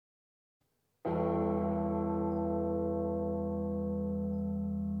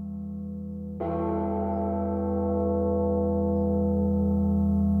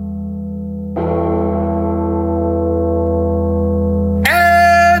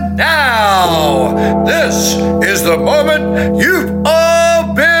This is the moment you've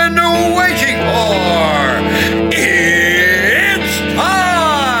all been waiting for. It's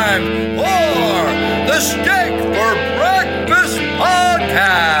time for the Steak for Breakfast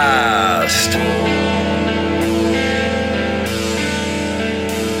podcast.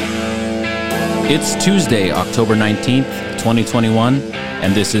 It's Tuesday, October 19th, 2021,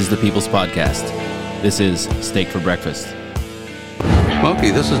 and this is the People's Podcast. This is Steak for Breakfast.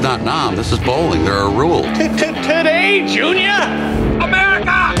 Smokey, this is not Nam. This is bowling. There are rules. Today, Junior!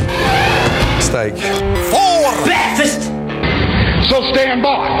 America! Steak. For breakfast! So stand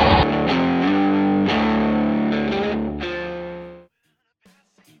by.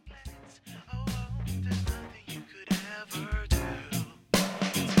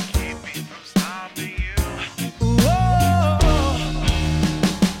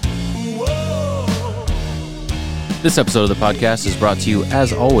 This episode of the podcast is brought to you,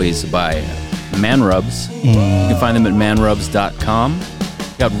 as always, by Man Rubs. You can find them at manrubs.com.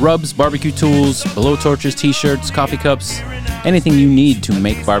 Got rubs, barbecue tools, blow torches, t-shirts, coffee cups, anything you need to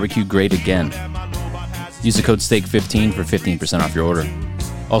make barbecue great again. Use the code STEAK15 for 15% off your order.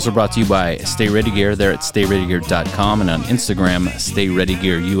 Also brought to you by Stay Ready Gear. They're at stayreadygear.com and on Instagram, Stay Ready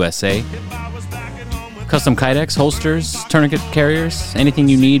Gear USA. Custom kydex, holsters, tourniquet carriers, anything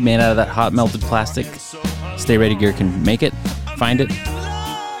you need made out of that hot melted plastic. Stay Ready Gear can make it, find it,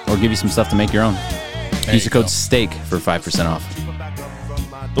 or give you some stuff to make your own. Use the code STEAK for 5% off.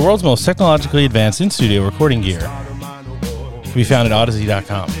 The world's most technologically advanced in-studio recording gear can be found at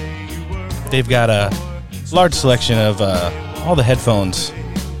Odyssey.com. They've got a large selection of all the headphones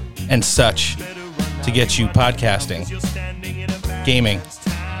and such to get you podcasting, gaming,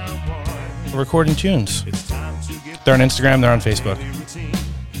 recording tunes. They're on Instagram, they're on Facebook.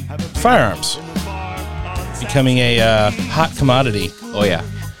 Firearms. Becoming a hot commodity. Oh, yeah.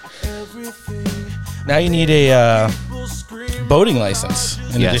 Now you need a boating license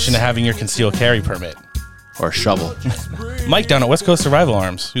in Yes. addition to having your concealed carry permit. Or a shovel. Mike down at West Coast Survival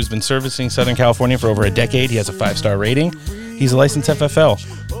Arms, who's been servicing Southern California for over a decade. He has a 5-star rating. He's a licensed FFL.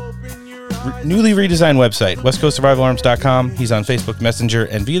 Newly redesigned website, westcoastsurvivalarms.com. He's on Facebook Messenger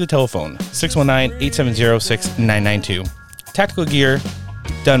and via the telephone, 619-870-6992. Tactical gear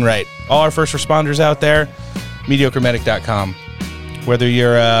done right. All our first responders out there, mediocremedic.com. Whether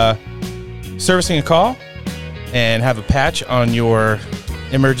you're servicing a call and have a patch on your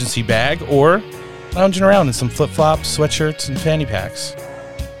emergency bag, or lounging around in some flip-flops, sweatshirts, and fanny packs.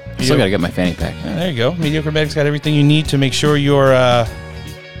 Still got to get my fanny pack. Yeah, there you go. Mediocre Medic's got everything you need to make sure you're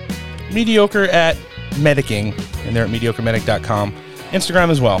mediocre at medicing, and they're at mediocremedic.com. Instagram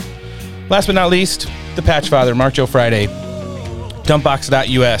as well. Last but not least, the Patch Father, Mark Joe Friday,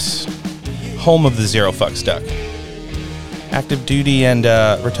 dumpbox.us, home of the Zero Fucks Duck. Active duty and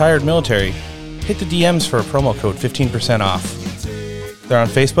retired military, hit the DMs for a promo code, 15% off. They're on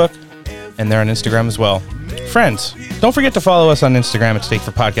Facebook, and they're on Instagram as well. Friends, don't forget to follow us on Instagram at Steak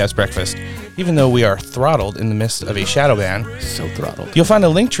for Podcast Breakfast. Even though we are throttled in the midst of a shadow ban, So throttled. you'll find a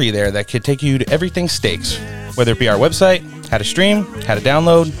link tree there that could take you to everything steaks, whether it be our website, how to stream, how to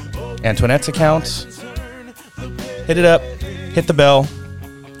download, Antoinette's accounts. Hit it up, hit the bell,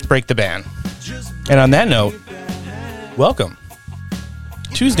 break the ban. And on that note, welcome.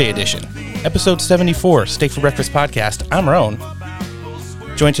 Tuesday edition, episode 74, Steak for Breakfast podcast. I'm Roan.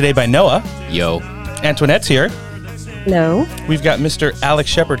 Joined today by Noah. Yo. Antoinette's here. Hello. We've got Mr. Alex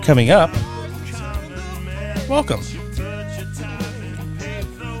Shepard coming up. Welcome.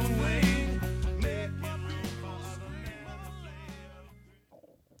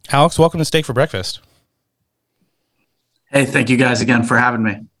 Alex, welcome to Steak for Breakfast. Hey, thank you guys again for having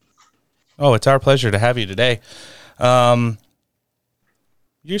me. Oh, it's our pleasure to have you today.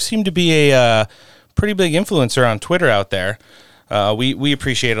 You seem to be a pretty big influencer on Twitter out there. We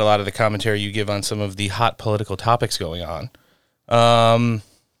appreciate a lot of the commentary you give on some of the hot political topics going on.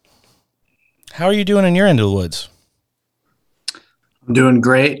 How are you doing in your end of the woods? I'm doing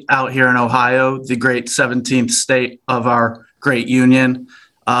great out here in Ohio, the great 17th state of our great union.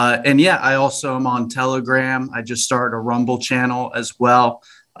 And yeah, I also am on Telegram. I just started a Rumble channel as well,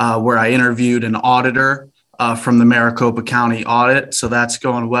 where I interviewed an auditor from the Maricopa County audit. So that's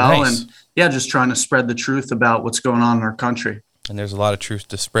going well. Nice. And yeah, just trying to spread the truth about what's going on in our country. And there's a lot of truth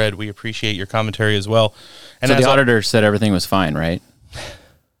to spread. We appreciate your commentary as well. And So as the auditor said everything was fine, right?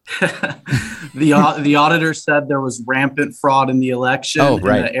 The auditor said there was rampant fraud in the election. Oh,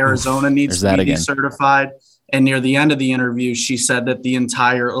 right. And that Arizona needs There's to that be again. decertified. And near the end of the interview, she said that the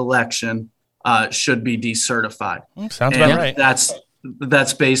entire election should be decertified. sounds And about right.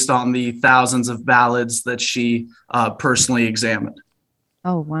 That's based on the thousands of ballots that she personally examined.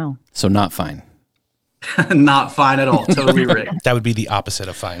 Oh, wow. So not fine. Not fine at all. Totally rigged. That would be the opposite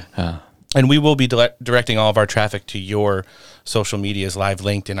of fine. And we will be directing all of our traffic to your social medias live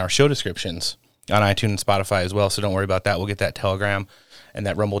linked in our show descriptions on iTunes and Spotify as well. So don't worry about that. We'll get that Telegram and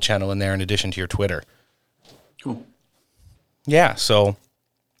that Rumble channel in there in addition to your Twitter. Cool. Yeah, so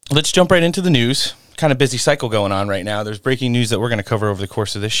let's jump right into the news. Kind of busy cycle going on right now. There's breaking news that we're going to cover over the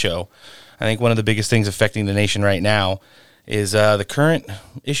course of this show. I think one of the biggest things affecting the nation right now is the current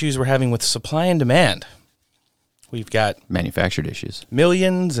issues we're having with supply and demand. We've got Manufactured issues.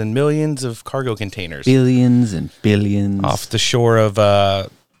 millions and millions of cargo containers Billions and billions. off the shore of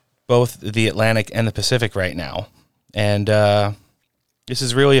both the Atlantic and the Pacific right now. And this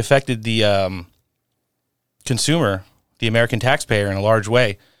has really affected the consumer, the American taxpayer, in a large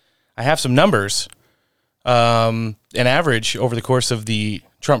way. I have some numbers. An average over the course of the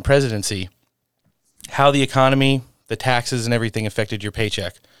Trump presidency, how the economy, the taxes, and everything affected your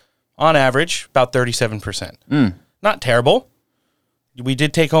paycheck. On average, about 37%. Not terrible. We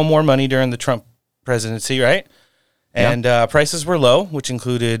did take home more money during the Trump presidency, right? And prices were low, which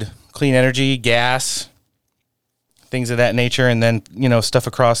included clean energy, gas, things of that nature, and then, stuff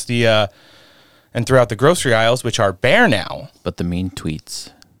across the and throughout the grocery aisles, which are bare now. But the mean tweets.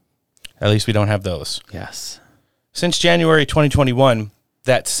 At least we don't have those. Yes. Since January 2021,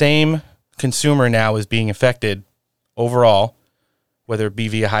 that same consumer now is being affected overall, whether it be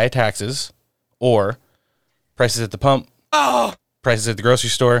via higher taxes or prices at the pump, prices at the grocery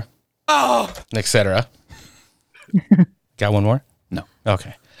store, etc. Got one more? No.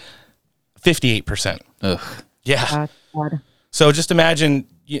 Okay. 58%. Ugh. Yeah. God. So just imagine,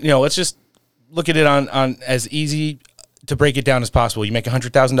 let's just look at it on as easy to break it down as possible. You make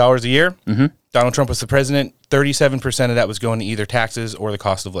 $100,000 a year. Mm-hmm. Donald Trump was the president. 37% of that was going to either taxes or the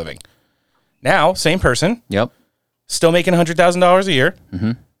cost of living. Now, same person. Yep. Still making $100,000 a year.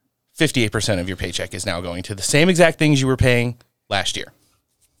 Mm-hmm. 58% of your paycheck is now going to the same exact things you were paying last year.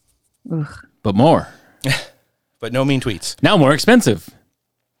 Ugh. But more. But no mean tweets. Now more expensive.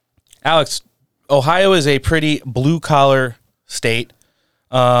 Alex, Ohio is a pretty blue-collar state.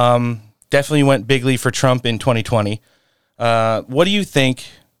 Definitely went bigly for Trump in 2020. What do you think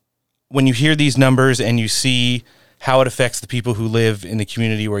when you hear these numbers and you see how it affects the people who live in the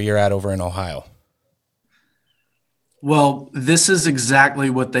community where you're at over in Ohio? Well, this is exactly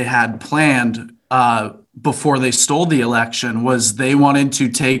what they had planned before they stole the election. Was they wanted to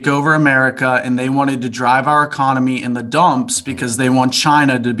take over America and they wanted to drive our economy in the dumps because they want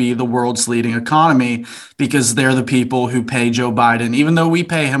China to be the world's leading economy because they're the people who pay Joe Biden. Even though we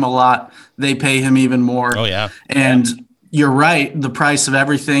pay him a lot, they pay him even more. Oh, yeah. And you're right. The price of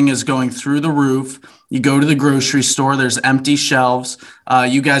everything is going through the roof. You go to the grocery store, there's empty shelves.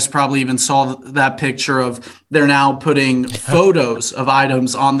 You guys probably even saw that picture of they're now putting photos of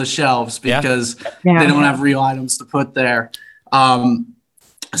items on the shelves because they don't have real items to put there.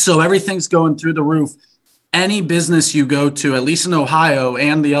 So everything's going through the roof. Any business you go to, at least in Ohio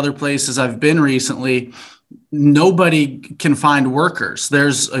and the other places I've been recently, nobody can find workers.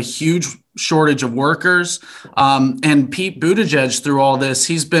 There's a huge shortage of workers. And Pete Buttigieg, through all this,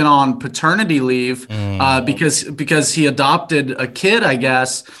 he's been on paternity leave because he adopted a kid, I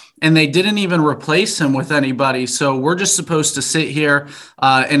guess, and they didn't even replace him with anybody. So we're just supposed to sit here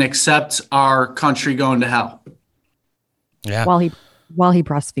and accept our country going to hell. Yeah. While he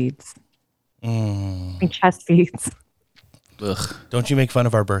breastfeeds. He chest feeds. Ugh. Don't you make fun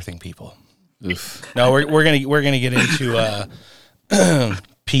of our birthing people. Oof. No, we're gonna get into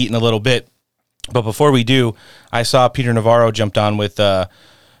Pete in a little bit, but before we do, I saw Peter Navarro jumped on with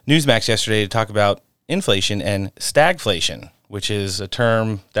Newsmax yesterday to talk about inflation and stagflation, which is a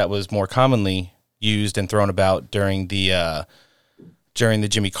term that was more commonly used and thrown about during the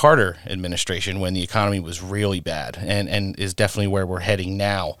Jimmy Carter administration when the economy was really bad, and is definitely where we're heading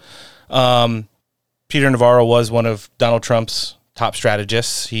now. Peter Navarro was one of Donald Trump's top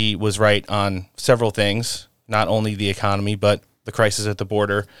strategists. He was right on several things, not only the economy, but the crisis at the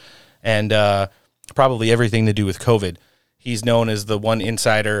border and probably everything to do with COVID. He's known as the one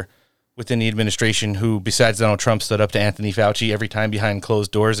insider within the administration who, besides Donald Trump, stood up to Anthony Fauci every time behind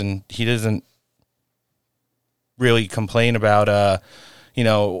closed doors, and he doesn't really complain about,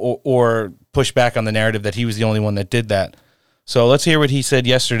 or push back on the narrative that he was the only one that did that. So let's hear what he said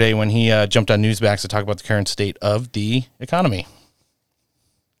yesterday when he jumped on Newsmax to talk about the current state of the economy.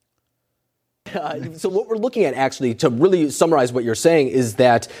 So what we're looking at, actually, to really summarize what you're saying, is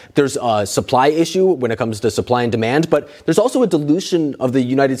that there's a supply issue when it comes to supply and demand, but there's also a dilution of the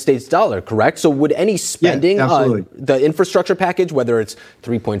United States dollar, correct? So would any spending, the infrastructure package, whether it's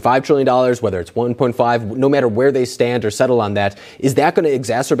 $3.5 trillion, whether it's 1.5, no matter where they stand or settle on that, is that going to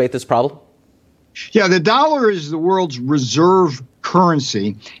exacerbate this problem? Yeah, the dollar is the world's reserve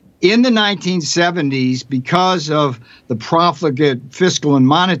currency. In the 1970s, because of the profligate fiscal and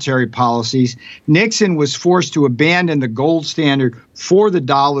monetary policies, Nixon was forced to abandon the gold standard for the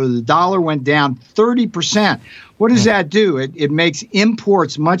dollar. The dollar went down 30%. What does that do? It makes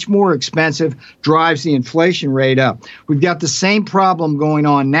imports much more expensive, drives the inflation rate up. We've got the same problem going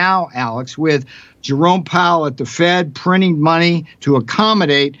on now, Alex, with Jerome Powell at the Fed printing money to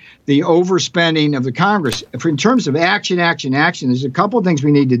accommodate the overspending of the Congress. In terms of action, there's a couple of things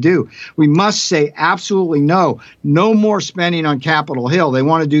we need to do. We must say absolutely no more spending on Capitol Hill. They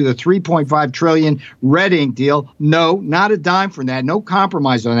want to do the $3.5 trillion red ink deal. No, not a dime from that. No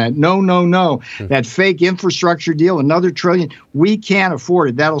compromise on that. No. That fake infrastructure deal, another $1 trillion. We can't afford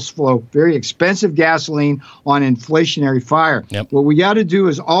it. That'll flow very expensive gasoline on inflationary fire. Yep. What we got to do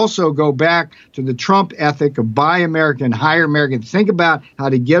is also go back to the Trump ethic of buy American, hire American. Think about how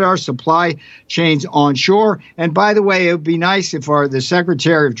to get our supply chains onshore. And by the way, it would be nice if the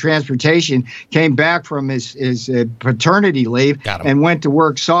Secretary of Transportation came back from his paternity leave and went to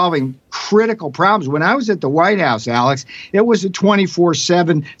work solving critical problems. When I was at the White House, Alex, it was a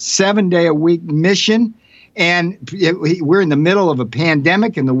 24/7, 7-day-a-week mission. And we're in the middle of a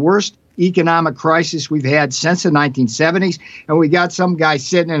pandemic and the worst economic crisis we've had since the 1970s. And we got some guy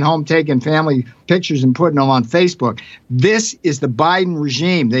sitting at home taking family pictures and putting them on Facebook. This is the Biden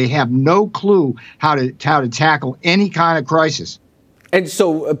regime. They have no clue how to tackle any kind of crisis. And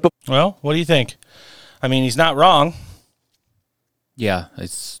so, well, what do you think? I mean, he's not wrong. Yeah,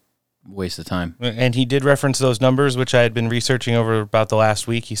 it's a waste of time. And he did reference those numbers, which I had been researching over about the last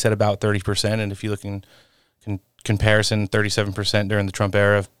week. He said about 30%. And if you look in comparison, 37% during the Trump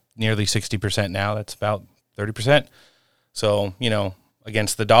era, nearly 60% now. That's about 30%. So,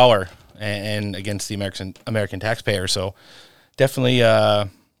 against the dollar and against the American taxpayer. So definitely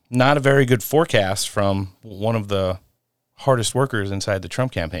not a very good forecast from one of the hardest workers inside the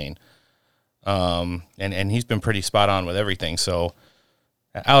Trump campaign. And he's been pretty spot on with everything. So,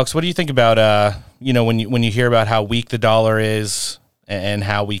 Alex, what do you think about, when you hear about how weak the dollar is and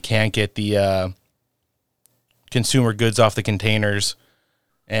how we can't get the consumer goods off the containers?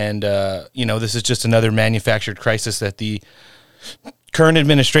 And, this is just another manufactured crisis that the current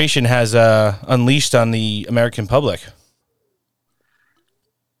administration has unleashed on the American public.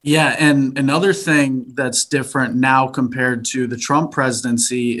 Yeah, and another thing that's different now compared to the Trump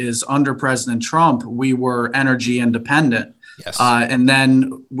presidency is under President Trump, we were energy independent. Yes. And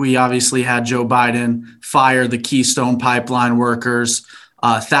then we obviously had Joe Biden fire the Keystone Pipeline workers,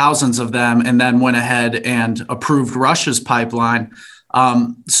 thousands of them, and then went ahead and approved Russia's pipeline.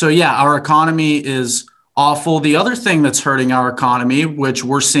 Our economy is awful. The other thing that's hurting our economy, which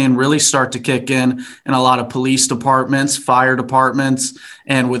we're seeing really start to kick in a lot of police departments, fire departments,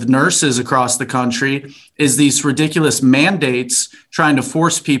 and with nurses across the country, is these ridiculous mandates trying to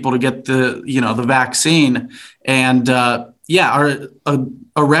force people to get the vaccine. And a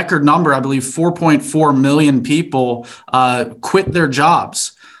record number, I believe 4.4 million people quit their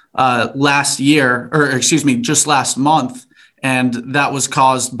jobs just last month. And that was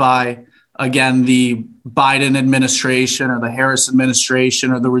caused by, again, the Biden administration or the Harris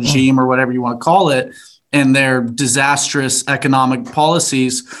administration or the regime or whatever you want to call it, and their disastrous economic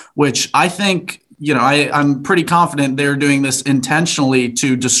policies, which I think, I'm pretty confident they're doing this intentionally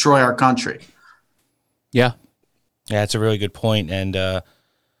to destroy our country. Yeah. Yeah, it's a really good point. And,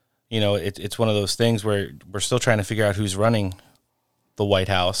 it's one of those things where we're still trying to figure out who's running the White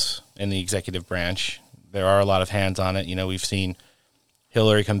House and the executive branch. There are a lot of hands on it. We've seen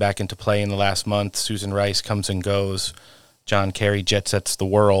Hillary come back into play in the last month. Susan Rice comes and goes. John Kerry jet sets the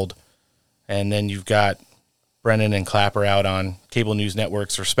world. And then you've got Brennan and Clapper out on cable news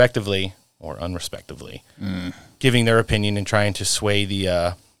networks, respectively or unrespectively, giving their opinion and trying to sway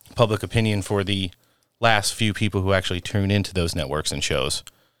the public opinion for the last few people who actually tune into those networks and shows.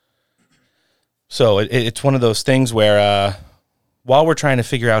 So it's one of those things where while we're trying to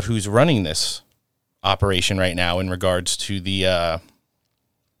figure out who's running this operation right now in regards to the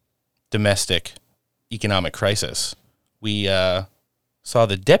domestic economic crisis, we saw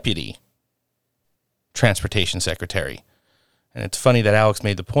the deputy transportation secretary. And it's funny that Alex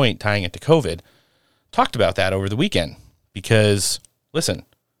made the point, tying it to COVID, talked about that over the weekend. Because, listen,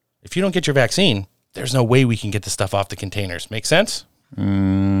 if you don't get your vaccine, there's no way we can get the stuff off the containers. Make sense?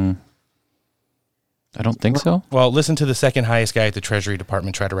 I don't think so. Well, listen to the second highest guy at the Treasury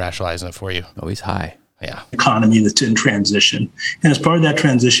Department try to rationalize it for you. Oh, he's high. economy that's in transition. And as part of that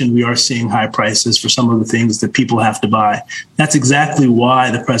transition, we are seeing high prices for some of the things that people have to buy. That's exactly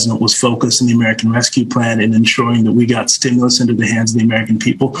why the president was focused in the American Rescue Plan in ensuring that we got stimulus into the hands of the American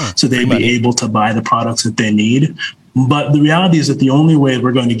people so they'd be able to buy the products that they need. But the reality is that the only way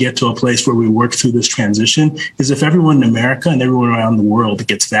we're going to get to a place where we work through this transition is if everyone in America and everyone around the world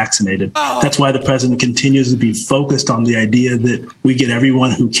gets vaccinated. That's why the president continues to be focused on the idea that we get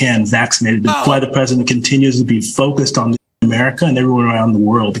everyone who can vaccinated. That's why the president continues to be focused on America and everyone around the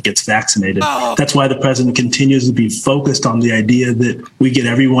world that gets vaccinated. That's why the president continues to be focused on the idea that we get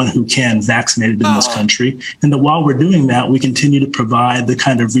everyone who can vaccinated in this country. And that while we're doing that, we continue to provide the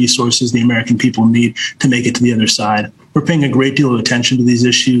kind of resources the American people need to make it to the other side. We're paying a great deal of attention to these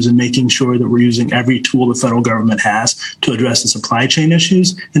issues and making sure that we're using every tool the federal government has to address the supply chain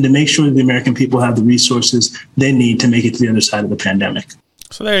issues and to make sure that the American people have the resources they need to make it to the other side of the pandemic.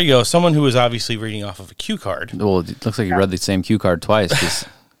 So there you go. Someone who was obviously reading off of a cue card. Well, it looks like you read the same cue card twice. 'Cause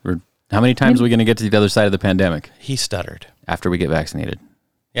how many times are we going to get to the other side of the pandemic? He stuttered. After we get vaccinated.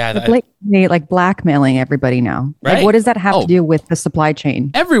 Yeah. Like blackmailing everybody now. Right. Like, what does that have to do with the supply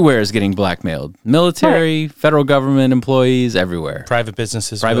chain? Everywhere is getting blackmailed. Military, federal government employees, everywhere. Private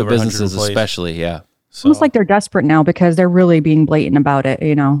businesses. Private with over 100 businesses employees. especially, yeah. So. Almost like they're desperate now because they're really being blatant about it.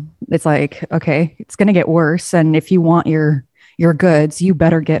 You know, it's like, okay, it's going to get worse. And if you want your goods, you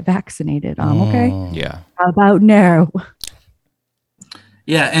better get vaccinated. Okay. Yeah. How about now?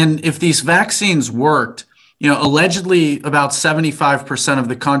 Yeah, and if these vaccines worked, allegedly about 75% of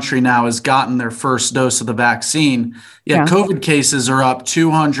the country now has gotten their first dose of the vaccine. Yet COVID cases are up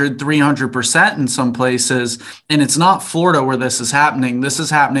 200, 300% in some places. And it's not Florida where this is happening. This is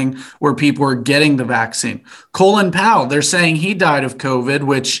happening where people are getting the vaccine. Colin Powell, they're saying he died of COVID,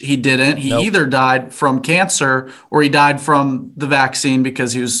 which he didn't. He either died from cancer or he died from the vaccine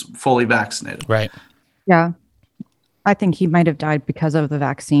because he was fully vaccinated. Right. Yeah. I think he might have died because of the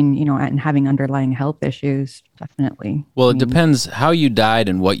vaccine, and having underlying health issues. Definitely. Well, it depends how you died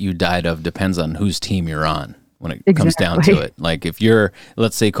and what you died of depends on whose team you're on when it comes down to it. Like if you're,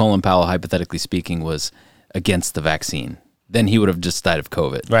 let's say Colin Powell, hypothetically speaking, was against the vaccine, then he would have just died of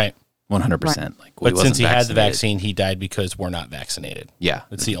COVID. Right. 100%. Right. Like, but since he had the vaccine, he died because we're not vaccinated. Yeah.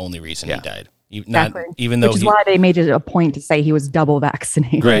 That's the only reason he died. Exactly. Even though Which is why they made it a point to say he was double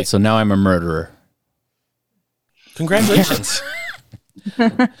vaccinated. Great. So now I'm a murderer. Congratulations.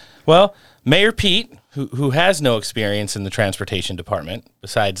 Well, Mayor Pete, who has no experience in the transportation department,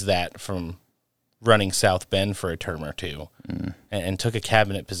 besides that from running South Bend for a term or two, and took a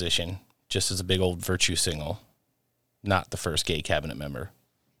cabinet position just as a big old virtue signal, not the first gay cabinet member.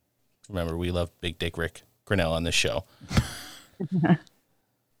 Remember, we love Big Dick Rick Grinnell on this show.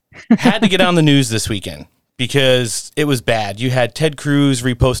 Had to get on the news this weekend because it was bad. You had Ted Cruz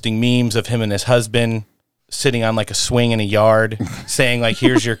reposting memes of him and his husband sitting on like a swing in a yard saying like,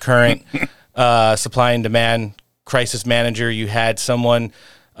 here's your current supply and demand crisis manager. You had someone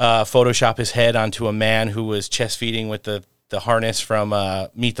Photoshop his head onto a man who was chest feeding with the harness from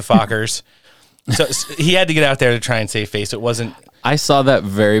Meet the Fockers. So he had to get out there to try and save face. It wasn't. I saw that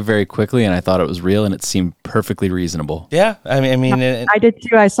very, very quickly and I thought it was real and it seemed perfectly reasonable. Yeah. I mean, I did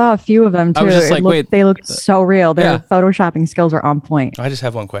too. I saw a few of them too. I was just like, they looked so real. Their Photoshopping skills are on point. I just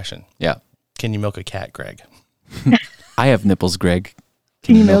have one question. Yeah. Can you milk a cat, Greg? I have nipples, Greg.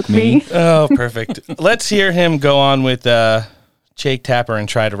 Can you milk me? Oh, perfect. Let's hear him go on with Jake Tapper and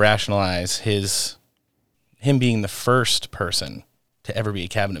try to rationalize him being the first person to ever be a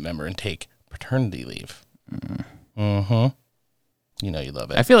cabinet member and take paternity leave. Mm-hmm. You know you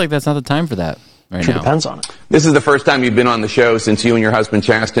love it. I feel like that's not the time for that right now. Depends on it. This is the first time you've been on the show since you and your husband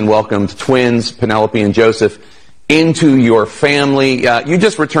Chasten welcomed twins, Penelope and Joseph, into your family. You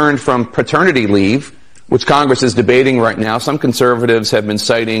just returned from paternity leave, which Congress is debating right now. Some conservatives have been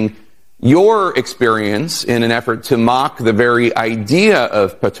citing your experience in an effort to mock the very idea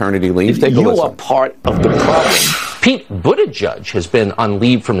of paternity leave. Take a listen. You are part of the problem. Pete Buttigieg has been on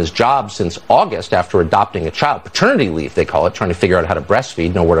leave from his job since August after adopting a child. Paternity leave, they call it, trying to figure out how to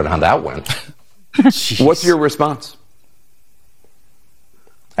breastfeed. No word on how that went. What's your response?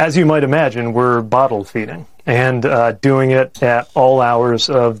 As you might imagine, we're bottle feeding and doing it at all hours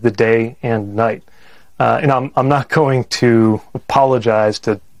of the day and night. And I'm not going to apologize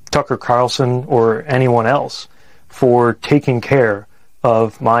to Tucker Carlson or anyone else for taking care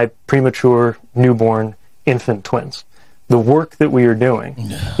of my premature newborn infant twins. The work that we are doing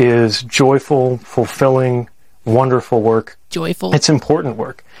is joyful, fulfilling, wonderful work. Joyful. It's important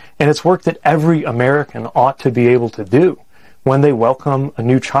work. And it's work that every American ought to be able to do. when they welcome a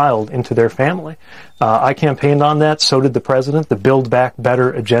new child into their family. I campaigned on that. So did the president. The Build Back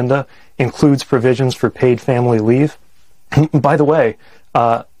Better agenda includes provisions for paid family leave. By the way,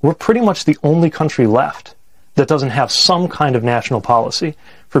 we're pretty much the only country left that doesn't have some kind of national policy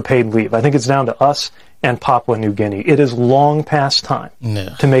for paid leave. I think it's down to us and Papua New Guinea. It is long past time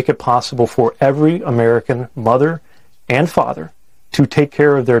to make it possible for every American mother and father to take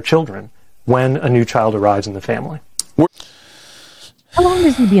care of their children when a new child arrives in the family. How long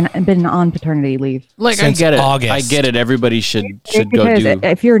has he been on paternity leave? Like, Since I get it. August. I get it. Everybody should go Because do.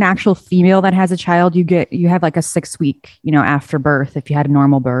 if you're an actual female that has a child, you have like a 6-week, after birth, if you had a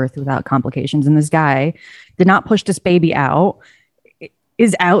normal birth without complications. And this guy did not push this baby out,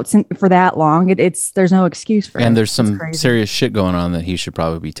 is out for that long. There's no excuse for it. And there's some serious shit going on that he should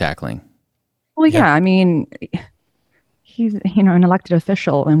probably be tackling. Well, yeah, I mean, he's an elected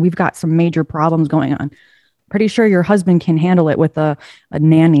official, and we've got some major problems going on. Pretty sure your husband can handle it with a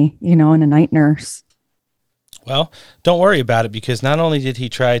nanny, and a night nurse. Well, don't worry about it, because not only did he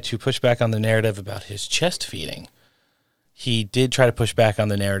try to push back on the narrative about his chest feeding, he did try to push back on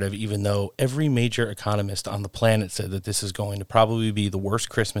the narrative, even though every major economist on the planet said that this is going to probably be the worst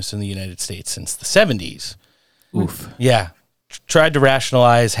Christmas in the United States since the 70s. Oof. Yeah. Tried to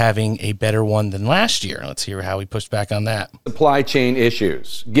rationalize having a better one than last year. Let's hear how he pushed back on that. Supply chain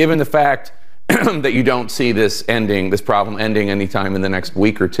issues, given the fact that you don't see this problem ending anytime in the next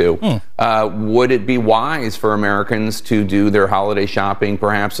week or two, would it be wise for Americans to do their holiday shopping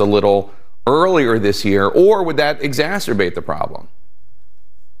perhaps a little earlier this year, or would that exacerbate the problem?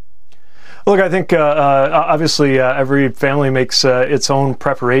 Look, I think obviously every family makes its own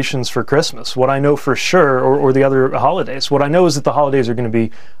preparations for Christmas. What I know for sure, or the other holidays, what I know is that the holidays are going to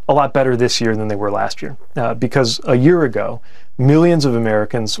be a lot better this year than they were last year. Because a year ago, millions of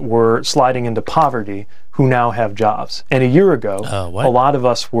Americans were sliding into poverty who now have jobs. And a year ago, a lot of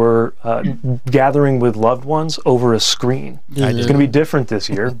us were gathering with loved ones over a screen. It's going to be different this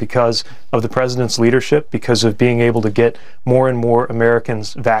year because of the president's leadership, because of being able to get more and more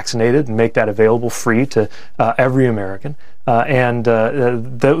Americans vaccinated and make that available free to every American.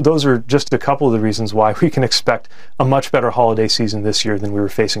 Those are just a couple of the reasons why we can expect a much better holiday season this year than we were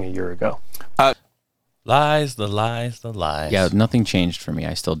facing a year ago. Lies, the lies, the lies. Yeah, nothing changed for me.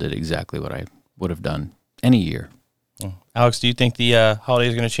 I still did exactly what I would have done any year. Alex, do you think the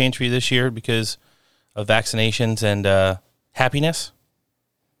holidays are going to change for you this year because of vaccinations and happiness?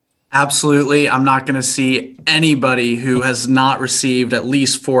 Absolutely. I'm not going to see anybody who has not received at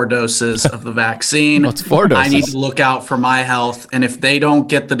least 4 doses of the vaccine. It's 4 doses. I need to look out for my health. And if they don't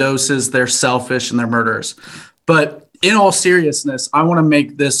get the doses, they're selfish and they're murderers. But in all seriousness, I want to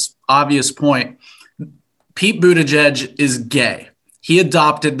make this obvious point. Pete Buttigieg is gay. He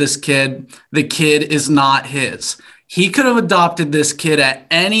adopted this kid. The kid is not his. He could have adopted this kid at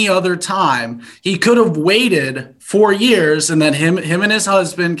any other time. He could have waited 4 years and then him and his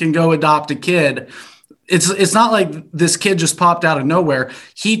husband can go adopt a kid. It's not like this kid just popped out of nowhere.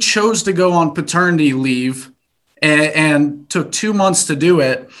 He chose to go on paternity leave and took 2 months to do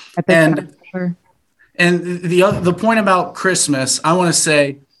it. And the point about Christmas, I want to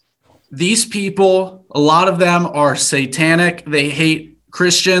say, these people, a lot of them are satanic. They hate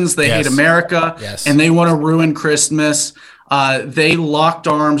Christians. They hate America. And they want to ruin Christmas. They locked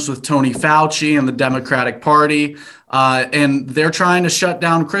arms with Tony Fauci and the Democratic Party. And they're trying to shut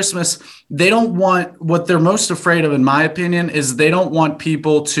down Christmas. They don't want, what they're most afraid of, in my opinion, is they don't want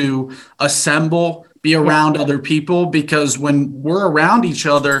people to assemble, be around other people, because when we're around each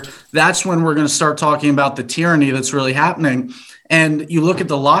other, that's when we're going to start talking about the tyranny that's really happening. And you look at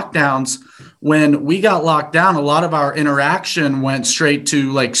the lockdowns, when we got locked down, a lot of our interaction went straight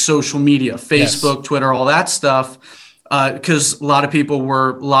to like social media, Facebook, Twitter, all that stuff, because a lot of people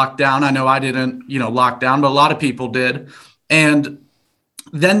were locked down. I know I didn't, lock down, but a lot of people did. And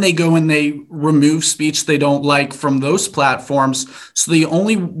then they go and they remove speech they don't like from those platforms. So the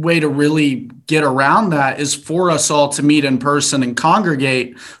only way to really get around that is for us all to meet in person and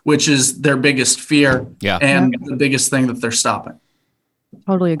congregate, which is their biggest fear and the biggest thing that they're stopping.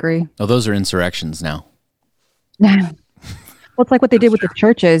 Totally agree. Oh, those are insurrections now. Well, it's like what they did with the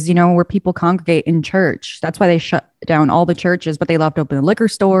churches, where people congregate in church. That's why they shut down all the churches, but they left open the liquor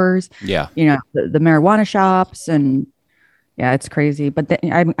stores. Yeah. The marijuana shops, and it's crazy. But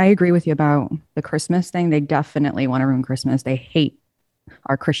I agree with you about the Christmas thing. They definitely want to ruin Christmas. They hate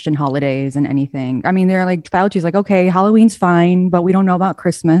our Christian holidays and anything. I mean, they're like, Fauci's like, okay, Halloween's fine, but we don't know about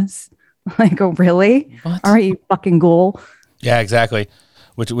Christmas. Like, oh, really? What? All right, you fucking ghoul. Yeah, exactly.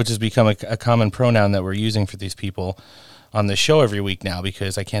 Which has become a common pronoun that we're using for these people on the show every week now,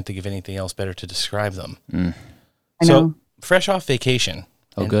 because I can't think of anything else better to describe them. I know. fresh off vacation.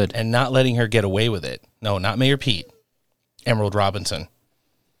 Oh, good. And not letting her get away with it. No, not Mayor Pete. Emerald Robinson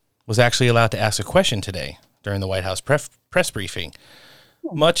was actually allowed to ask a question today during the White House press briefing.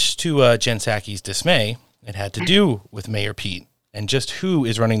 Much to Jen Psaki's dismay, it had to do with Mayor Pete and just who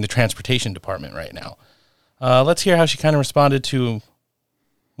is running the transportation department right now. Let's hear how she kind of responded to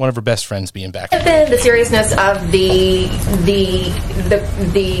one of her best friends being back. The seriousness of the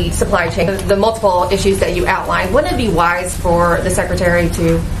supply chain, the multiple issues that you outlined, wouldn't it be wise for the secretary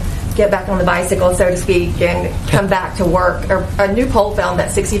to get back on the bicycle, so to speak, and come back to work? A new poll found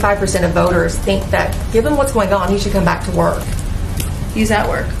that 65% of voters think that, given what's going on, he should come back to work. He's at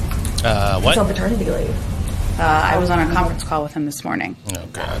work. What? He's on paternity leave. I was on a conference call with him this morning. Oh,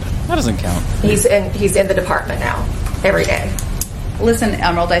 God. That doesn't count. He's in the department now, every day. Listen,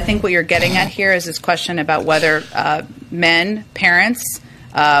 Emerald, I think what you're getting at here is this question about whether men, parents,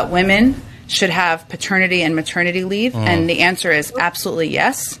 women should have paternity and maternity leave. And the answer is absolutely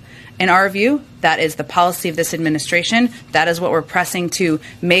yes. In our view, that is the policy of this administration. That is what we're pressing to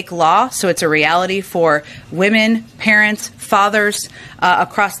make law, so it's a reality for women, parents, fathers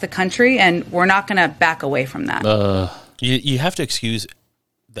across the country, and we're not going to back away from that. You have to excuse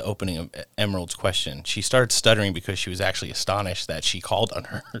the opening of Emerald's question. She started stuttering because she was actually astonished that she called on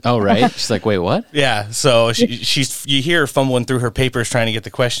her. Oh, right? She's like, wait, what? Yeah, so you hear her fumbling through her papers trying to get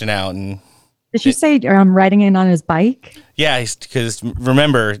the question out. And did she say riding in on his bike? Yeah, because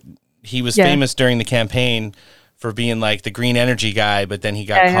remember, he was famous during the campaign for being like the green energy guy, but then he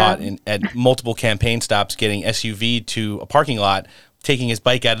got caught at multiple campaign stops getting SUV to a parking lot, taking his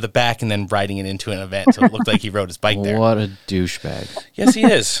bike out of the back and then riding it into an event. So it looked like he rode his bike there. What a douchebag. Yes, he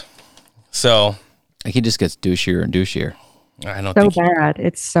is. So he just gets douchier and douchier. I don't think bad.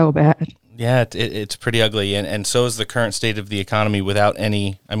 It's so bad. Yeah, it's pretty ugly. And so is the current state of the economy without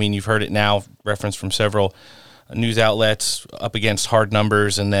any, I mean, you've heard it now, referenced from several news outlets, up against hard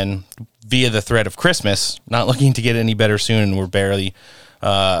numbers, and then via the threat of Christmas, not looking to get any better soon. And we're barely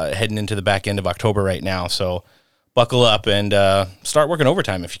heading into the back end of October right now. So buckle up and start working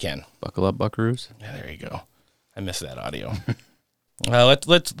overtime if you can. Buckle up, buckaroos. Yeah, there you go. I missed that audio.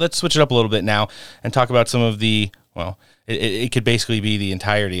 Let's switch it up a little bit now and talk about some of the, well, it could basically be the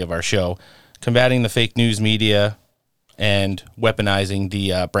entirety of our show, combating the fake news media and weaponizing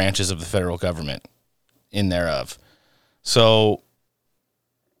the branches of the federal government in thereof. So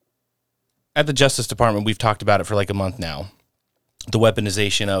at the Justice Department, we've talked about it for like a month now. The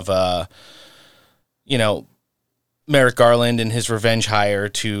weaponization of, Merrick Garland and his revenge hire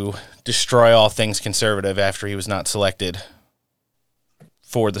to destroy all things conservative after he was not selected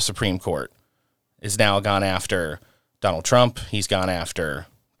for the Supreme Court is now gone after Donald Trump. He's gone after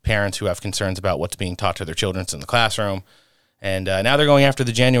parents who have concerns about what's being taught to their children in the classroom. And now they're going after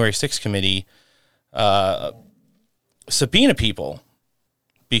the January 6th committee, subpoena people,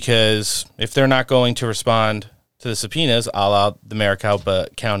 because if they're not going to respond to the subpoenas, a la the Maricopa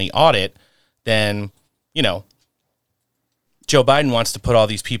County audit, then, Joe Biden wants to put all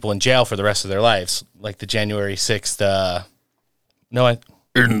these people in jail for the rest of their lives, like the January 6th,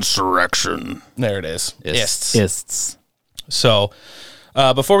 insurrection. There it is. Ists. So,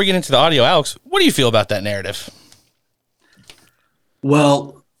 before we get into the audio, Alex, what do you feel about that narrative?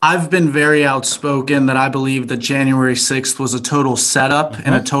 Well, I've been very outspoken that I believe that January 6th was a total setup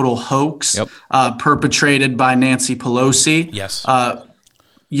and a total hoax perpetrated by Nancy Pelosi. Yes.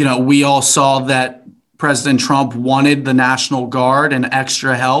 We all saw that President Trump wanted the National Guard and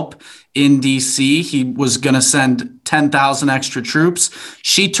extra help in D.C. He was going to send 10,000 extra troops.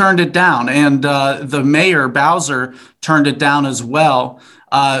 She turned it down, and the mayor, Bowser, turned it down as well.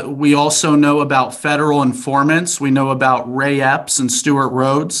 We also know about federal informants. We know about Ray Epps and Stuart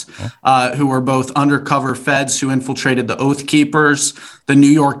Rhodes, who were both undercover feds who infiltrated the Oath Keepers. The New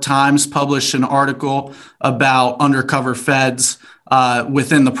York Times published an article about undercover feds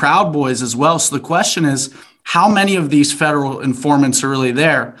within the Proud Boys as well. So the question is, how many of these federal informants are really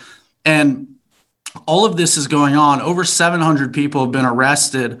there? And all of this is going on. Over 700 people have been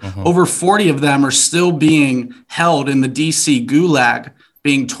arrested. Over 40 of them are still being held in the D.C. gulag,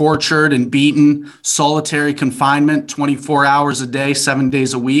 being tortured and beaten, solitary confinement, 24 hours a day, 7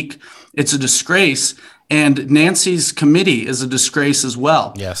 days a week. It's a disgrace. And Nancy's committee is a disgrace as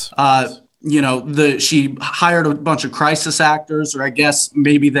well. Yes. She hired a bunch of crisis actors, or I guess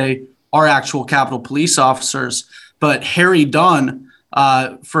maybe they are actual Capitol Police officers. But Harry Dunn,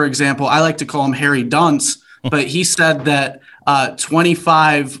 for example, I like to call him Harry Dunce, but he said that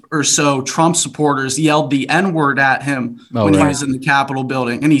 25 or so Trump supporters yelled the N-word at him when he was in the Capitol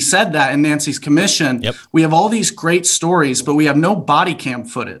building. And he said that in Nancy's commission. We have all these great stories, but we have no body cam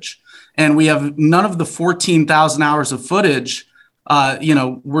footage. and we have none of the 14,000 hours of footage.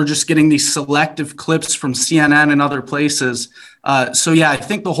 We're just getting these selective clips from CNN and other places. So I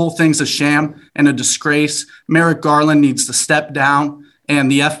think the whole thing's a sham and a disgrace. Merrick Garland needs to step down,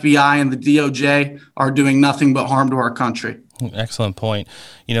 and the FBI and the DOJ are doing nothing but harm to our country. Excellent point.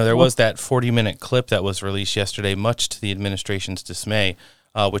 There was that 40-minute clip that was released yesterday, much to the administration's dismay,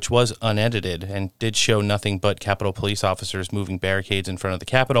 which was unedited and did show nothing but Capitol police officers moving barricades in front of the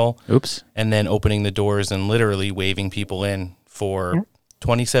Capitol. Oops. And then opening the doors and literally waving people in for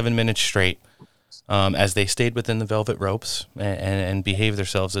 27 minutes straight as they stayed within the velvet ropes and behaved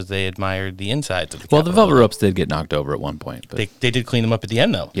themselves as they admired the insides of the Capitol. Well, the velvet ropes did get knocked over at one point. But they did clean them up at the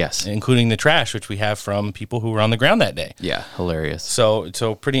end, though. Yes. Including the trash, which we have from people who were on the ground that day. Yeah, hilarious. So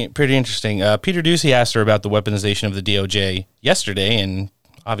pretty interesting. Peter Doocy asked her about the weaponization of the DOJ yesterday, and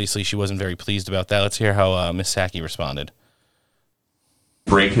obviously she wasn't very pleased about that. Let's hear how Ms. Psaki responded.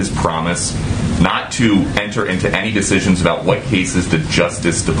 Break his promise not to enter into any decisions about what cases the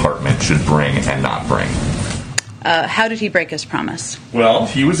Justice Department should bring and not bring. How did he break his promise? Well,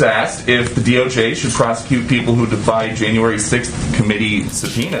 he was asked if the DOJ should prosecute people who defy January 6th committee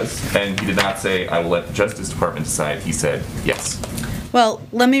subpoenas, and he did not say, I will let the Justice Department decide. He said, yes. Well,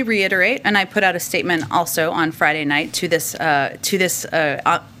 let me reiterate, and I put out a statement also on Friday night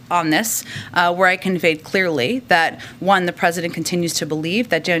on this, where I conveyed clearly that, one, the president continues to believe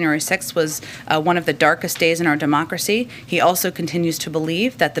that January 6th was one of the darkest days in our democracy. He also continues to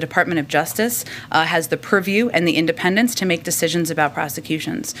believe that the Department of Justice has the purview and the independence to make decisions about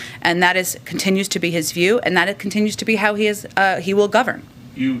prosecutions. And that continues to be his view, and that continues to be how he will govern.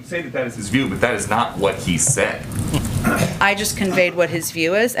 You say that is his view, but that is not what he said. I just conveyed what his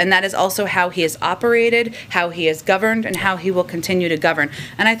view is, and that is also how he has operated, how he has governed, and how he will continue to govern.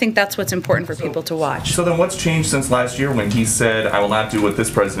 And I think that's what's important for people to watch. So then what's changed since last year when he said, I will not do what this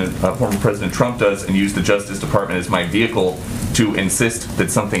former President Trump does and use the Justice Department as my vehicle to insist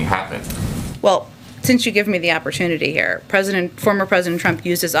that something happened? Well, since you give me the opportunity here, former President Trump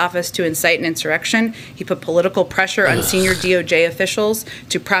used his office to incite an insurrection. He put political pressure on senior DOJ officials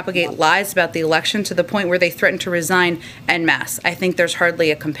to propagate lies about the election to the point where they threatened to resign en masse. I think there's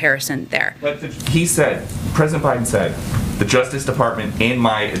hardly a comparison there. But President Biden said, the Justice Department in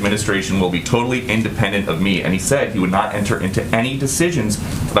my administration will be totally independent of me. And he said he would not enter into any decisions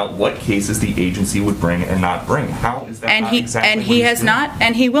about what cases the agency would bring and not bring. How is that And he has not,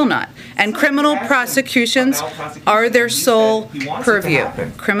 and he will not. And criminal prosecutions are their sole purview.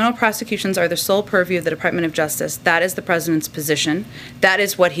 Criminal prosecutions are the sole purview of the Department of Justice. That is the president's position. That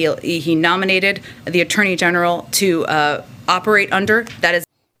is what he nominated the Attorney General to operate under. That is.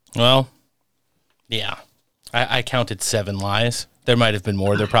 Well, yeah. I counted 7 lies. There might have been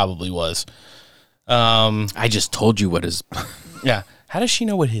more. There probably was. I just told you what his... Yeah. How does she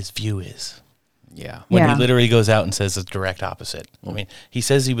know what his view is? Yeah. When he literally goes out and says the direct opposite. I mean, he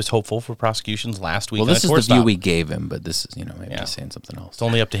says he was hopeful for prosecutions last week. Well, this is the view we gave him, but this is, maybe he's saying something else. It's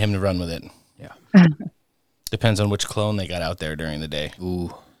only up to him to run with it. Yeah. Depends on which clone they got out there during the day.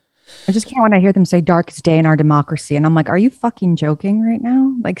 Ooh. I just can't when I hear them say darkest day in our democracy. And I'm like, are you fucking joking right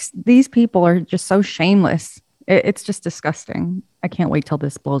now? Like, these people are just so shameless. It's just disgusting. I can't wait till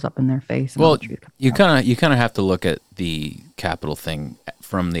this blows up in their face. Well, you kind of have to look at the Capitol thing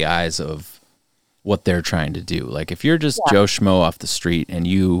from the eyes of what they're trying to do. Like, if you're just Joe Schmo off the street and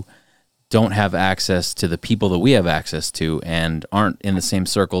you don't have access to the people that we have access to and aren't in the same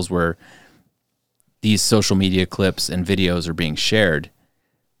circles where these social media clips and videos are being shared,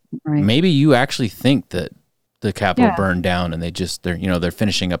 maybe you actually think that the Capitol burned down and they're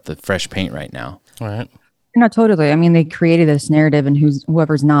finishing up the fresh paint right now. All right. No, totally. I mean, they created this narrative, and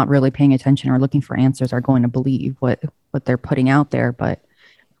whoever's not really paying attention or looking for answers are going to believe what they're putting out there. But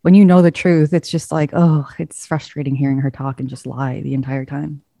when you know the truth, it's just like, oh, it's frustrating hearing her talk and just lie the entire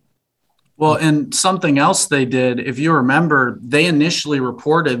time. Well, and something else they did, if you remember, they initially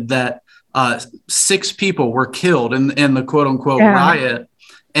reported that 6 people were killed in the quote unquote riot.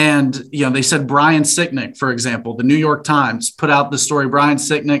 And, they said Brian Sicknick, for example, the New York Times put out the story. Brian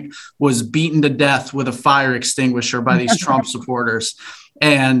Sicknick was beaten to death with a fire extinguisher by these Trump supporters.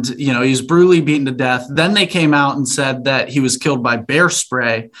 And, he was brutally beaten to death. Then they came out and said that he was killed by bear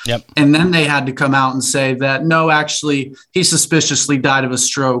spray. Yep. And then they had to come out and say that, no, actually, he suspiciously died of a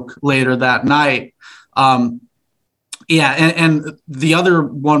stroke later that night. And the other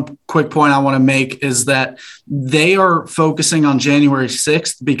one quick point I want to make is that they are focusing on January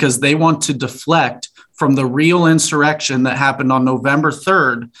 6th because they want to deflect from the real insurrection that happened on November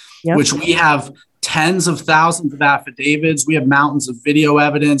 3rd, which we have tens of thousands of affidavits. We have mountains of video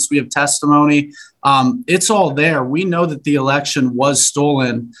evidence. We have testimony. It's all there. We know that the election was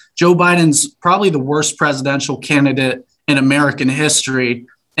stolen. Joe Biden's probably the worst presidential candidate in American history.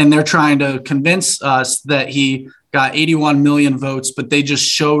 And they're trying to convince us that he got 81 million votes, but they just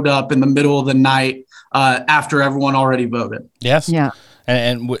showed up in the middle of the night after everyone already voted. Yes. Yeah.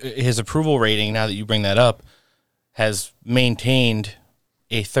 And his approval rating, now that you bring that up, has maintained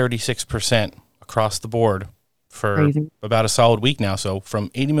a 36% across the board for about a solid week now. So from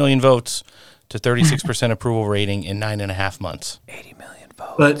 80 million votes to 36% approval rating in 9.5 months. 80 million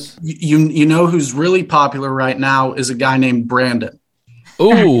votes. But you know who's really popular right now is a guy named Brandon.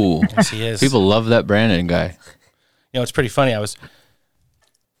 Ooh. Yes, he is. People love that Brandon guy. You know, it's pretty funny. I was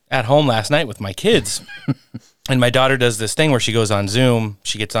at home last night with my kids, and my daughter does this thing where she goes on Zoom.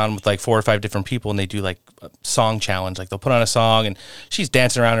 She gets on with like 4 or 5 different people, and they do like a song challenge. Like they'll put on a song, and she's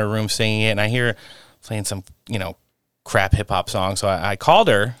dancing around her room singing it, and I hear her playing some, crap hip-hop song. So I called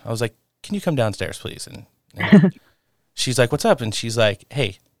her. I was like, can you come downstairs, please? And she's like, what's up? And she's like,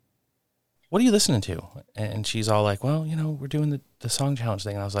 hey, what are you listening to? And she's all like, well, we're doing the song challenge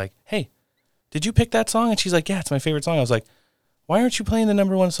thing. And I was like, hey, did you pick that song? And she's like, yeah, it's my favorite song. I was like, why aren't you playing the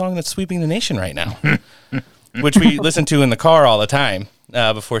 #1 song that's sweeping the nation right now? Which we listen to in the car all the time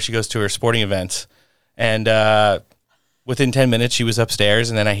before she goes to her sporting events. And within 10 minutes, she was upstairs,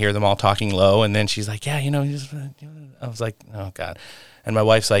 and then I hear them all talking low. And then she's like, yeah, I was like, oh, God. And my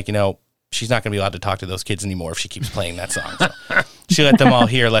wife's like, she's not going to be allowed to talk to those kids anymore if she keeps playing that song. So she let them all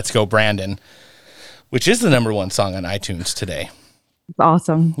hear Let's Go Brandon, which is the #1 song on iTunes today. It's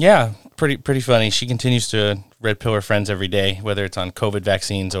awesome. Yeah, pretty funny. She continues to red pill her friends every day, whether it's on COVID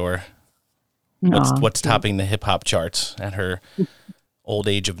vaccines or what's topping the hip hop charts at her old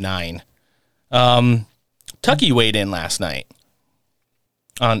age of 9. Tucky weighed in last night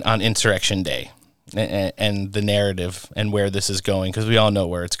on Insurrection Day and the narrative and where this is going, because we all know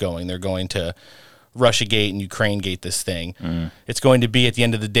where it's going. They're going to Russiagate and Ukrainegate this thing. It's going to be, at the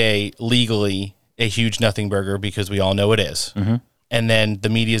end of the day, legally a huge nothing burger, because we all know it is. Mm-hmm. And then the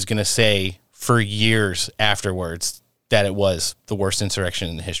media is going to say for years afterwards that it was the worst insurrection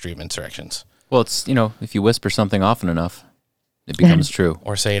in the history of insurrections. Well, it's, if you whisper something often enough, it becomes true.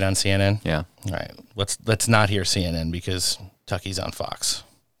 Or say it on CNN. Yeah. All right. Let's not hear CNN because Tucky's on Fox.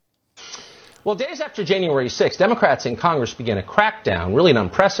 Well, days after January 6th, Democrats in Congress began a crackdown, really an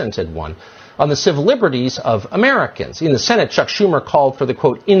unprecedented one, on the civil liberties of Americans. In the Senate, Chuck Schumer called for the,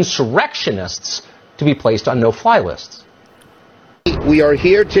 quote, insurrectionists to be placed on no-fly lists. We are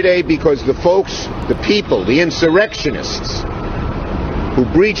here today because the folks, the people, the insurrectionists who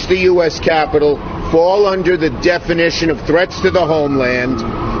breached the U.S. Capitol fall under the definition of threats to the homeland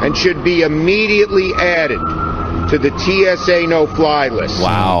and should be immediately added to the TSA no-fly list.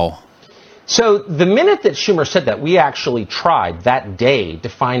 Wow. So the minute that Schumer said that, we actually tried that day to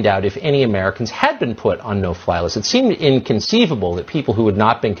find out if any Americans had been put on no-fly lists. It seemed inconceivable that people who had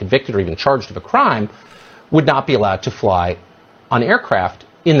not been convicted or even charged of a crime would not be allowed to fly on aircraft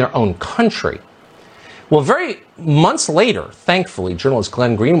in their own country. Well, months later, thankfully, journalist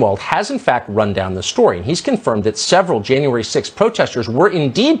Glenn Greenwald has in fact run down the story, and he's confirmed that several January 6th protesters were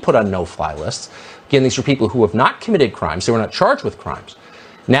indeed put on no-fly lists. Again, these are people who have not committed crimes. They were not charged with crimes.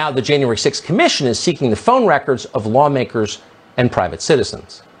 Now the January 6th Commission is seeking the phone records of lawmakers and private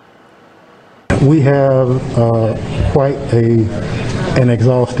citizens. We have quite an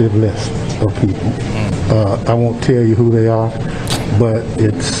exhaustive list of people. I won't tell you who they are, but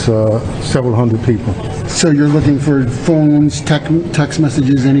it's several hundred people. So you're looking for phones, text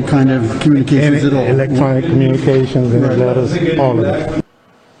messages, any kind of communications at all? Electronic communications and letters, all of it.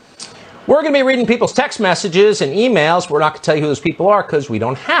 We're going to be reading people's text messages and emails. We're not going to tell you who those people are because we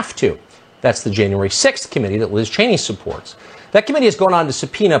don't have to. That's the January 6th committee that Liz Cheney supports. That committee has gone on to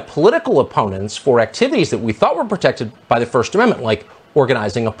subpoena political opponents for activities that we thought were protected by the First Amendment, like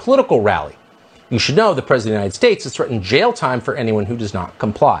organizing a political rally. You should know the President of the United States has threatened jail time for anyone who does not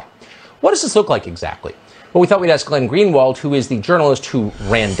comply. What does this look like exactly? Well, we thought we'd ask Glenn Greenwald, who is the journalist who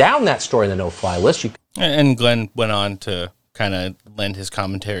ran down that story in the no-fly list. And Glenn went on to kind of lend his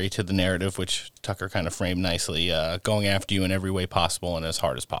commentary to the narrative, which Tucker kind of framed nicely, going after you in every way possible and as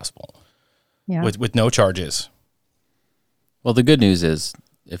hard as possible, with no charges. Well, the good news is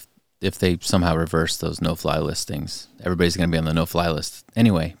if they somehow reverse those no-fly listings, everybody's going to be on the no-fly list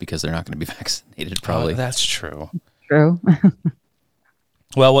anyway because they're not going to be vaccinated, probably. Oh, that's true. True.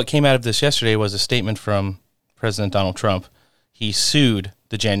 Well, what came out of this yesterday was a statement from President Donald Trump. He sued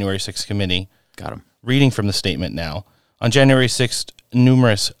the January 6th committee. Got him. Reading from the statement now. On January 6th,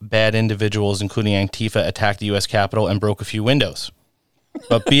 numerous bad individuals, including Antifa, attacked the U.S. Capitol and broke a few windows.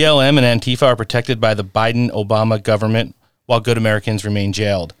 But BLM and Antifa are protected by the Biden-Obama government, while good Americans remain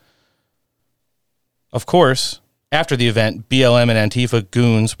jailed. Of course, after the event, BLM and Antifa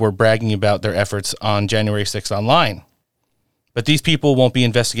goons were bragging about their efforts on January 6th online. But these people won't be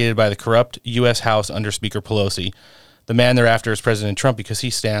investigated by the corrupt U.S. House under Speaker Pelosi. The man they're after is President Trump because he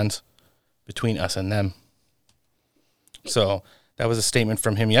stands between us and them. So that was a statement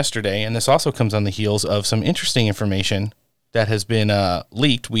from him yesterday, and this also comes on the heels of some interesting information that has been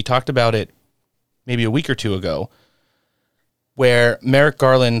leaked. We talked about it maybe a week or two ago, where Merrick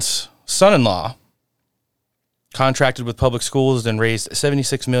Garland's son-in-law contracted with public schools and raised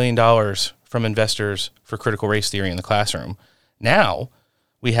 $76 million from investors for critical race theory in the classroom. Now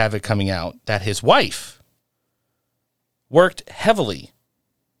we have it coming out that his wife worked heavily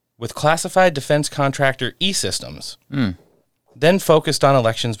with classified defense contractor E-Systems, then focused on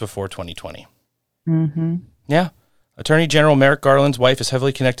elections before 2020. Mm-hmm. Yeah. Attorney General Merrick Garland's wife is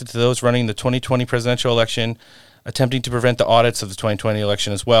heavily connected to those running the 2020 presidential election, attempting to prevent the audits of the 2020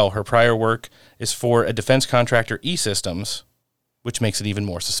 election as well. Her prior work is for a defense contractor, E-Systems, which makes it even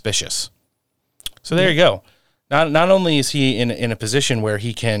more suspicious. So there you go. Not only is he in a position where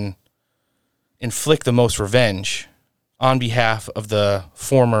he can inflict the most revenge on behalf of the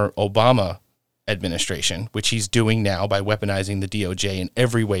former Obama administration, which he's doing now by weaponizing the DOJ in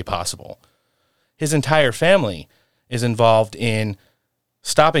every way possible. His entire family is involved in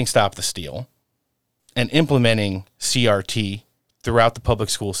stopping Stop the Steal and implementing CRT throughout the public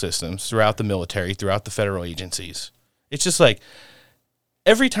school systems, throughout the military, throughout the federal agencies. It's just like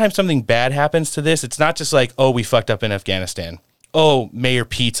every time something bad happens to this, it's not just like, oh, we fucked up in Afghanistan. Oh, Mayor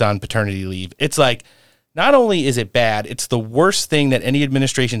Pete's on paternity leave. It's like, not only is it bad, it's the worst thing that any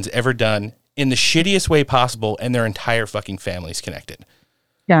administration's ever done in the shittiest way possible, and their entire fucking family's connected.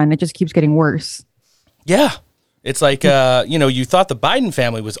 Yeah, and it just keeps getting worse. Yeah. It's like, you thought the Biden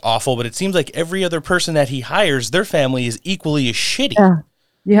family was awful, but it seems like every other person that he hires, their family is equally as shitty. Yeah.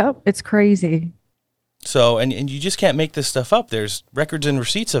 Yep, it's crazy. So, and you just can't make this stuff up. There's records and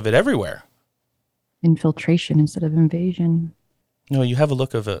receipts of it everywhere. Infiltration instead of invasion. No, you have a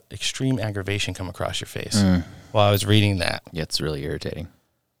look of extreme aggravation come across your face while I was reading that. Yeah, it's really irritating.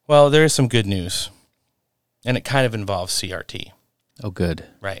 Well, there is some good news, and it kind of involves CRT. Oh, good.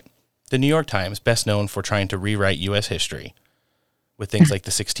 Right. The New York Times, best known for trying to rewrite U.S. history with things like the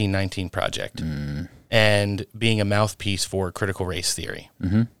 1619 Project and being a mouthpiece for critical race theory,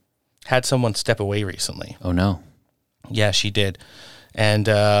 had someone step away recently. Oh, no. Yeah, she did. And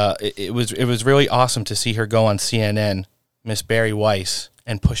it was really awesome to see her go on CNN, Miss Barry Weiss,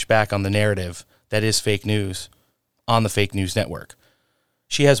 and push back on the narrative that is fake news on the fake news network.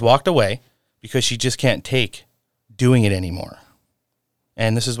 She has walked away because she just can't take doing it anymore.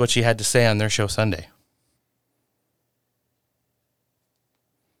 And this is what she had to say on their show Sunday.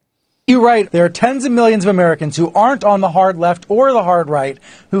 You're right. There are tens of millions of Americans who aren't on the hard left or the hard right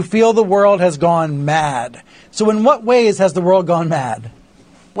who feel the world has gone mad. So in what ways has the world gone mad?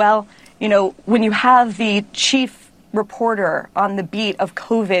 Well, when you have the chief reporter on the beat of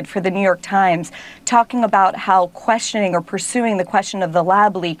COVID for the New York Times talking about how questioning or pursuing the question of the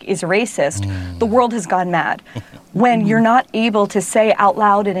lab leak is racist, the world has gone mad. When you're not able to say out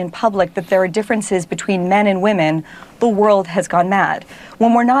loud and in public that there are differences between men and women, the world has gone mad.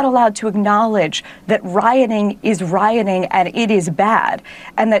 When we're not allowed to acknowledge that rioting is rioting and it is bad,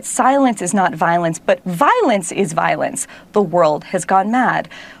 and that silence is not violence, but violence is violence, the world has gone mad.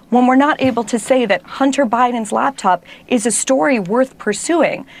 When we're not able to say that Hunter Biden's laptop is a story worth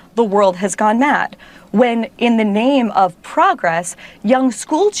pursuing, the world has gone mad. When, in the name of progress, young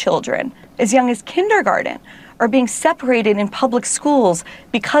school children, as young as kindergarten, are being separated in public schools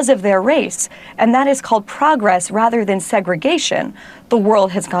because of their race, and that is called progress rather than segregation, the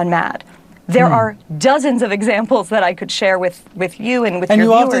world has gone mad. There are dozens of examples that I could share with you and with your viewers. And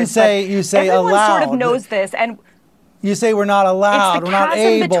you often say everyone aloud. Sort of knows this, and you say we're not allowed, we're not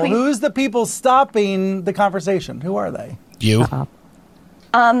able. Between... Who's the people stopping the conversation? Who are they? You.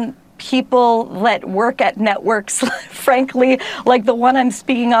 People that work at networks, frankly, like the one I'm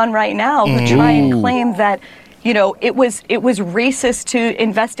speaking on right now, who try and claim that, it was racist to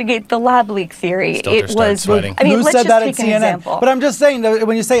investigate the lab leak theory. It was. Who said that at CNN? Example. But I'm just saying that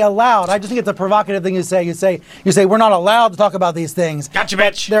when you say allowed, I just think it's a provocative thing you say. You say we're not allowed to talk about these things. Gotcha,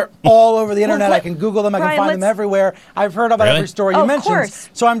 bitch. They're all over the internet. I can Google them. I can find them everywhere. I've heard about every story you mentioned. Course.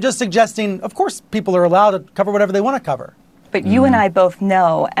 So I'm just suggesting, of course, people are allowed to cover whatever they want to cover. But you and I both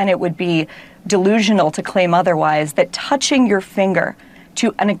know, and it would be delusional to claim otherwise, that touching your finger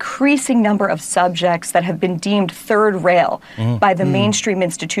to an increasing number of subjects that have been deemed third rail by the mainstream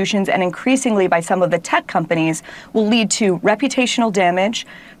institutions and increasingly by some of the tech companies will lead to reputational damage,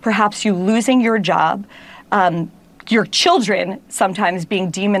 perhaps you losing your job, your children sometimes being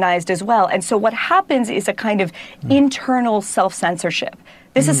demonized as well. And so what happens is a kind of internal self-censorship.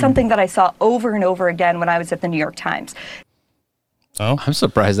 This is something that I saw over and over again when I was at the New York Times. Oh, I'm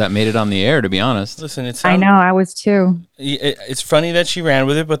surprised that made it on the air, to be honest. Listen, I know, I was too. It's funny that she ran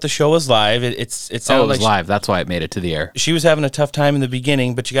with it, but the show was live. It was live. That's why it made it to the air. She was having a tough time in the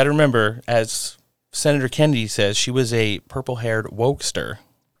beginning, but you got to remember, as Senator Kennedy says, she was a purple-haired wokester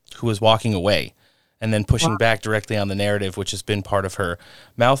who was walking away and then pushing back directly on the narrative, which has been part of her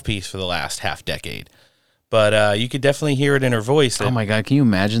mouthpiece for the last half decade. But you could definitely hear it in her voice. Oh my God, can you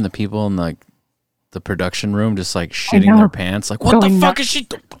imagine the people in the production room just like shitting their pants? Like, what the fuck is she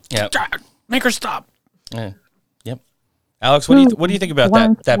doing? Yep. Make her stop. Yeah. Yep. Alex, what do you think about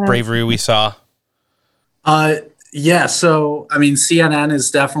that bravery we saw? Yeah, so I mean, CNN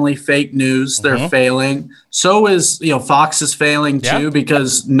is definitely fake news. They're failing. So is Fox is failing too,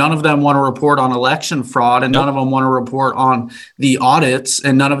 because none of them want to report on election fraud, and none of them want to report on the audits,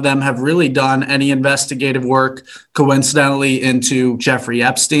 and none of them have really done any investigative work, coincidentally, into Jeffrey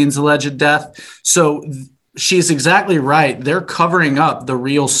Epstein's alleged death. So she's exactly right. They're covering up the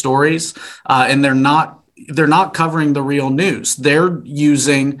real stories, and they're not covering the real news. They're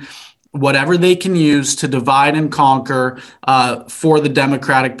using whatever they can use to divide and conquer for the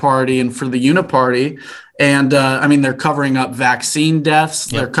Democratic Party and for the Uniparty. And I mean, they're covering up vaccine deaths.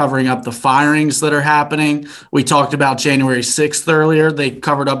 They're covering up the firings that are happening. We talked about January 6th earlier. They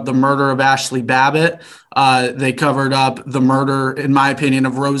covered up the murder of Ashley Babbitt. They covered up the murder, in my opinion,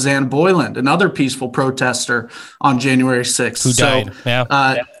 of Roseanne Boyland, another peaceful protester on January 6th. Who died.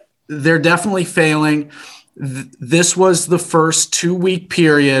 They're definitely failing. This was the first 2-week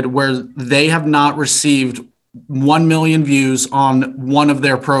period where they have not received 1 million views on one of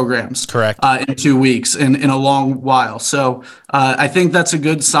their programs. Correct. In 2 weeks in a long while. So I think that's a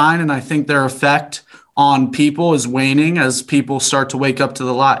good sign, and I think their effect on people is waning as people start to wake up to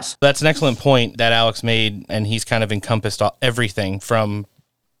the lies. That's an excellent point that Alex made, and he's kind of encompassed everything from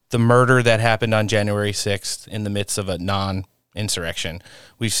the murder that happened on January 6th in the midst of a non-insurrection.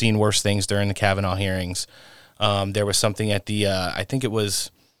 We've seen worse things during the Kavanaugh hearings. There was something at the, I think it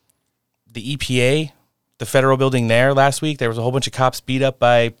was the EPA, the federal building there last week. There was a whole bunch of cops beat up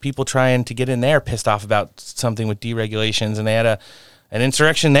by people trying to get in there, pissed off about something with deregulations. And they had an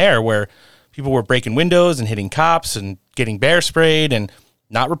insurrection there where people were breaking windows and hitting cops and getting bear sprayed and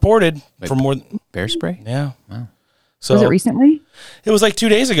not reported for more. Bear spray? Yeah. Wow. So was it recently? It was like 2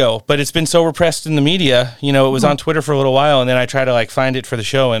 days ago, but it's been so repressed in the media. It was on Twitter for a little while, and then I try to find it for the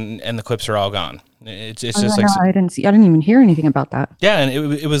show, and the clips are all gone. It's just like I didn't even hear anything about that. Yeah,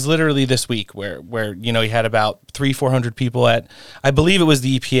 and it was literally this week where you had about 300-400 people at, I believe it was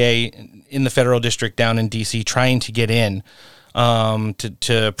the EPA in the federal district down in DC trying to get in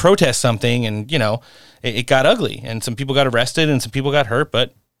to protest something, and it got ugly, and some people got arrested and some people got hurt,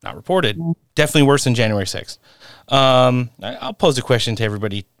 but not reported. Definitely worse than January 6th. I'll pose a question to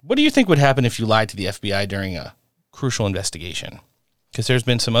everybody. What do you think would happen if you lied to the FBI during a crucial investigation? Because there's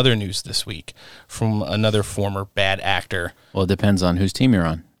been some other news this week from another former bad actor. Well, it depends on whose team you're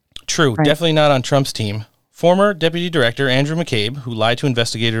on. True. Right. Definitely not on Trump's team. Former Deputy Director Andrew McCabe, who lied to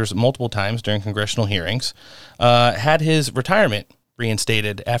investigators multiple times during congressional hearings, had his retirement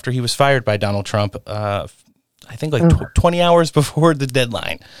reinstated after he was fired by Donald Trump, I think 20 hours before the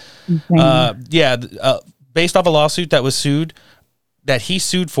deadline. Based off a lawsuit that he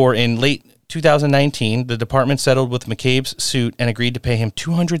sued for in late 2019, the department settled with McCabe's suit and agreed to pay him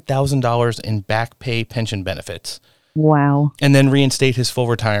 $200,000 in back pay pension benefits. Wow. And then reinstate his full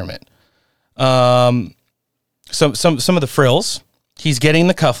retirement. Some of the frills, he's getting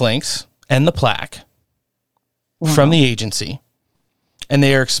the cufflinks and the plaque from the agency, and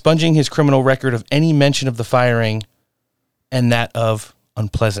they are expunging his criminal record of any mention of the firing and that of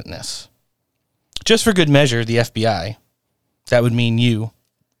unpleasantness. Just for good measure, the FBI, that would mean you,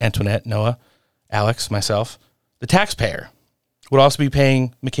 Antoinette, Noah, Alex, myself, the taxpayer, would also be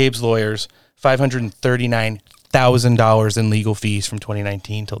paying McCabe's lawyers $539,000 in legal fees from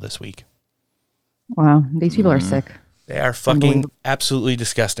 2019 till this week. Wow, these people are sick. They are fucking absolutely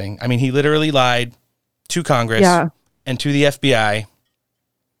disgusting. I mean, he literally lied to Congress and to the FBI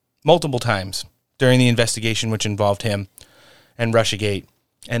multiple times during the investigation, which involved him and Russiagate,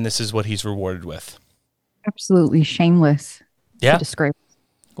 and this is what he's rewarded with. Absolutely shameless. Yeah. Disgrace.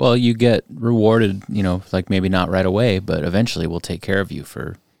 Well, you get rewarded, maybe not right away, but eventually we'll take care of you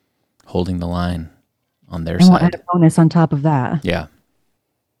for holding the line on their side. And we'll add a bonus on top of that. Yeah.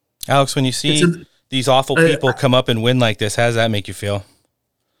 Alex, when you see these awful people come up and win like this, how does that make you feel?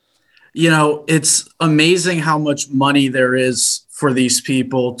 It's amazing how much money there is for these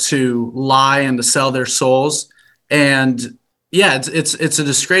people to lie and to sell their souls. And yeah, it's a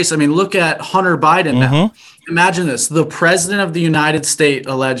disgrace. I mean, look at Hunter Biden now. Imagine this. The president of the United States,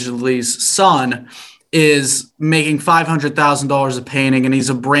 allegedly's son, is making $500,000 a painting, and he's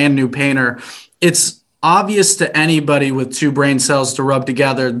a brand new painter. It's obvious to anybody with two brain cells to rub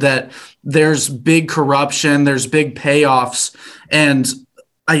together that there's big corruption, there's big payoffs. And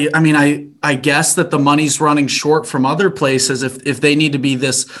I guess that the money's running short from other places if they need to be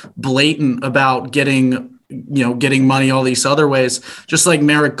this blatant about getting money all these other ways, just like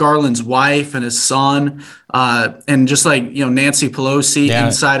Merrick Garland's wife and his son, and just like, Nancy Pelosi,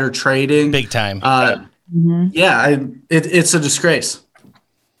 insider trading. Big time. It's a disgrace.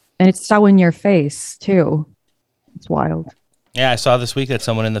 And it's so in your face too. It's wild. Yeah, I saw this week that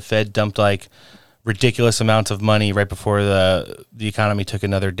someone in the Fed dumped like ridiculous amounts of money right before the economy took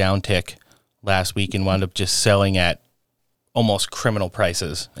another downtick last week and wound up just selling at almost criminal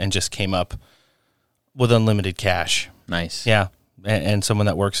prices and just came up with unlimited cash. Nice. Yeah. And someone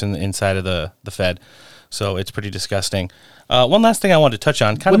that works inside of the Fed. So it's pretty disgusting. One last thing I wanted to touch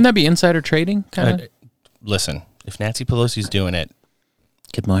on. Wouldn't that be insider trading? Listen, if Nancy Pelosi's doing it,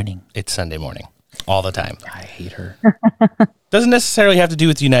 good morning. It's Sunday morning all the time. I hate her. Doesn't necessarily have to do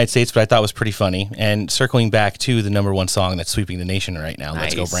with the United States, but I thought was pretty funny. And circling back to the number one song that's sweeping the nation right now,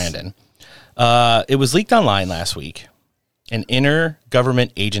 Let's Go Brandon. It was leaked online last week. An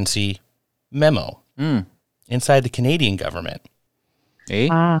intergovernment agency memo inside the Canadian government.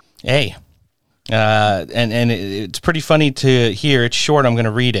 And it's pretty funny to hear. It's short. I'm going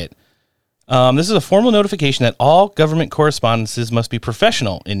to read it. This is a formal notification that all government correspondences must be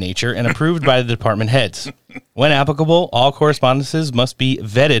professional in nature and approved by the department heads. When applicable, all correspondences must be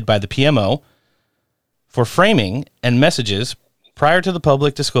vetted by the PMO for framing and messages prior to the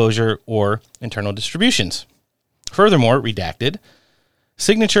public disclosure or internal distributions. Furthermore, redacted,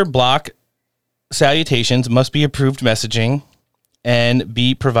 signature block salutations must be approved messaging and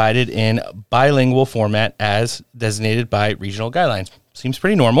be provided in bilingual format as designated by regional guidelines. Seems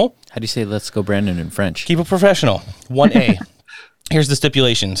pretty normal. How do you say "Let's Go Brandon" in French? Keep it professional. 1A. Here's the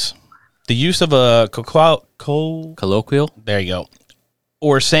stipulations. The use of a colloquial. There you go.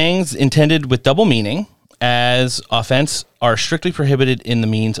 Or sayings intended with double meaning as offense are strictly prohibited in the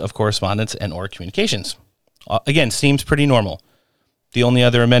means of correspondence and or communications. Again, seems pretty normal. The only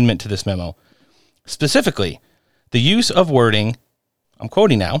other amendment to this memo. Specifically, the use of wording, I'm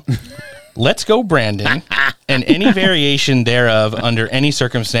quoting now, "Let's go Brandon," and any variation thereof under any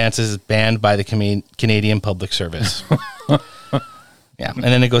circumstances banned by the Canadian Public Service. Yeah, and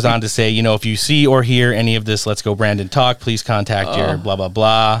then it goes on to say, if you see or hear any of this "Let's Go Brandon" talk, please contact your blah, blah,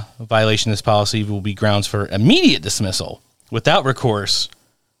 blah. A violation of this policy will be grounds for immediate dismissal without recourse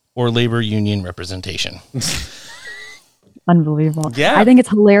or labor union representation. Unbelievable. Yeah. I think it's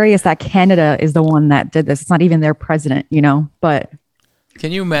hilarious that Canada is the one that did this. It's not even their president, but.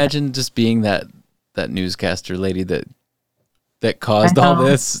 Can you imagine just being that newscaster lady that caused all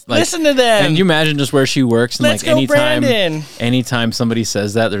this? Listen to them. Can you imagine just where she works and Let's go, anytime somebody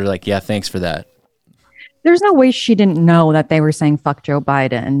says that, they're like, yeah, thanks for that. There's no way she didn't know that they were saying "fuck Joe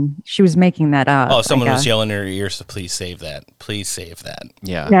Biden." She was making that up. Oh, someone was yelling in her ears to please save that. Please save that.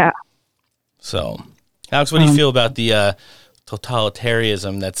 Yeah. So, Alex, what do you feel about the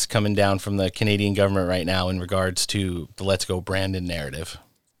totalitarianism that's coming down from the Canadian government right now in regards to the "Let's Go Brandon" narrative?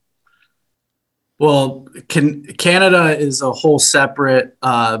 Well, Canada is a whole separate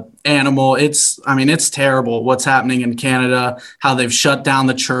animal. It's terrible what's happening in Canada, how they've shut down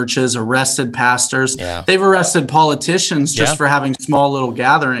the churches, arrested pastors. Yeah. They've arrested politicians just for having small little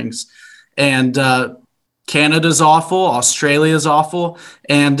gatherings. And Canada's awful. Australia's awful.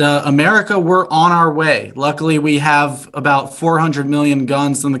 And America, we're on our way. Luckily, we have about 400 million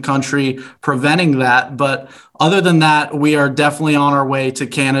guns in the country preventing that. But other than that, we are definitely on our way to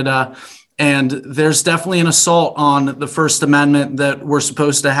Canada. And there's definitely an assault on the First Amendment that we're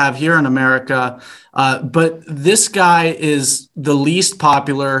supposed to have here in America. But this guy is the least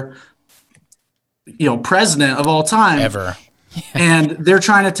popular, president of all time. Ever. And they're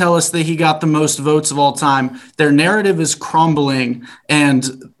trying to tell us that he got the most votes of all time. Their narrative is crumbling.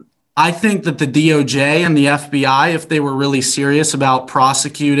 And I think that the DOJ and the FBI, if they were really serious about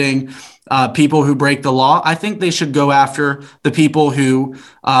prosecuting people who break the law, I think they should go after the people who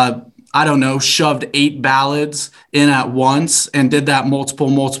shoved 8 ballots in at once and did that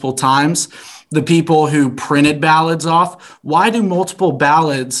multiple times. the people who printed ballots off. Why do multiple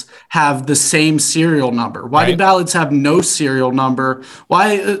ballots have the same serial number? Why do ballots have no serial number?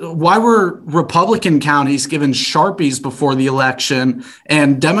 Why were Republican counties given Sharpies before the election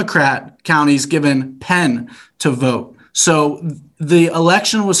and Democrat counties given pen to vote? So the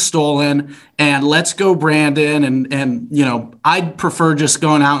election was stolen, and let's go Brandon. And you know, I'd prefer just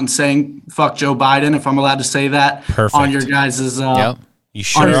going out and saying fuck Joe Biden, if I'm allowed to say that. Perfect. On your guys' You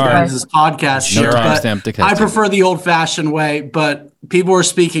sure on your are. guys' podcast. Sure But are. I prefer the old-fashioned way, but people are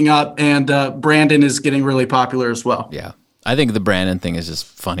speaking up, and Brandon is getting really popular as well. Yeah. I think the Brandon thing is just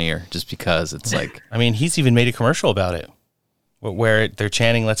funnier just because it's like... I mean, he's even made a commercial about it where they're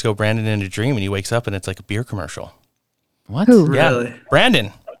chanting, let's go Brandon in a dream, and he wakes up and it's like a beer commercial. What? Who? Yeah. Really?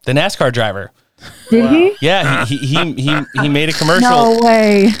 Brandon, the NASCAR driver. Did he? Yeah, he made a commercial. No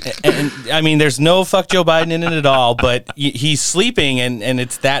way. And I mean, there's no fuck Joe Biden in it at all, but he's sleeping, and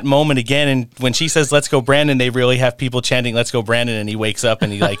it's that moment again. And when she says, let's go Brandon, they really have people chanting, let's go Brandon, and he wakes up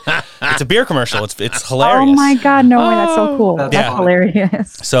and he like, it's a beer commercial. It's hilarious. Oh my God, no way. That's so cool. That's Yeah.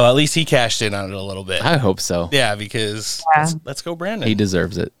 hilarious. So at least he cashed in on it a little bit. I hope so. Yeah, because let's go Brandon. He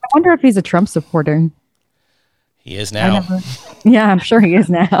deserves it. I wonder if he's a Trump supporter. He is now. Yeah, I'm sure he is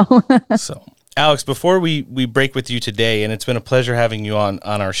now. So, Alex, before we break with you today, and it's been a pleasure having you on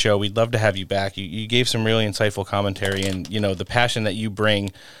our show. We'd love to have you back. You gave some really insightful commentary, and you know the passion that you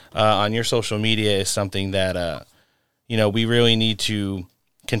bring on your social media is something that you know we really need to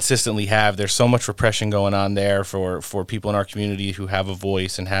consistently have. There's so much repression going on there for people in our community who have a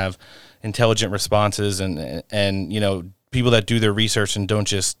voice and have intelligent responses, and you know people that do their research and don't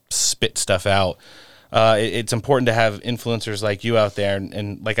just spit stuff out. It's important to have influencers like you out there.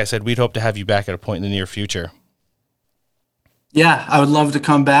 And like I said, we'd hope to have you back at a point in the near future. Yeah, I would love to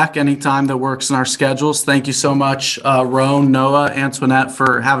come back anytime that works in our schedules. Thank you so much, Roan, Noah, Antoinette,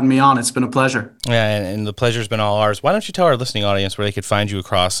 for having me on. It's been a pleasure. Yeah, and the pleasure's been all ours. Why don't you tell our listening audience where they could find you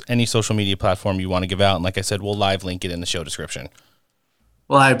across any social media platform you want to give out? And like I said, we'll live link it in the show description.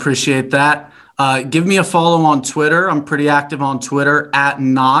 Well, I appreciate that. Give me a follow on Twitter. I'm pretty active on Twitter at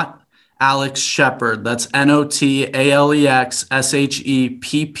not Alex Shepard. That's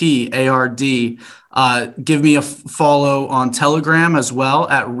NOTALEXSHEPPARD. Give me a follow on Telegram as well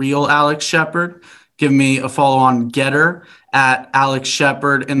at Real Alex Shepard. Give me a follow on Getter at Alex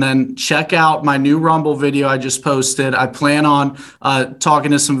Shepard. And then check out my new Rumble video I just posted. I plan on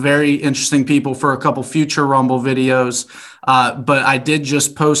talking to some very interesting people for a couple future Rumble videos. But I did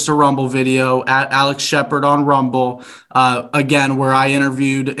just post a Rumble video at Alex Shepard on Rumble, again, where I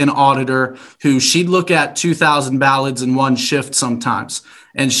interviewed an auditor who she'd look at 2,000 ballots in one shift sometimes.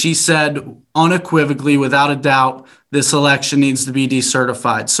 And she said unequivocally, without a doubt, this election needs to be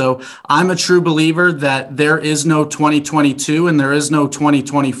decertified. So I'm a true believer that there is no 2022 and there is no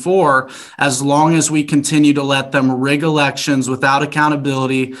 2024 as long as we continue to let them rig elections without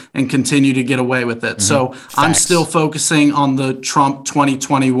accountability and continue to get away with it. Mm-hmm. So I'm still focusing on the Trump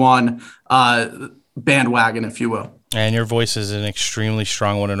 2021 bandwagon, if you will. And your voice is an extremely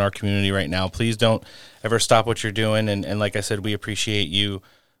strong one in our community right now. Please don't ever stop what you're doing. And like I said, we appreciate you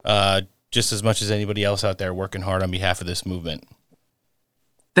just as much as anybody else out there working hard on behalf of this movement.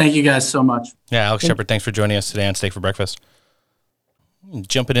 Thank you guys so much. Yeah, Alex Shepard, thanks for joining us today on Steak for Breakfast.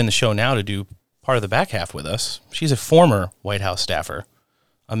 Jumping in the show now to do part of the back half with us. She's a former White House staffer,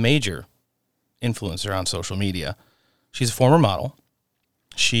 a major influencer on social media. She's a former model.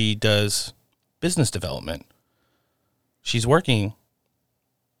 She does business development. She's working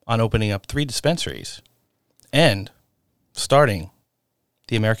on opening up 3 dispensaries and starting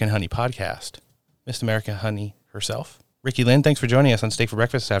the American Honey podcast. Miss American Honey herself, Rikki Lynn, thanks for joining us on Steak for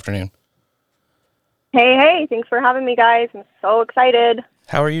Breakfast this afternoon. Hey, thanks for having me, guys. I'm so excited.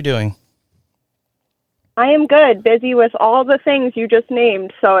 How are you doing? I am good, busy with all the things you just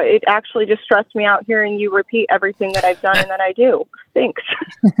named, so it actually just stressed me out hearing you repeat everything that I've done and that I do. Thanks.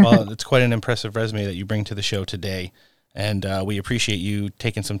 Well, it's quite an impressive resume that you bring to the show today, and we appreciate you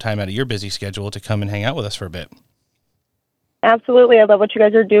taking some time out of your busy schedule to come and hang out with us for a bit. Absolutely. I love what you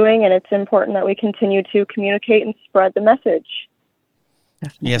guys are doing, and it's important that we continue to communicate and spread the message.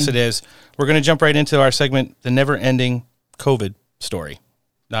 Yes, it is. We're going to jump right into our segment, The Never-Ending COVID Story.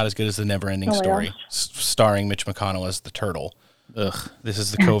 Not as good as The Never-Ending Story, starring Mitch McConnell as the turtle. Ugh, this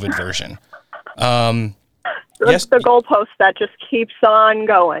is the COVID version. Yes, the goalpost that just keeps on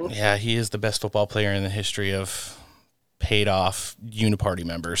going. Yeah, he is the best football player in the history of paid-off uniparty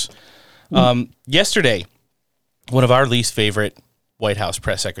members. Yesterday, one of our least favorite White House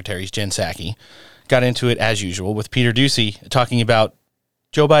press secretaries, Jen Psaki, got into it as usual with Peter Doocy talking about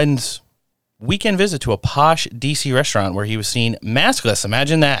Joe Biden's weekend visit to a posh D.C. restaurant where he was seen maskless.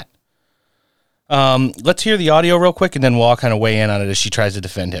 Imagine that. Let's hear the audio real quick, and then we'll all kind of weigh in on it as she tries to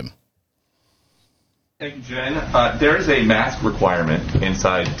defend him. Thank you, Jen. There is a mask requirement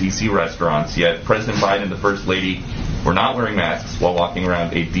inside D.C. restaurants, yet President Biden and the First Lady were not wearing masks while walking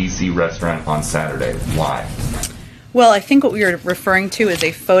around a D.C. restaurant on Saturday. Why? Well, I think what we were referring to is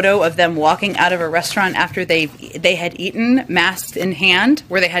a photo of them walking out of a restaurant after they had eaten, masks in hand,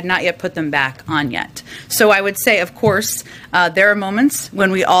 where they had not yet put them back on yet. So I would say, of course, there are moments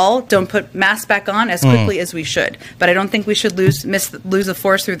when we all don't put masks back on as quickly as we should. But I don't think we should lose the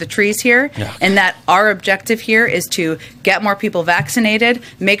forest through the trees here. Yeah. And that our objective here is to get more people vaccinated,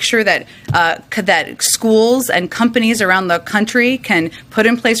 make sure that that schools and companies around the country can put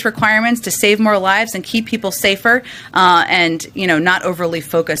in place requirements to save more lives and keep people safer. And, not overly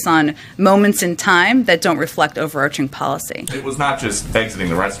focus on moments in time that don't reflect overarching policy. It was not just exiting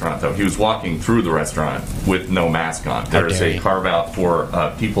the restaurant, though. He was walking through the restaurant with no mask on. There is a carve-out for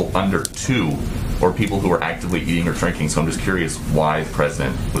people under 2 or people who are actively eating or drinking. So I'm just curious why the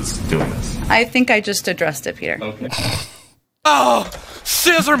president was doing this. I think I just addressed it, Peter. Okay. Oh,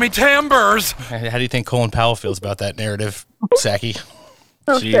 scissor me timbers! How do you think Colin Powell feels about that narrative, Saki?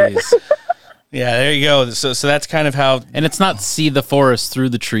 Jeez. Yeah, there you go. So that's kind of how... And it's not see the forest through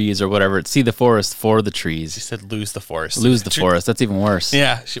the trees or whatever. It's see the forest for the trees. He said lose the forest. Lose the forest. That's even worse.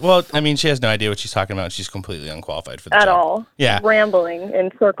 Yeah. She has no idea what she's talking about. She's completely unqualified for the At job. all. Yeah. Rambling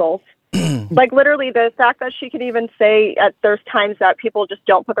in circles. Like, literally, the fact that she could even say there's times that people just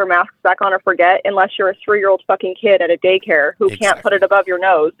don't put their masks back on or forget, unless you're a 3-year-old fucking kid at a daycare who can't put it above your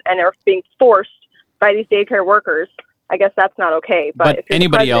nose and are being forced by these daycare workers. I guess that's not okay. But if you're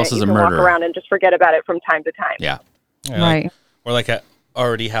anybody the else is you a can murderer. Walk around and just forget about it from time to time. Yeah. Right. Or like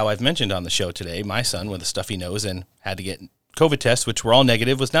already how I've mentioned on the show today, my son with a stuffy nose and had to get COVID tests, which were all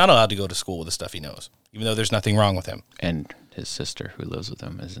negative, was not allowed to go to school with a stuffy nose, even though there's nothing wrong with him. And his sister, who lives with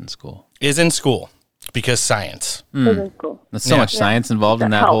him, is in school. Is in school because science. Is in school. There's so much science involved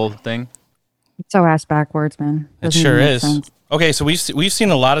in that whole thing. It's so ass backwards, man. It sure is. Okay, so we've seen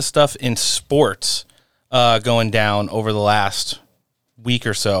a lot of stuff in sports going down over the last week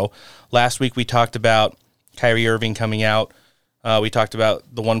or so. Last week we talked about Kyrie Irving coming out. We talked about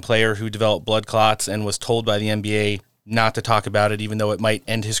the one player who developed blood clots and was told by the NBA not to talk about it, even though it might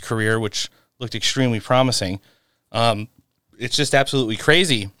end his career, which looked extremely promising. It's just absolutely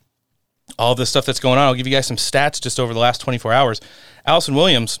crazy, all of the stuff that's going on. I'll give you guys some stats just over the last 24 hours. Allison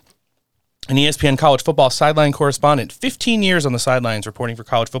Williams, an ESPN college football sideline correspondent, 15 years on the sidelines reporting for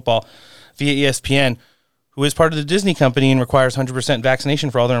college football via ESPN, who is part of the Disney company and requires 100% vaccination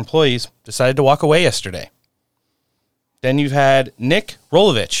for all their employees, decided to walk away yesterday. Then you've had Nick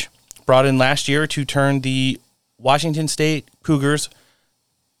Rolovich, brought in last year to turn the Washington State Cougars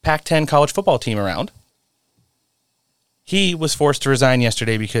Pac-10 college football team around. He was forced to resign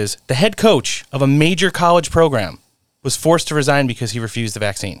yesterday because the head coach of a major college program was forced to resign because he refused the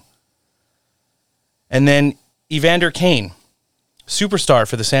vaccine. And then Evander Kane, superstar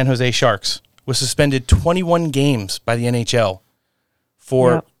for the San Jose Sharks, was suspended 21 games by the NHL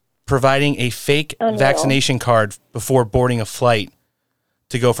for providing a fake vaccination card before boarding a flight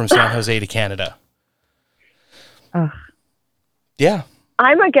to go from San Jose to Canada. Yeah.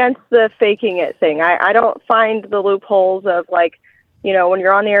 I'm against the faking it thing. I don't find the loopholes of, like, when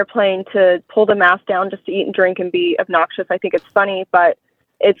you're on the airplane to pull the mask down just to eat and drink and be obnoxious. I think it's funny, but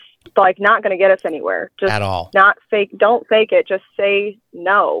it's like not going to get us anywhere. Just at all. Not fake. Don't fake it. Just say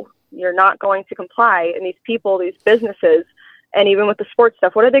no. You're not going to comply. And these people, these businesses, and even with the sports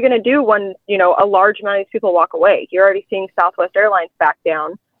stuff, what are they going to do when, a large amount of these people walk away? You're already seeing Southwest Airlines back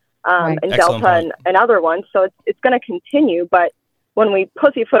down, and Delta and other ones. So it's going to continue. But when we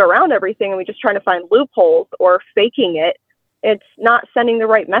pussyfoot around everything and we just trying to find loopholes or faking it, it's not sending the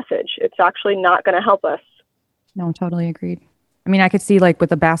right message. It's actually not going to help us. No, totally agreed. I mean, I could see, like, with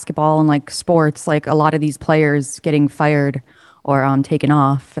the basketball and, like, sports, like, a lot of these players getting fired or taken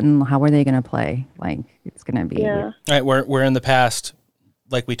off, and how are they going to play? Like, it's going to be... Yeah. Right, where in the past,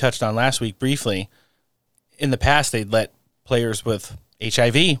 like we touched on last week briefly, in the past they'd let players with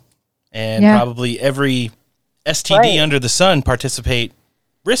HIV and probably every STD under the sun participate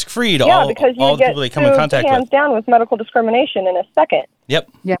risk-free to all the people they come in contact with. Hands down with medical discrimination in a second. Yep.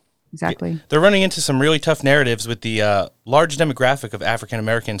 Yeah, exactly. They're running into some really tough narratives with the large demographic of African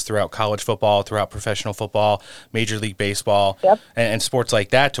Americans throughout college football, throughout professional football, Major League Baseball, and sports like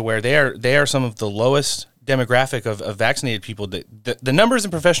that, to where they are some of the lowest demographic of vaccinated people. The numbers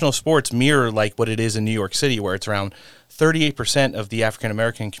in professional sports mirror like what it is in New York City, where it's around 38% of the African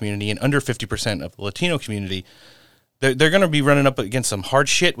American community and under 50% of the Latino community. They're going to be running up against some hard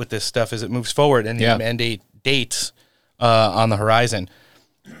shit with this stuff as it moves forward and the mandate dates on the horizon.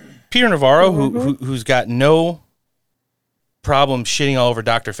 Peter Navarro, who's got no problem shitting all over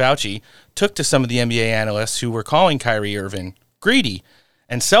Dr. Fauci, took to some of the NBA analysts who were calling Kyrie Irving greedy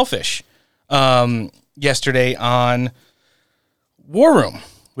and selfish yesterday on War Room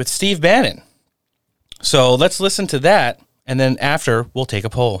with Steve Bannon. So let's listen to that, and then after, we'll take a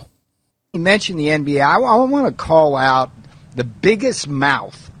poll. You mentioned the NBA. I want to call out the biggest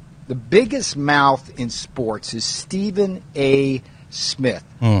mouth. The biggest mouth in sports is Stephen A. Smith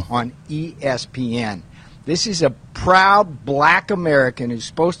on ESPN. This is a proud black American who's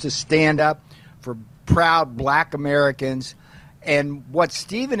supposed to stand up for proud black Americans. And what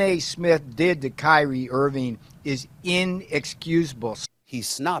Stephen A. Smith did to Kyrie Irving is inexcusable. He's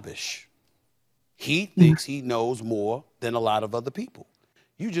snobbish. He thinks he knows more than a lot of other people.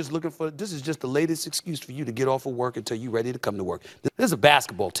 You just looking for, this is just the latest excuse for you to get off of work until you're ready to come to work. This is a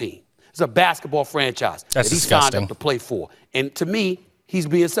basketball team. It's a basketball franchise that he signed up to play for. And to me, he's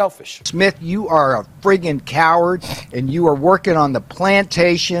being selfish. Smith, you are a friggin' coward, and you are working on the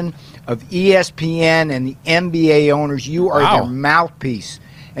plantation of ESPN and the NBA owners. You are their mouthpiece.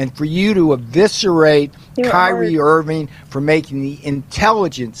 And for you to eviscerate Kyrie Irving for making the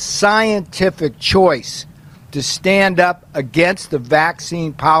intelligent, scientific choice to stand up against the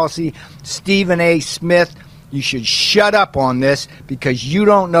vaccine policy, Stephen A. Smith, you should shut up on this because you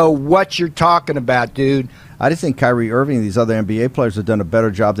don't know what you're talking about, dude. I just think Kyrie Irving and these other NBA players have done a better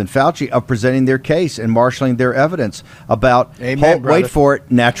job than Fauci of presenting their case and marshaling their evidence about, wait for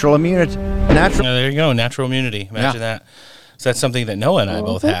it, natural immunity. There you go, natural immunity. Imagine that. So that's something that Noah and I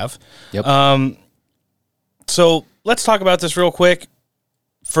both have. Yep. So let's talk about this real quick.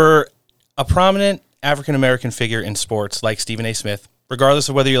 For a prominent African-American figure in sports like Stephen A. Smith, regardless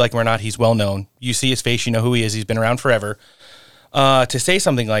of whether you like him or not, he's well known. You see his face, you know who he is. He's been around forever. To say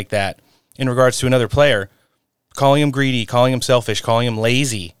something like that in regards to another player, calling him greedy, calling him selfish, calling him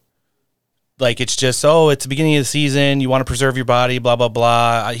lazy. Like it's just, it's the beginning of the season. You want to preserve your body, blah, blah,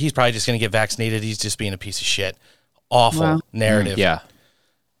 blah. He's probably just going to get vaccinated. He's just being a piece of shit. Awful narrative. Yeah.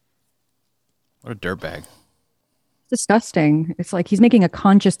 What a dirtbag. Disgusting. It's like he's making a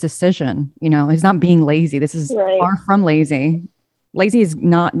conscious decision. You know, he's not being lazy. This is far from lazy. Lazy is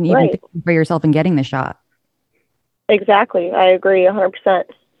not even thinking for yourself and getting the shot. Exactly. I agree 100%.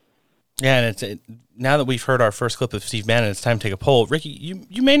 Yeah, and now that we've heard our first clip of Steve Bannon, it's time to take a poll. Ricky,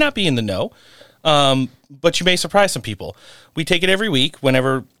 you may not be in the know, but you may surprise some people. We take it every week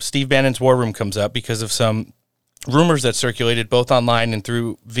whenever Steve Bannon's War Room comes up because of some rumors that circulated both online and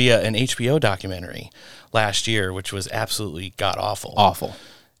through via an HBO documentary last year, which was absolutely god-awful. Awful.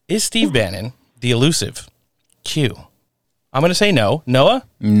 Is Steve Bannon the elusive Q? I'm going to say no. Noah?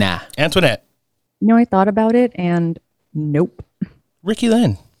 Nah. Antoinette? I thought about it, and nope. Ricky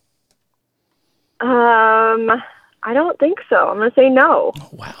Lynn? I don't think so. I'm going to say no.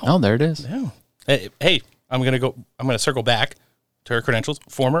 Wow. Oh, there it is. Yeah. Hey, I'm going to circle back to her credentials.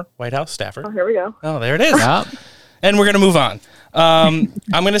 Former White House staffer. Oh, here we go. Oh, there it is. And we're going to move on. I'm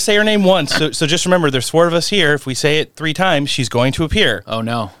going to say her name once. So just remember, there's 4 of us here. If we say it 3 times, she's going to appear. Oh,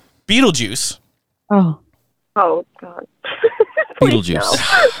 no. Beetlejuice. Oh, God.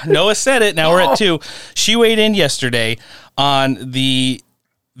 Beetlejuice. Noah said it. Now we're at 2. She weighed in yesterday on the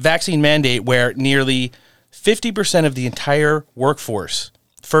vaccine mandate where nearly 50% of the entire workforce,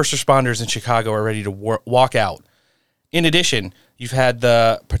 first responders in Chicago, are ready to walk out. In addition, you've had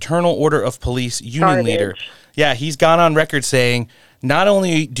the Paternal Order of Police union leader. Yeah, he's gone on record saying, not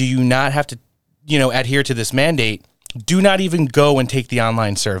only do you not have to, adhere to this mandate, do not even go and take the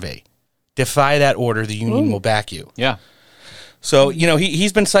online survey. Defy that order. The union will back you. Yeah. So,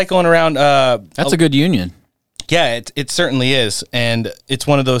 he's been cycling around. That's a good union. Yeah, it certainly is. And it's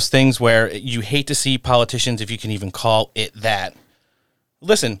one of those things where you hate to see politicians, if you can even call it that.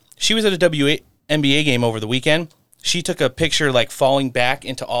 Listen, she was at a WNBA game over the weekend. She took a picture falling back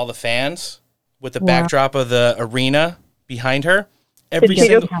into all the fans with the backdrop of the arena behind her. Did she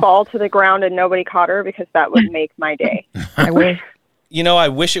just fall to the ground and nobody caught her? Because that would make my day. I wish. I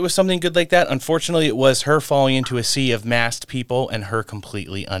wish it was something good like that. Unfortunately, it was her falling into a sea of masked people and her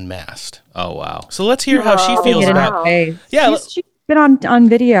completely unmasked. Oh, wow. So let's hear how she feels about it. Yeah, she's been on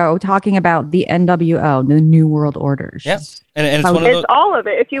video talking about the NWO, the New World Orders. Yeah. And it's one of It's those. all of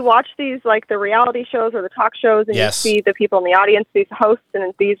it. If you watch these, the reality shows or the talk shows, and you see the people in the audience, these hosts,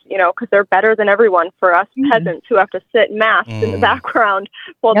 and these, because they're better than everyone. For us peasants who have to sit masked in the background,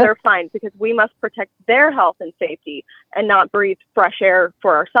 they're fine because we must protect their health and safety and not breathe fresh air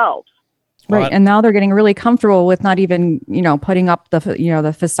for ourselves. Right. And now they're getting really comfortable with not even, putting up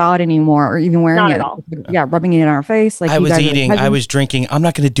the facade anymore or even wearing Not it. at all. Yeah. Rubbing it in our face. Like I you was guys are eating, peasants. I was drinking. I'm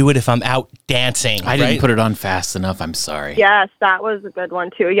not going to do it if I'm out dancing. I didn't put it on fast enough. I'm sorry. Yes, that was a good one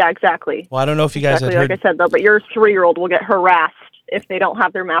too. Yeah, exactly. Well, I don't know if you guys Exactly had heard. like I said though, but your 3-year-old will get harassed if they don't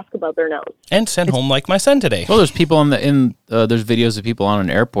have their mask above their nose. And sent home like my son today. Well, there's people there's videos of people on an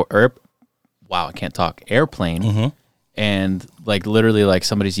airplane. Mm-hmm. And like literally like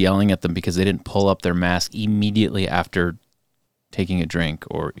somebody's yelling at them because they didn't pull up their mask immediately after taking a drink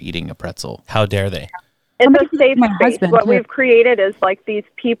or eating a pretzel. How dare they? It's a safe my space. husband, What too. we've created is like these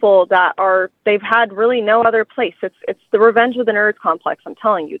people that they've had really no other place. It's the Revenge of the Nerds complex. I'm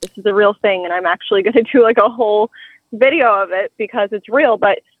telling you, this is a real thing, and I'm actually going to do like a whole video of it because it's real.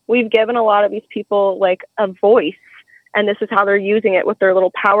 But we've given a lot of these people like a voice, and this is how they're using it with their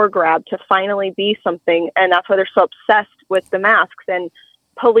little power grab to finally be something. And that's why they're so obsessed with the masks and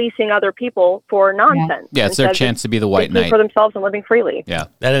policing other people for nonsense. Yeah, it's their instead of chance to be the white thinking knight. for themselves and living freely. Yeah,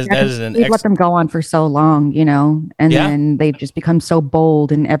 that is We've let them go on for so long, and Yeah. then they've just become so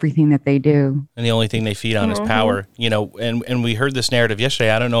bold in everything that they do. And the only thing they feed on is power, and we heard this narrative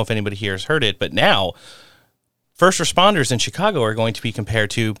yesterday. I don't know if anybody here has heard it, but now first responders in Chicago are going to be compared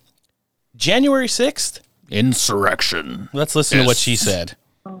to January 6th insurrection. Let's listen to what she said.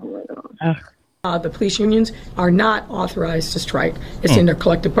 The police unions are not authorized to strike. It's in their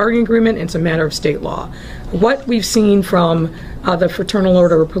collective bargaining agreement. It's a matter of state law. What we've seen from the Fraternal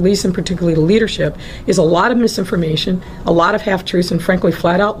Order of Police, and particularly the leadership, is a lot of misinformation, a lot of half-truths, and frankly,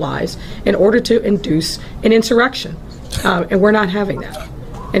 flat-out lies in order to induce an insurrection. And we're not having that.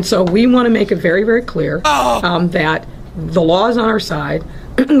 And so we want to make it very, very clear that the law is on our side.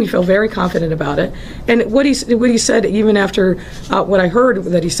 We feel very confident about it. And what he said, even after what I heard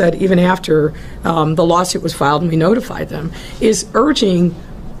that he said, even after the lawsuit was filed and we notified them, is urging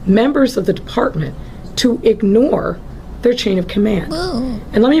members of the department to ignore their chain of command.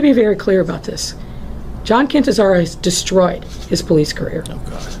 And let me be very clear about this. John Quintazara has destroyed his police career.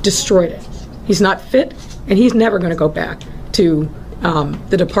 Destroyed it. He's not fit, and he's never going to go back to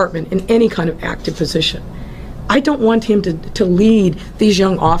the department in any kind of active position. I don't want him to lead these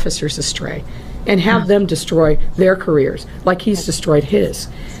young officers astray and have them destroy their careers like he's destroyed his.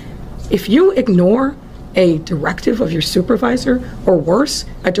 If you ignore a directive of your supervisor, or worse,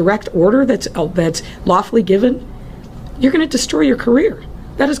 a direct order that's lawfully given, you're going to destroy your career.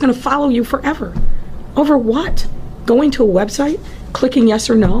 That is going to follow you forever. Over what? Going to a website, clicking yes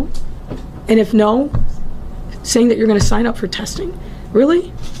or no, and if no, saying that you're going to sign up for testing?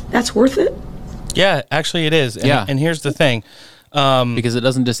 Really? That's worth it? Yeah, actually it is. And here's the thing. Because it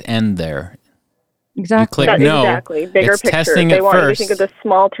doesn't just end there. Exactly. You click no, exactly. Bigger it's picture. testing They it want you to first. think of this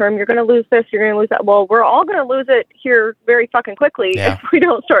small term. You're going to lose this. You're going to lose that. Well, we're all going to lose it here very fucking quickly if we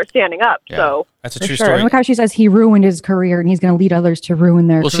don't start standing up. So that's a For true sure. story. And look how she says he ruined his career and he's going to lead others to ruin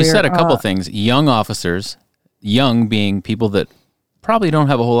their Well, career. she said a couple things. Young officers, young being people that probably don't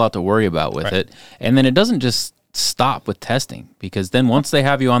have a whole lot to worry about with it. And then it doesn't just stop with testing, because then once they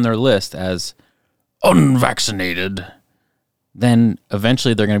have you on their list as unvaccinated, then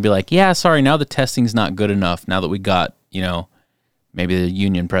eventually they're going to be like, yeah, sorry, now the testing's not good enough. Now that we got, maybe the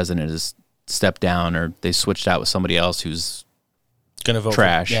union president has stepped down, or they switched out with somebody else who's going to vote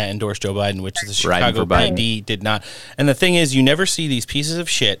trash. Endorse Joe Biden, which the Riding Chicago for Biden. PD did not. And the thing is, you never see these pieces of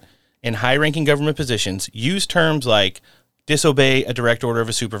shit in high-ranking government positions use terms like disobey a direct order of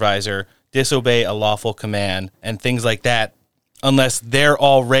a supervisor, disobey a lawful command, and things like that, unless they're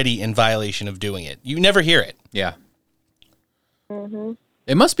already in violation of doing it. You never hear it. Yeah.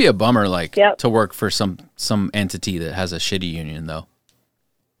 It must be a bummer, to work for some entity that has a shitty union, though.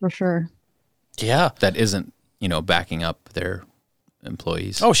 For sure. Yeah. That isn't, backing up their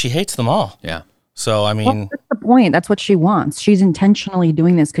employees. Oh, she hates them all. Yeah. So, I mean... That's the point. That's what she wants. She's intentionally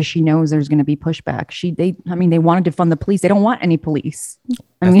doing this because she knows there's going to be pushback. They wanted to fund the police. They don't want any police.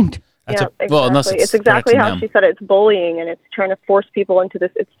 Exactly. It's exactly how she said it. It's bullying, and it's trying to force people into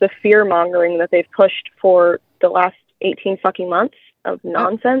this. It's the fear mongering that they've pushed for the last 18 fucking months of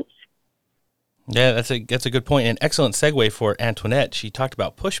nonsense. Yeah, that's a good point. An excellent segue for Antoinette. She talked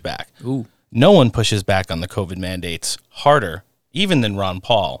about pushback. Ooh. No one pushes back on the COVID mandates harder, even than Ron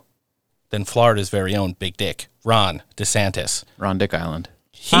Paul, than Florida's very own Big Dick, Ron DeSantis. Ron Dick Island.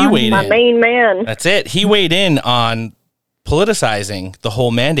 He weighed my in. main man. That's it. He weighed in on politicizing the whole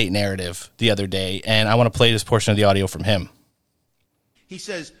mandate narrative the other day, and I want to play this portion of the audio from him. He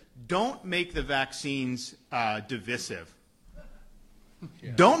says, don't make the vaccines divisive.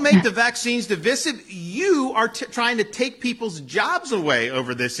 Don't make the vaccines divisive. You are trying to take people's jobs away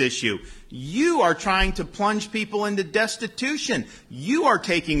over this issue. You are trying to plunge people into destitution. You are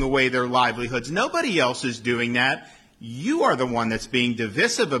taking away their livelihoods. Nobody else is doing that. You are the one that's being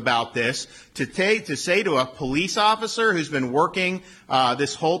divisive about this. To say to a police officer who's been working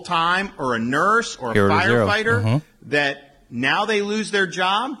this whole time, or a nurse or a firefighter, that now they lose their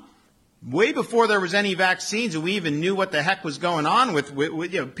job. Way before there was any vaccines and we even knew what the heck was going on with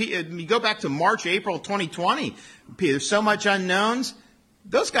you go back to March, April 2020, there's so much unknowns.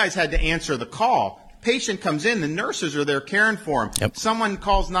 Those guys had to answer the call. Patient comes in, the nurses are there caring for him. Yep. Someone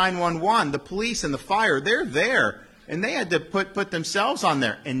calls 911, the police and the fire, they're there. And they had to put themselves on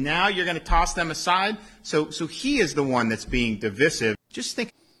there. And now you're going to toss them aside? So he is the one that's being divisive. Just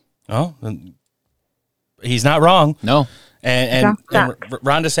think. Oh, he's not wrong. No. And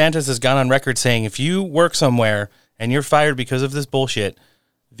Ron DeSantis has gone on record saying, if you work somewhere and you're fired because of this bullshit,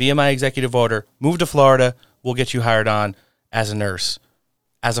 via my executive order, move to Florida, we'll get you hired on as a nurse,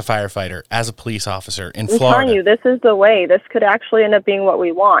 as a firefighter, as a police officer in Florida. I'm telling you, this is the way. This could actually end up being what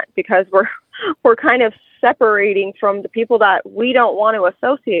we want, because we're kind of separating from the people that we don't want to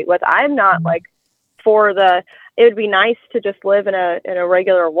associate with. I'm not like for it would be nice to just live in a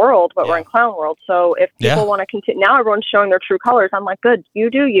regular world, but we're in clown world. So if people want to continue, now everyone's showing their true colors. I'm like, good,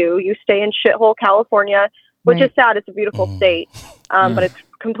 you do you stay in shithole California, which is sad. It's a beautiful state, but it's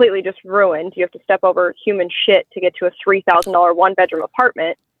completely just ruined. You have to step over human shit to get to a $3,000 one-bedroom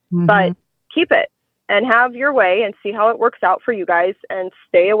apartment, but keep it and have your way and see how it works out for you guys, and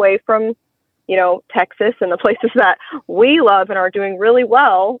stay away from, Texas and the places that we love and are doing really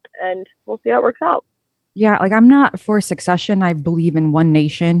well, and we'll see how it works out. Yeah, like I'm not for secession. I believe in one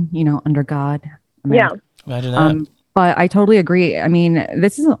nation, under God. Yeah. Imagine that. But I totally agree. I mean,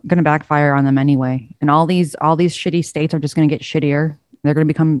 this is going to backfire on them anyway. And all these shitty states are just going to get shittier. They're going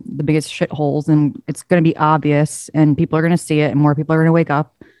to become the biggest shitholes, and it's going to be obvious, and people are going to see it, and more people are going to wake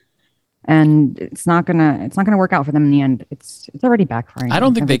up. And it's not gonna work out for them in the end. It's already backfiring. I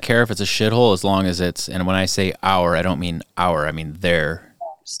don't think they care if it's a shithole, as long as it's, and when I say our, I don't mean our, I mean their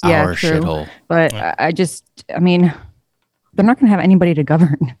our true. shithole. But I mean, they're not gonna have anybody to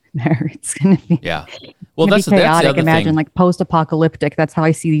govern there. It's gonna be Well, that's chaotic. the other Imagine thing. like post-apocalyptic. That's how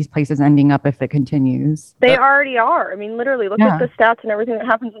I see these places ending up if it continues. They already are. I mean, literally, look at the stats and everything that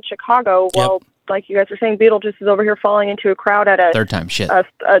happens in Chicago. Well, like you guys were saying, Beetlejuice is over here falling into a crowd at a third time shit. A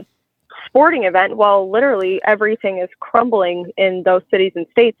sporting event, while literally everything is crumbling in those cities and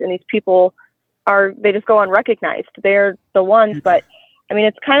states, and these people they just go unrecognized. They're the ones, but I mean,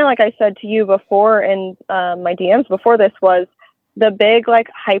 it's kind of like I said to you before in my DMs before this, was the big like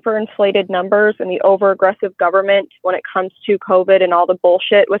hyperinflated numbers and the over aggressive government when it comes to COVID and all the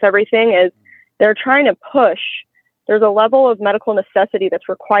bullshit with everything is they're trying to push. There's a level of medical necessity that's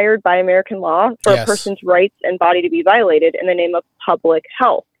required by American law for a person's rights and body to be violated in the name of public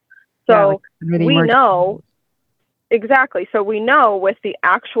health. So we know exactly. So we know with the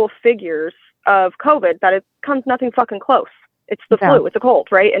actual figures of COVID that it comes nothing fucking close. It's the flu. It's a cold,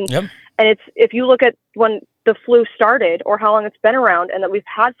 right? And and it's, if you look at when the flu started or how long it's been around, and that we've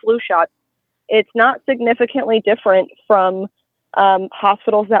had flu shots, it's not significantly different from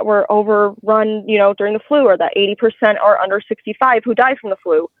hospitals that were overrun, during the flu, or that 80% are under 65 who die from the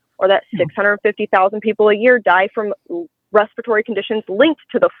flu, or that 650,000 people a year die from respiratory conditions linked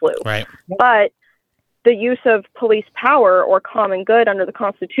to the flu. Right. But the use of police power or common good under the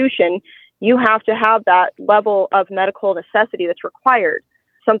Constitution, you have to have that level of medical necessity that's required.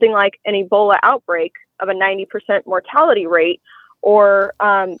 Something like an Ebola outbreak of a 90% mortality rate, or,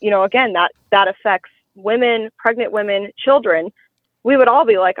 again, that affects women, pregnant women, children. We would all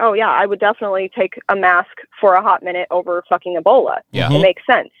be like, oh yeah, I would definitely take a mask for a hot minute over fucking Ebola. Yeah. It makes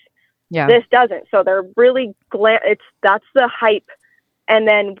sense. Yeah. This doesn't. So they're really that's the hype. And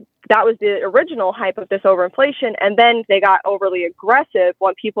then that was the original hype of this overinflation. And then they got overly aggressive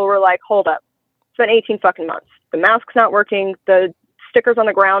when people were like, hold up, it's been 18 fucking months. The mask's not working. The stickers on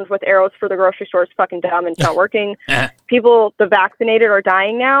the ground with arrows for the grocery store is fucking dumb and it's not working. People, the vaccinated, are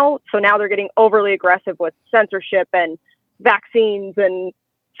dying now. So now they're getting overly aggressive with censorship and vaccines and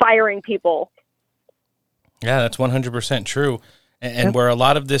firing people. Yeah, that's 100% true. And where a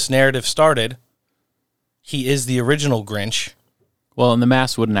lot of this narrative started, he is the original Grinch. Well, and the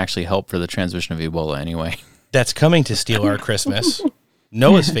mask wouldn't actually help for the transmission of Ebola anyway. That's coming to steal our Christmas.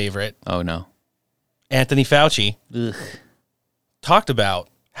 Noah's favorite. Oh, no. Anthony Fauci talked about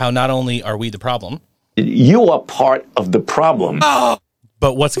how not only are we the problem, you are part of the problem.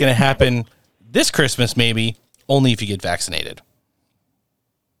 But what's going to happen this Christmas, maybe, only if you get vaccinated.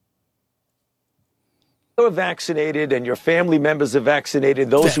 you're vaccinated and your family members are vaccinated,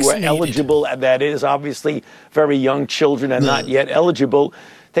 those who are eligible, and that is obviously very young children and not yet eligible,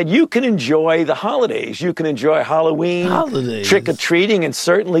 that you can enjoy the holidays. You can enjoy Halloween, trick-or-treating, and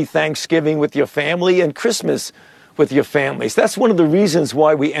certainly Thanksgiving with your family and Christmas with your families. That's one of the reasons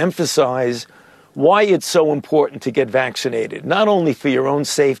why we emphasize why it's so important to get vaccinated, not only for your own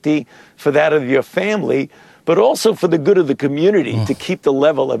safety, for that of your family, but also for the good of the community to keep the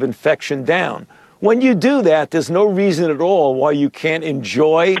level of infection down. When you do that, there's no reason at all why you can't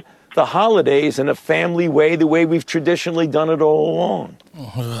enjoy the holidays in a family way, the way we've traditionally done it all along.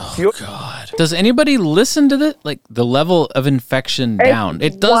 Oh, God. Does anybody listen to this? Like, the level of infection down.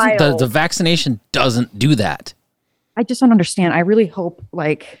 It doesn't. The vaccination doesn't do that. I just don't understand. I really hope,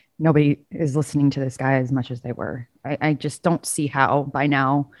 like, nobody is listening to this guy as much as they were. I just don't see how by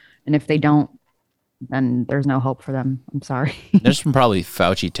now. And if they don't, then there's no hope for them. I'm sorry. There's some probably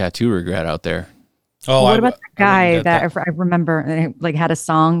Fauci tattoo regret out there. Oh, what about that guy that I remember like had a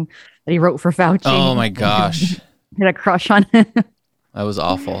song that he wrote for Fauci? Oh my gosh. Had a crush on him. That was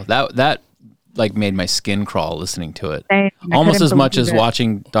awful. That like made my skin crawl listening to it. I Almost as much believe as it.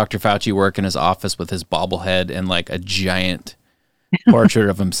 watching Dr. Fauci work in his office with his bobblehead and like a giant portrait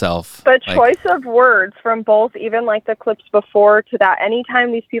of himself. The Like, choice of words from both, even like the clips before to that,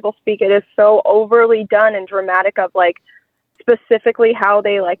 anytime these people speak, it is so overly done and dramatic of like specifically how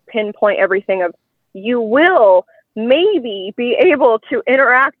they like pinpoint everything of you will maybe be able to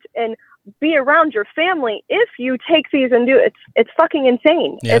interact and be around your family if you take these and do it. It's fucking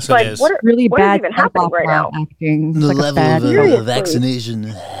insane. Yes, it's like it is. what Really what bad is even happening right now? acting. the It's like a level bad- of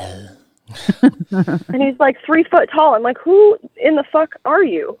vaccination. And he's like 3 foot tall. I'm like, who in the fuck are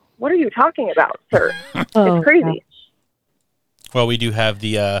you? What are you talking about, sir? It's crazy. Well, we do have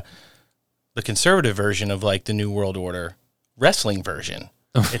the conservative version of like the New World Order wrestling version.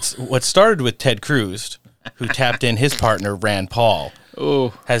 It's what started with Ted Cruz, who tapped in his partner Rand Paul.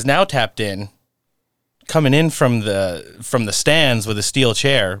 Has now tapped in, coming in from the stands with a steel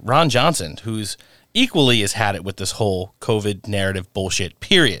chair, Ron Johnson, who's equally has had it with this whole COVID narrative bullshit,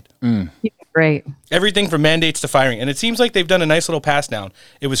 period. Great. Everything from mandates to firing. And it seems like they've done a nice little pass down.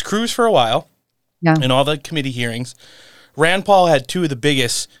 It was Cruz for a while in all the committee hearings. Rand Paul had two of the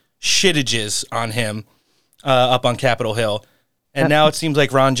biggest shitages on him up on Capitol Hill. And now it seems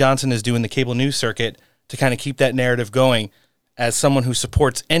like Ron Johnson is doing the cable news circuit to kind of keep that narrative going as someone who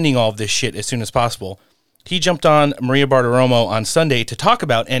supports ending all of this shit as soon as possible. He jumped on Maria Bartiromo on Sunday to talk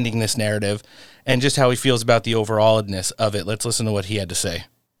about ending this narrative and just how he feels about the overalledness of it. Let's listen to what he had to say.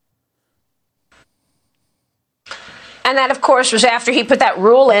 And that, of course, was after he put that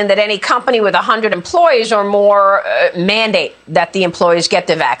rule in that any company with 100 employees or more mandate that the employees get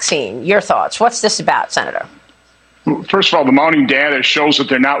the vaccine. Your thoughts? What's this about, Senator? First of all, the mounting data shows that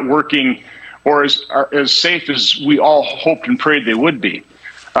they're not working or as safe as we all hoped and prayed they would be.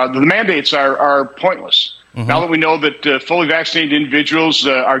 The mandates are pointless. Now that we know that fully vaccinated individuals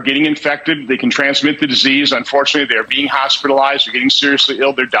are getting infected, they can transmit the disease. Unfortunately, they're being hospitalized, they're getting seriously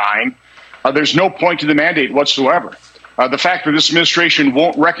ill, they're dying. There's no point to the mandate whatsoever. The fact that this administration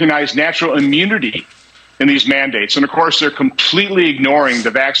won't recognize natural immunity in these mandates, and of course, they're completely ignoring the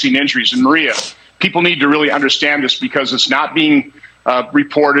vaccine injuries. And Maria, people need to really understand this because it's not being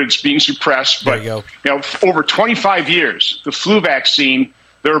reported, it's being suppressed. But over 25 years, the flu vaccine,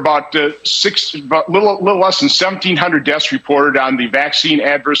 there are about little less than 1,700 deaths reported on the vaccine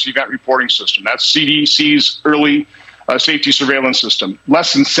adverse event reporting system. That's CDC's early safety surveillance system.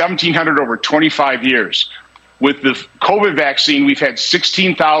 Less than 1,700 over 25 years. With the COVID vaccine, we've had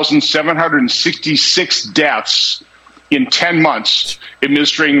 16,766 deaths in 10 months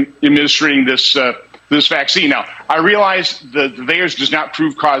administering this vaccine. Now, I realize the VAERS does not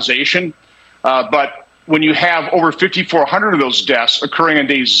prove causation, but when you have over 5,400 of those deaths occurring on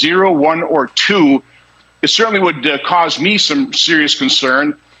days 0, 1, or 2, it certainly would cause me some serious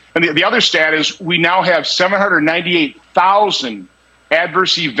concern. And the other stat is we now have 798,000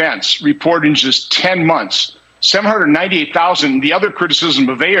 adverse events reported in just 10 months. 798,000. The other criticism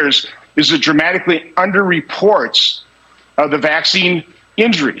of VAERS is it dramatically underreports the vaccine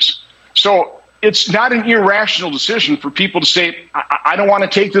injuries. So it's not an irrational decision for people to say, I don't want to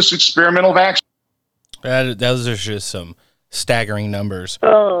take this experimental vaccine. Those are just some staggering numbers.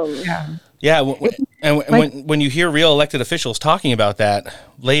 Yeah. Yeah, when you hear real elected officials talking about that,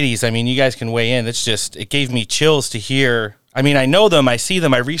 ladies, I mean, you guys can weigh in. It gave me chills to hear. I mean, I know them, I see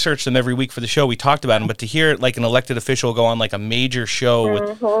them, I research them every week for the show. We talked about them, but to hear like an elected official go on like a major show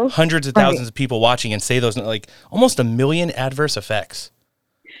with hundreds of thousands of people watching and say those like almost 1 million adverse effects.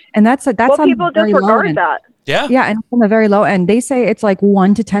 And that's well, people disregard that. Yeah. Yeah, and on the very low end, they say it's like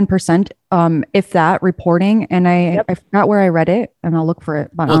 1 to 10%, if that, reporting. And I forgot where I read it, and I'll look for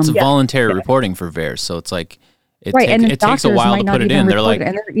it. But, well, it's voluntary reporting for VAERS, so it's like it takes a doctors while might to not put it even in. They're report like, it,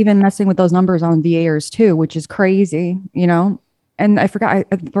 and they're even messing with those numbers on VAERS too, which is crazy, you know. And I forgot,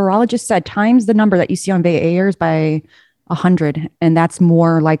 a virologist said times the number that you see on VAERS by 100, and that's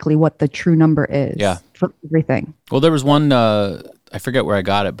more likely what the true number is. Yeah. For everything. Well, there was one. I forget where I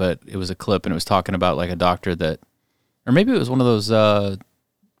got it, but it was a clip, and it was talking about like a doctor that, or maybe it was one of those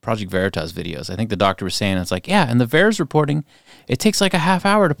Project Veritas videos. I think the doctor was saying it's like, yeah, and the VAERS reporting, it takes like a half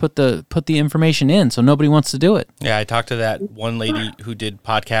hour to put the information in, so nobody wants to do it. Yeah, I talked to that one lady who did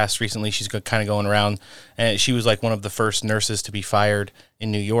podcasts recently. She's kind of going around, and she was like one of the first nurses to be fired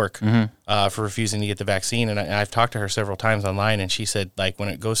in New York for refusing to get the vaccine. And I've talked to her several times online, and she said like when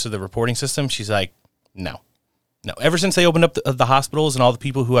it goes to the reporting system, she's like, no. Ever since they opened up the hospitals and all the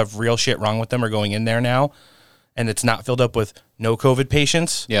people who have real shit wrong with them are going in there now, and it's not filled up with no COVID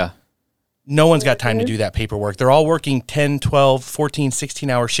patients. Yeah. No one's got time to do that paperwork. They're all working 10, 12, 14,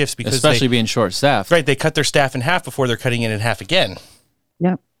 16-hour shifts because especially being short-staffed. Right, they cut their staff in half before they're cutting it in half again.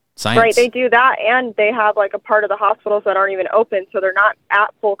 Yep. Science. Right, they do that, and they have like a part of the hospitals that aren't even open, so they're not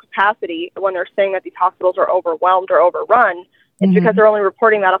at full capacity when they're saying that these hospitals are overwhelmed or overrun. It's because they're only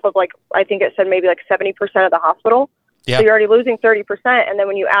reporting that off of like, I think it said maybe like 70% of the hospital. Yeah. So you're already losing 30%. And then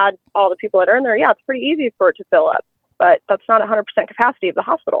when you add all the people that are in there, yeah, it's pretty easy for it to fill up. But that's not 100% capacity of the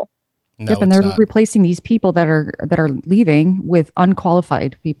hospital. No, yep, and they're replacing these people that are leaving with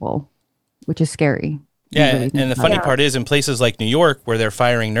unqualified people, which is scary. Yeah, and the funny part is in places like New York where they're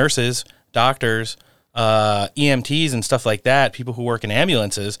firing nurses, doctors, EMTs and stuff like that, people who work in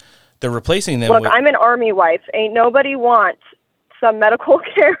ambulances, they're replacing them Look, with... I'm an Army wife. Ain't nobody wants some medical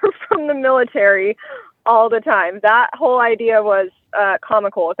care from the military all the time. That whole idea was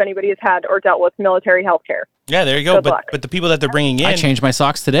comical if anybody has had or dealt with military health care. Yeah, there you go. But the people that they're bringing in... I changed my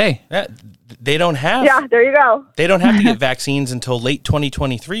socks today. They don't have... Yeah, there you go. They don't have to get vaccines until late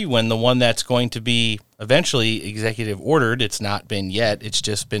 2023 when the one that's going to be eventually executive ordered, it's not been yet, it's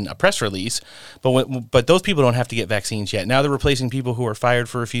just been a press release. But those people don't have to get vaccines yet. Now they're replacing people who are fired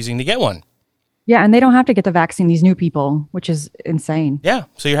for refusing to get one. Yeah, and they don't have to get the vaccine, these new people, which is insane. Yeah,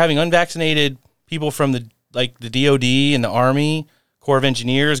 so you're having unvaccinated people from the DOD and the Army, Corps of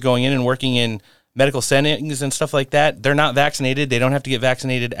Engineers going in and working in medical settings and stuff like that. They're not vaccinated. They don't have to get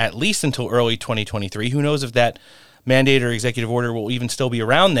vaccinated at least until early 2023. Who knows if that mandate or executive order will even still be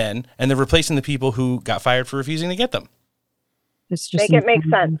around then, and they're replacing the people who got fired for refusing to get them. It's just make it make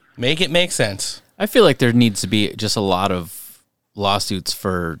sense. Make it make sense. I feel like there needs to be just a lot of lawsuits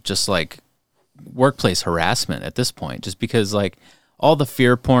for just like workplace harassment at this point, just because like all the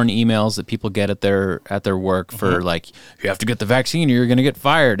fear porn emails that people get at their work for like, you have to get the vaccine or you're going to get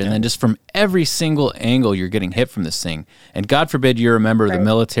fired. And then just from every single angle, you're getting hit from this thing. And God forbid you're a member of the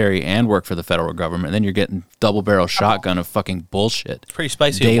military and work for the federal government. And then you're getting double barrel shotgun of fucking bullshit. Pretty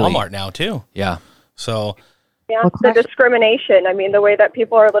spicy daily. At Walmart now too. Yeah. So yeah, the discrimination. I mean, the way that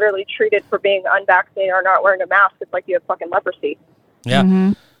people are literally treated for being unvaccinated or not wearing a mask, it's like you have fucking leprosy.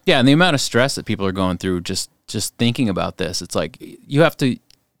 Yeah. Yeah, and the amount of stress that people are going through just thinking about this, it's like you have to.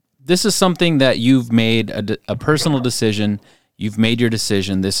 This is something that you've made a personal decision. You've made your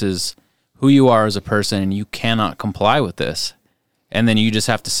decision. This is who you are as a person, and you cannot comply with this. And then you just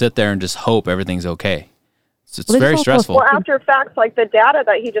have to sit there and just hope everything's okay. So it's very stressful. Well, after facts, like the data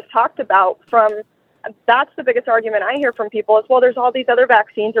that he just talked about, that's the biggest argument I hear from people is, well, there's all these other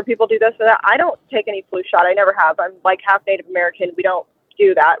vaccines or people do this or that. I don't take any flu shot. I never have. I'm like half Native American. We don't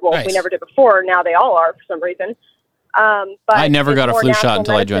do that. Well, Nice. We never did before. Now they all are for some reason. But I never got a more flu shot natural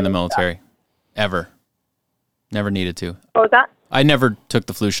until I joined the medicine and military. Ever. Never needed to. What was that? I never took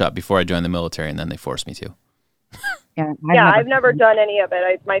the flu shot before I joined the military, and then they forced me to. I've never done any of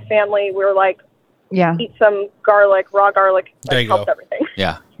it. My family, we were like, Yeah. eat some garlic, raw garlic. There you helps go. everything.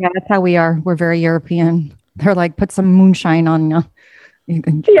 Yeah. Yeah, that's how we are. We're very European. They're like, put some moonshine on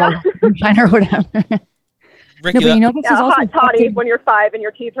moonshine or whatever. Ricky, no, but you know, this is also hot toddy when you're 5 and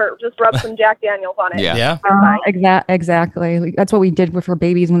your teeth hurt. Just rub some Jack Daniels on it. Yeah. Exactly. That's what we did for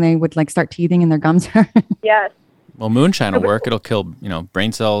babies when they would like start teething and their gums hurt. Yes. Well, moonshine will work. It'll kill,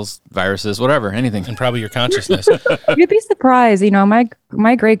 brain cells, viruses, whatever, anything. And probably your consciousness. You'd be surprised.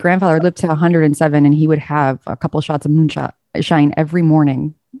 My great grandfather lived to 107, and he would have a couple shots of moonshine every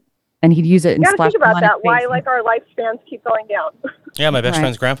morning, and he'd use it and You gotta splash think them about on that. his Why face. our lifespans keep going down. Yeah, my best Right.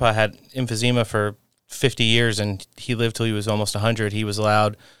 friend's grandpa had emphysema for 50 years, and he lived till he was almost 100. He was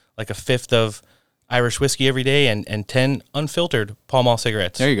allowed like a fifth of Irish whiskey every day and 10 unfiltered Pall Mall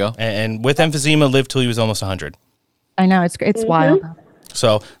cigarettes. There you go. And with emphysema, lived till he was almost 100. I know it's wild.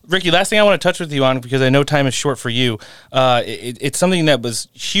 So, Ricky, last thing I want to touch with you on, because I know time is short for you, it's something that was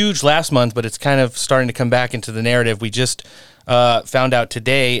huge last month, but it's kind of starting to come back into the narrative. We just found out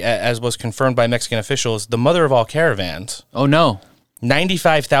today, as was confirmed by Mexican officials, the mother of all caravans. Oh, no.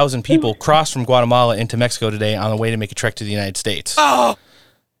 95,000 people crossed from Guatemala into Mexico today on the way to make a trek to the United States. Oh.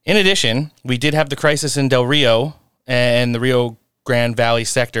 In addition, we did have the crisis in Del Rio and the Rio Grande Valley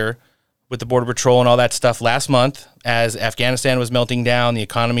sector with the Border Patrol and all that stuff last month as Afghanistan was melting down. The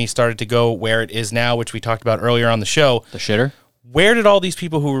economy started to go where it is now, which we talked about earlier on the show. The shitter. Where did all these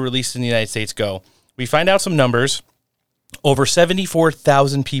people who were released in the United States go? We find out some numbers. Over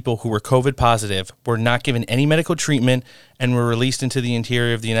 74,000 people who were COVID positive were not given any medical treatment and were released into the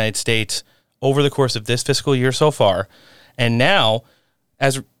interior of the United States over the course of this fiscal year so far. And now,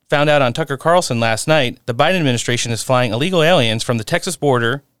 as found out on Tucker Carlson last night, the Biden administration is flying illegal aliens from the Texas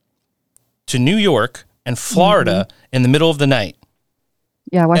border to New York and Florida in the middle of the night.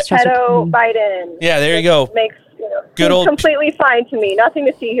 Yeah, Westchester. Pedo Biden. Yeah, there you go. Makes Good seems old- completely fine to me. Nothing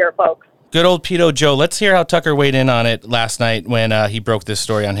to see here, folks. Good old Pedo Joe. Let's hear how Tucker weighed in on it last night when he broke this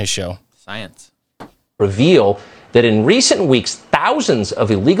story on his show. Science. Reveal that in recent weeks, thousands of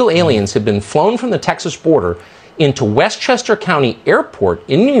illegal aliens have been flown from the Texas border into Westchester County Airport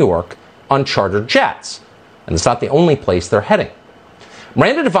in New York on chartered jets. And it's not the only place they're heading.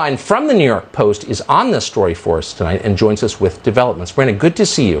 Miranda Devine from the New York Post is on this story for us tonight and joins us with developments. Miranda, good to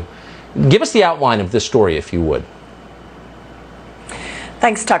see you. Give us the outline of this story, if you would.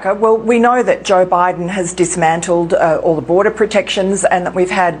 Thanks, Tucker. Well, we know that Joe Biden has dismantled all the border protections and that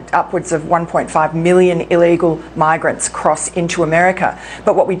we've had upwards of 1.5 million illegal migrants cross into America.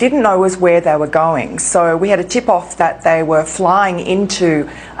 But what we didn't know was where they were going. So we had a tip-off that they were flying into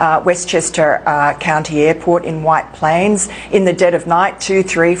Westchester County Airport in White Plains in the dead of night, 2,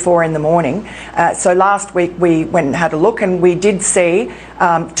 3, 4 in the morning. So last week we went and had a look and we did see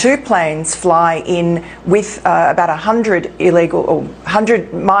 2 planes fly in with about 100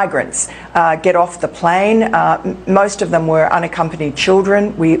 migrants get off the plane. Most of them were unaccompanied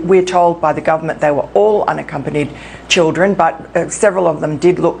children. We're told by the government they were all unaccompanied children, but several of them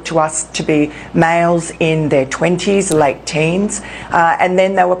did look to us to be males in their 20s, late teens. And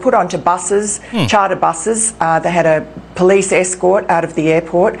then they were put onto buses, charter buses. They had a police escort out of the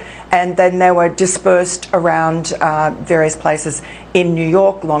airport, and then they were dispersed around various places in New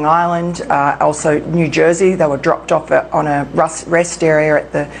York, Long Island, also New Jersey. They were dropped off on a rest area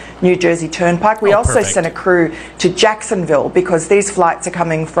at the New Jersey Turnpike. We also sent a crew to Jacksonville because these flights are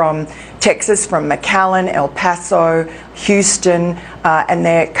coming from Texas, from McAllen, El Paso, Houston, and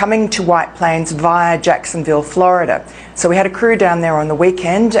they're coming to White Plains via Jacksonville, Florida. So we had a crew down there on the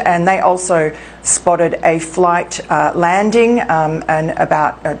weekend, and they also spotted a flight landing, and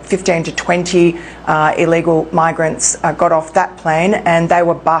about 15 to 20 illegal migrants got off that plane, and they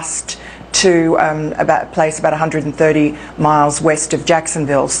were bused to about a place about 130 miles west of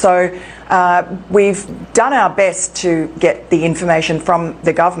Jacksonville. So we've done our best to get the information from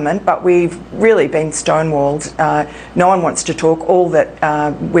the government, but we've really been stonewalled. No one wants to talk. All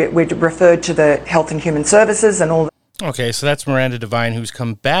that we're referred to the Health and Human Services and all. Okay, so that's Miranda Devine, who's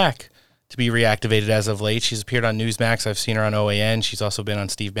come back to be reactivated as of late. She's appeared on Newsmax. I've seen her on OAN. She's also been on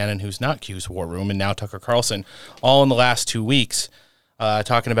Steve Bannon, who's not Q's War Room, and now Tucker Carlson, all in the last 2 weeks,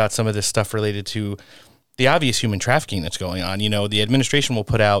 talking about some of this stuff related to the obvious human trafficking that's going on. You know, the administration will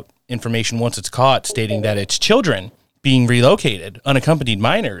put out information once it's caught stating that it's children being relocated, unaccompanied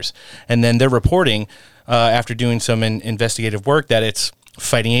minors, and then they're reporting after doing some investigative work that it's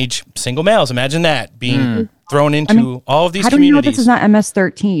fighting age single males. Imagine that being thrown into all of these communities. I don't know if this is not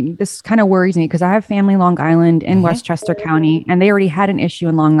MS-13. This kind of worries me because I have family Long Island in Westchester County, and they already had an issue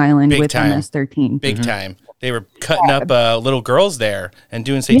in Long Island with MS-13. Big time. They were cutting up little girls there and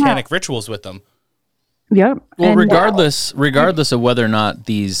doing satanic rituals with them. Yep. Well, regardless of whether or not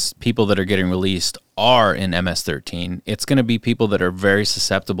these people that are getting released are in MS-13, it's going to be people that are very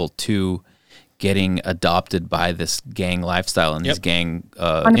susceptible to getting adopted by this gang lifestyle and these gang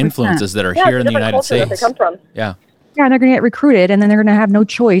influences that are here in the United States. That they come from. Yeah. Yeah, and they're going to get recruited, and then they're going to have no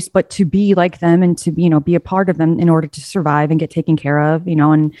choice but to be like them and to, be a part of them in order to survive and get taken care of,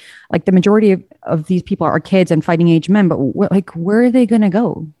 and like the majority of these people are kids and fighting age men, but where are they going to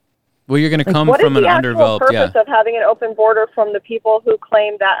go? Well, you're going to come from an underdeveloped, What is the actual purpose of having an open border from the people who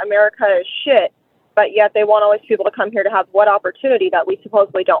claim that America is shit, but yet they want all these people to come here to have what opportunity that we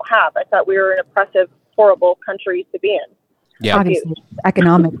supposedly don't have? I thought we were an oppressive, horrible country to be in. Yeah, obviously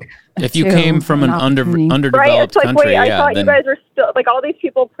economic. If you came from an underdeveloped right? It's like, country, wait, I thought you guys are still like all these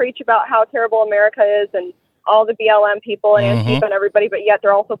people preach about how terrible America is and all the BLM people and Antifa and everybody, but yet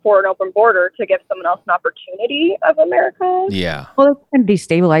they're also for an open border to give someone else an opportunity of America. Yeah. Well, it's going to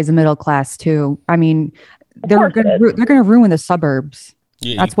destabilize the middle class too. I mean, they're going to ruin the suburbs.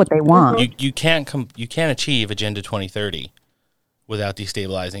 That's what they want. You can't achieve Agenda 2030 without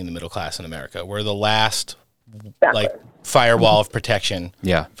destabilizing the middle class in America. We're the last firewall of protection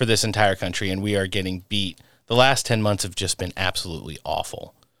for this entire country, and we are getting beat. The last 10 months have just been absolutely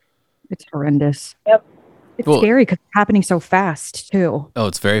awful. It's horrendous. Yep. It's scary because it's happening so fast too. Oh,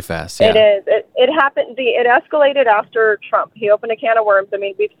 it's very fast. Yeah. It is. It happened. It escalated after Trump. He opened a can of worms. I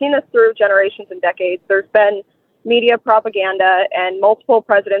mean, we've seen this through generations and decades. There's been media propaganda, and multiple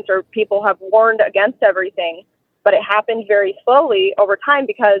presidents or people have warned against everything, but it happened very slowly over time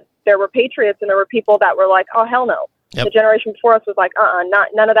because there were patriots and there were people that were like, oh, hell no. Yep. The generation before us was like,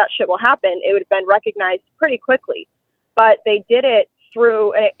 none of that shit will happen. It would have been recognized pretty quickly, but they did it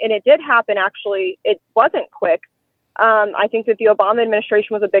through, and it did happen. Actually, it wasn't quick. I think that the Obama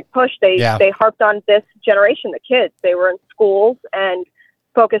administration was a big push. They harped on this generation, the kids. They were in schools and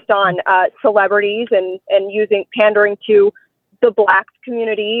focused on celebrities and pandering to the Black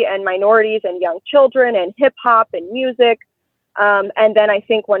community and minorities and young children and hip hop and music. And then I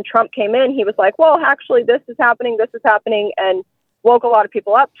think when Trump came in, he was like, well, actually, this is happening, and woke a lot of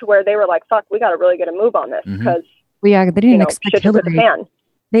people up to where they were like, fuck, we got to really get a move on this because they didn't expect Hillary.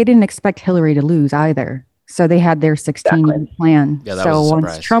 They didn't expect Hillary to lose either. So they had their 16-year plan. Yeah, that so was a once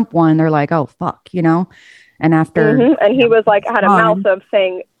surprise. Trump won, they're like, oh, fuck, And after. And he was like, had a mouth of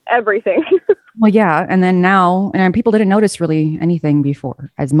saying everything. Well, yeah. And then now, and people didn't notice really anything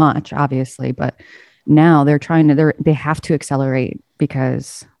before as much, obviously. But now they're they have to accelerate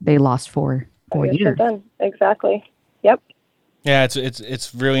because they lost 4 years. Exactly. Yep. Yeah,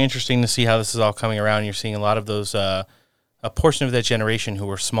 it's really interesting to see how this is all coming around. You're seeing a lot of those, a portion of that generation who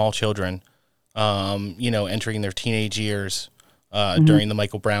were small children, entering their teenage years during the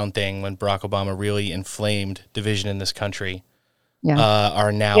Michael Brown thing when Barack Obama really inflamed division in this country.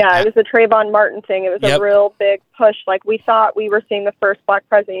 Are now. Yeah, it was the Trayvon Martin thing. It was a real big push. Like we thought we were seeing the first Black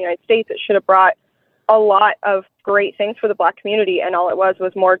president of the United States. It should have brought a lot of great things for the Black community, and all it was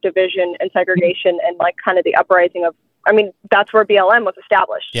more division and segregation and like kind of the uprising of. I mean, that's where BLM was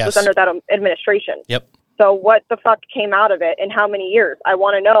established. Yes. It was under that administration. Yep. So what the fuck came out of it in how many years? I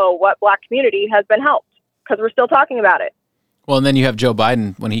want to know what Black community has been helped because we're still talking about it. Well, and then you have Joe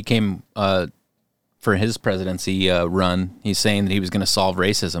Biden when he came for his presidency run. He's saying that he was going to solve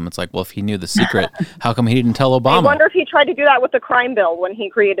racism. It's like, well, if he knew the secret, how come he didn't tell Obama? I wonder if he tried to do that with the crime bill when he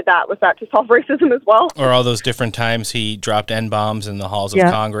created that. Was that to solve racism as well? Or all those different times he dropped N-bombs in the halls of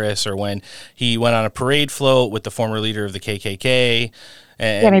Congress, or when he went on a parade float with the former leader of the KKK.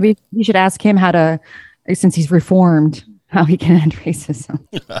 And maybe you should ask him how to, since he's reformed, how he can end racism.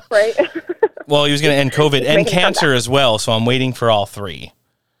 Right. Well, he was going to end COVID and cancer as well, so I'm waiting for all three.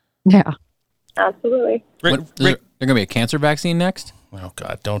 Yeah. Absolutely. There's going to be a cancer vaccine next? Oh,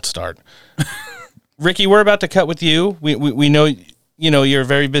 God, don't start. Ricky, we're about to cut with you. We know, you're a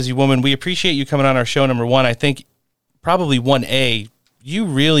very busy woman. We appreciate you coming on our show, number one. I think probably 1A, you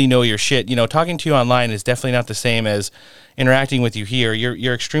really know your shit. Talking to you online is definitely not the same as interacting with you here.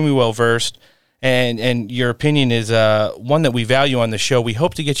 You're extremely well-versed, and your opinion is one that we value on the show. We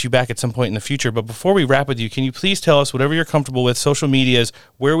hope to get you back at some point in the future. But before we wrap with you, can you please tell us whatever you're comfortable with, social medias,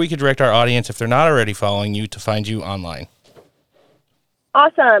 where we could direct our audience, if they're not already following you, to find you online?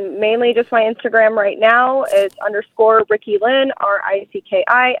 Awesome. Mainly just my Instagram right now is _ Ricky Lynn,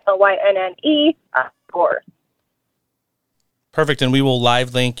 RickieLynne _. Perfect. And we will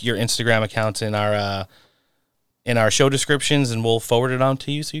live link your Instagram accounts in our show descriptions, and we'll forward it on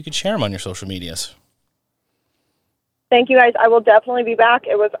to you so you can share them on your social medias. Thank you, guys. I will definitely be back.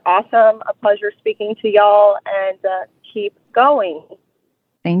 It was awesome. A pleasure speaking to y'all, and keep going.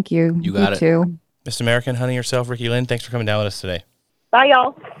 Thank you. You got it. Too. Miss American, honey yourself, Ricky Lynn, thanks for coming down with us today. Bye,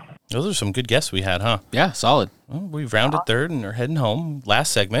 y'all. Those are some good guests we had, huh? Yeah, solid. Well, we've rounded third and are heading home.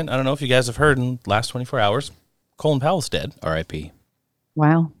 Last segment, I don't know if you guys have heard, in the last 24 hours, Colin Powell's dead. R.I.P.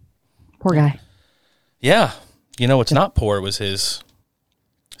 Wow. Poor guy. Yeah. What's not poor was his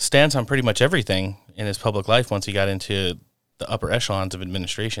stance on pretty much everything in his public life once he got into the upper echelons of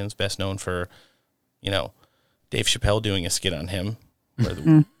administrations, best known for, Dave Chappelle doing a skit on him,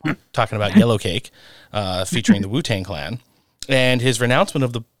 talking about Yellow Cake, featuring the Wu-Tang Clan, and his renouncement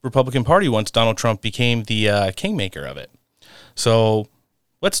of the Republican Party once Donald Trump became the kingmaker of it. So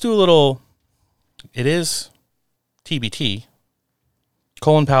let's do a little, it is TBT.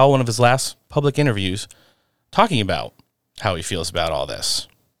 Colin Powell, one of his last public interviews, talking about how he feels about all this.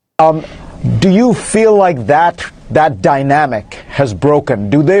 Do you feel like that dynamic has broken?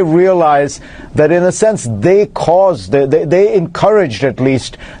 Do they realize that, in a sense, they caused, they encouraged at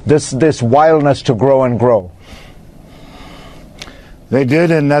least this wildness to grow and grow? They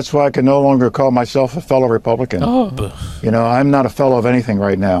did, and that's why I can no longer call myself a fellow Republican. You know, I'm not a fellow of anything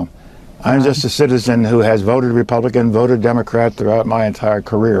right now. I'm just a citizen who has voted Republican, voted Democrat throughout my entire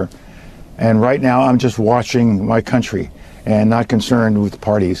career. And right now I'm just watching my country and not concerned with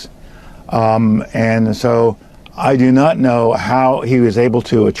parties. And so I do not know how he was able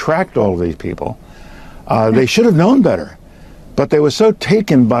to attract all of these people. They should have known better. But they were so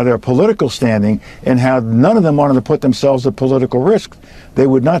taken by their political standing and how none of them wanted to put themselves at political risk. They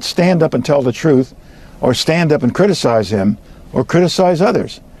would not stand up and tell the truth or stand up and criticize him or criticize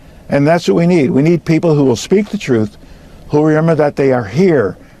others. And that's what we need. We need people who will speak the truth, who remember that they are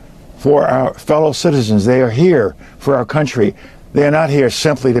here for our fellow citizens. They are here for our country. They are not here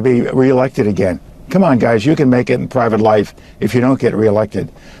simply to be reelected again. Come on, guys, you can make it in private life if you don't get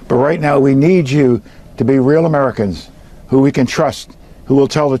reelected. But right now we need you to be real Americans who we can trust, who will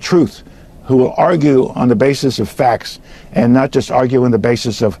tell the truth, who will argue on the basis of facts and not just argue on the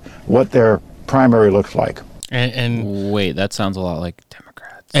basis of what their primary looks like. And wait, that sounds a lot like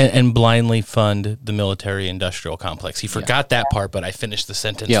Democrats. And blindly fund the military-industrial complex. He forgot that part, but I finished the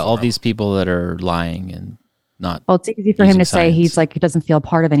sentence. Yeah, all these people that are lying and not. Well, it's easy for him to say he's like, he doesn't feel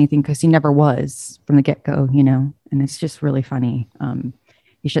part of anything because he never was from the get-go, you know, and it's just really funny.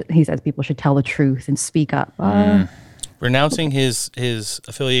 He says people should tell the truth and speak up. Renouncing his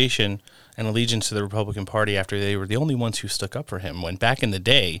affiliation and allegiance to the Republican Party after they were the only ones who stuck up for him, when back in the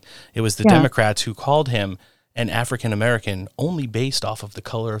day, it was the Democrats who called him an African American only based off of the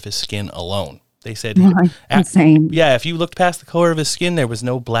color of his skin alone. They said, insane. Yeah, if you looked past the color of his skin, there was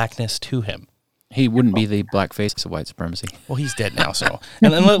no blackness to him. He wouldn't be the black face of white supremacy. Well, he's dead now, so.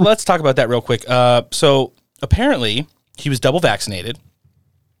 And let's talk about that real quick. So apparently, he was double vaccinated.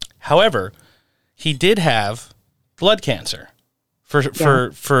 However, he did have blood cancer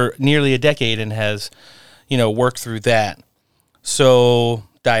for nearly a decade and has, worked through that. So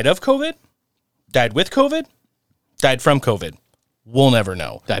died of COVID, died with COVID, died from COVID. We'll never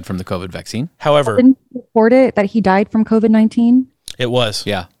know. Died from the COVID vaccine. However, didn't you report it that he died from COVID-19? It was.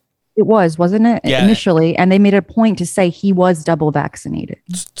 Yeah. It was, wasn't it? Yeah. Initially, and they made a point to say he was double vaccinated.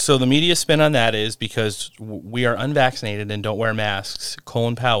 So the media spin on that is because we are unvaccinated and don't wear masks.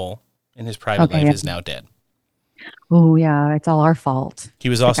 Colin Powell, in his private life, is now dead. Oh yeah, it's all our fault. He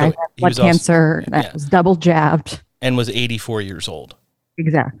was also blood cancer that was double jabbed and was 84 years old.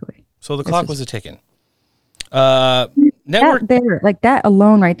 Exactly. So the clock was a ticking. Network that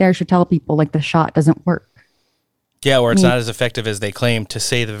alone right there should tell people like the shot doesn't work. Yeah, or it's not as effective as they claim, to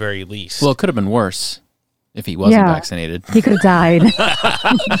say the very least. Well, it could have been worse if he wasn't vaccinated. He could have died.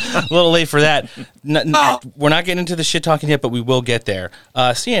 A little late for that. We're not getting into the shit talking yet, but we will get there.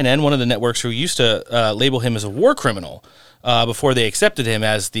 CNN, one of the networks who used to label him as a war criminal before they accepted him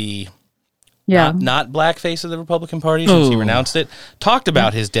as the not black face of the Republican Party since he renounced it, talked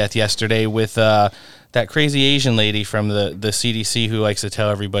about his death yesterday with that crazy Asian lady from the CDC who likes to tell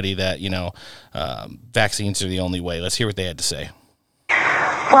everybody that, vaccines are the only way. Let's hear what they had to say.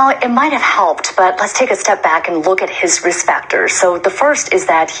 Well, it might have helped, but let's take a step back and look at his risk factors. So the first is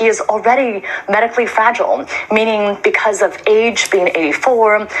that he is already medically fragile, meaning because of age, being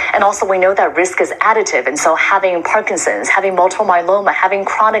 84, and also we know that risk is additive. And so having Parkinson's, having multiple myeloma, having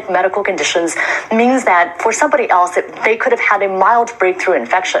chronic medical conditions means that for somebody else, they could have had a mild breakthrough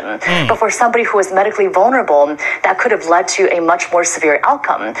infection. But for somebody who is medically vulnerable, that could have led to a much more severe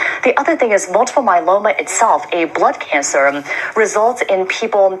outcome. The other thing is multiple myeloma itself, a blood cancer, results in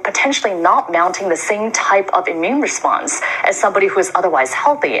people potentially not mounting the same type of immune response as somebody who is otherwise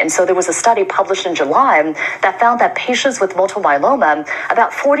healthy. And so there was a study published in July that found that patients with multiple myeloma,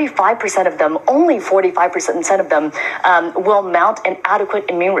 about 45% of them, only 45% of them will mount an adequate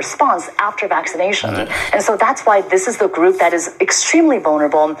immune response after vaccination. And so that's why this is the group that is extremely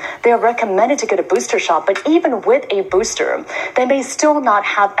vulnerable. They are recommended to get a booster shot, but even with a booster, they may still not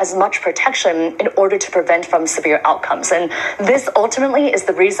have as much protection in order to prevent from severe outcomes. And this ultimately is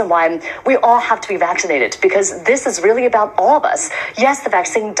the reason why we all have to be vaccinated, because this is really about all of us. Yes, the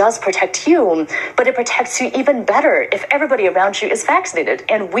vaccine does protect you, but it protects you even better if everybody around you is vaccinated.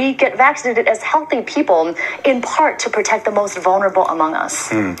 And we get vaccinated as healthy people in part to protect the most vulnerable among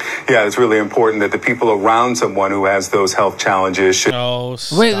us. Yeah, it's really important that the people around someone who has those health challenges should...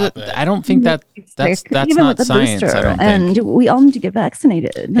 Wait, I don't think that's even not with science. Booster, I don't think. and we all need to get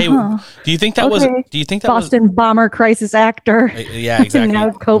vaccinated. Hey, do you think that was... Do you think that Boston bomber crisis actor? Yeah, exactly. Now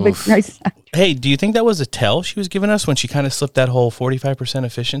COVID crisis actor. Hey, do you think that was a tell she was giving us when she kind of slipped that whole 45%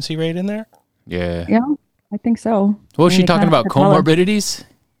 efficiency rate in there? Yeah. Yeah. I think so. What was I she mean, talking about? Comorbidities?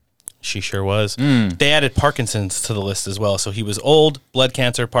 She sure was. They added Parkinson's to the list as well. So he was old, blood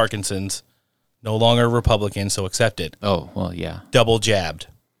cancer, Parkinson's, no longer Republican, so accepted. Oh, well, yeah. Double jabbed.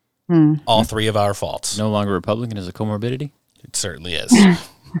 All three of our faults. No longer Republican is a comorbidity? It certainly is.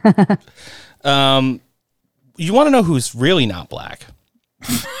 You want to know who's really not black?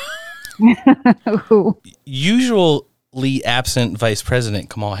 Usually absent Vice President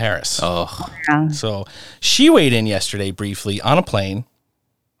Kamala Harris. Oh. Yeah. So she weighed in yesterday briefly on a plane,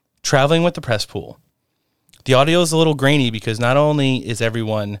 traveling with the press pool. The audio is a little grainy because not only is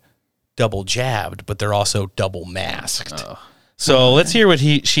everyone double jabbed, but they're also double masked. Oh. So let's hear what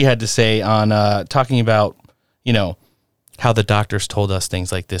she had to say on talking about, how the doctors told us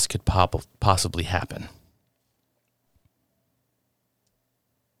things like this could possibly happen.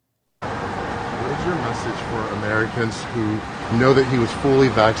 What is your message for Americans who know that he was fully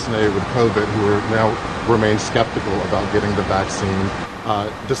vaccinated with COVID, who are now remain skeptical about getting the vaccine,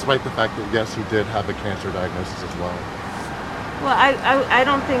 despite the fact that, yes, he did have a cancer diagnosis as well? Well, I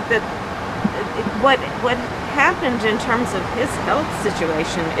don't think that what happened in terms of his health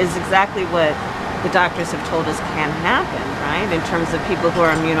situation is exactly what the doctors have told us can happen, right? In terms of people who are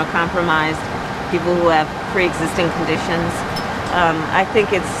immunocompromised, people who have pre-existing conditions. I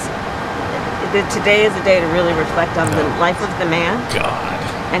think today is a day to really reflect on the life of the man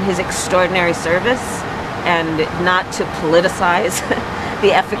and his extraordinary service, and not to politicize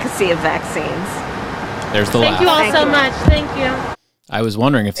the efficacy of vaccines. There's the laugh. Thank you all so much. Thank you. I was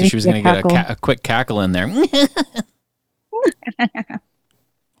wondering if she was going to get a quick cackle in there.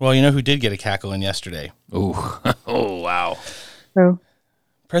 Well, you know who did get a cackle in yesterday? Ooh. Oh, wow. Who?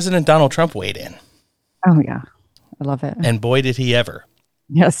 President Donald Trump weighed in. Oh, yeah. I love it. And boy, did he ever.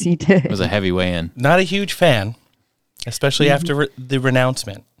 Yes, he did. It was a heavy weigh-in. Not a huge fan, especially after the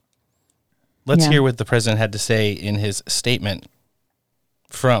renouncement. Let's hear what the president had to say in his statement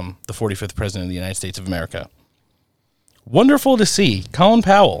from the 45th president of the United States of America. Wonderful to see Colin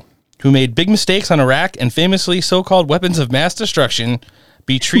Powell, who made big mistakes on Iraq and famously so-called weapons of mass destruction,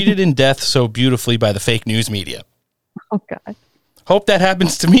 be treated in death so beautifully by the fake news media. Oh, God. Hope that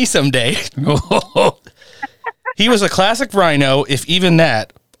happens to me someday. He was a classic rhino, if even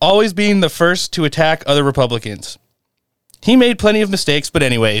that, always being the first to attack other Republicans. He made plenty of mistakes, but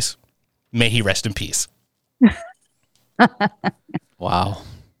anyways, may he rest in peace. Wow.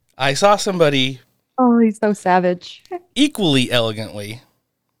 I saw somebody... Oh, he's so savage. Equally elegantly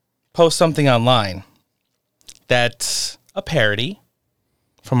post something online that's a parody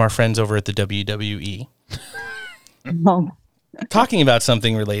from our friends over at the WWE. Talking about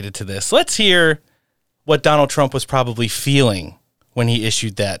something related to this. Let's hear what Donald Trump was probably feeling when he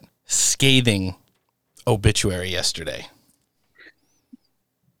issued that scathing obituary yesterday.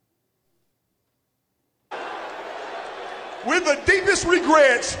 With the deepest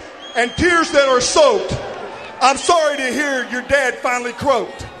regrets and tears that are soaked, I'm sorry to hear your dad finally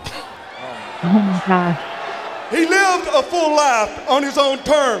croaked. Oh, my God. He lived a full life on his own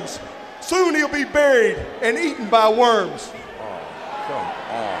terms. Soon he'll be buried and eaten by worms.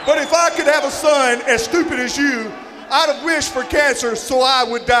 But if I could have a son as stupid as you, I'd have wished for cancer so I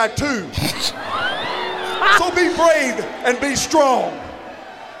would die too. So be brave and be strong.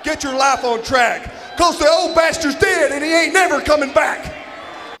 Get your life on track, because the old bastard's dead and he ain't never coming back.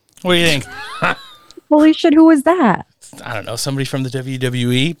 What do you think? Holy shit, who was that? I don't know, somebody from the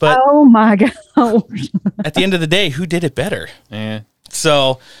WWE, but... Oh, my God. At the end of the day, who did it better? Yeah.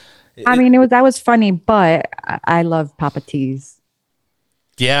 So... I mean, that was funny, but I love Papa T's.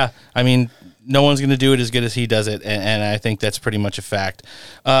 Yeah, I mean, no one's going to do it as good as he does it, and I think that's pretty much a fact.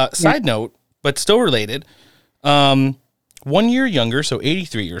 Side note, but still related, 1 year younger, so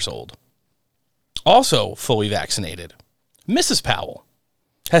 83 years old, also fully vaccinated, Mrs. Powell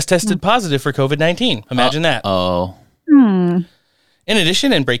has tested positive for COVID-19. Imagine that. Oh. In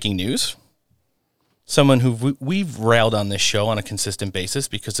addition, in breaking news, someone who we've railed on this show on a consistent basis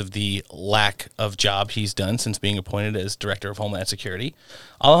because of the lack of job he's done since being appointed as Director of Homeland Security,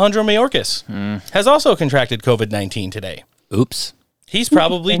 Alejandro Mayorkas has also contracted COVID-19 today. Oops. He's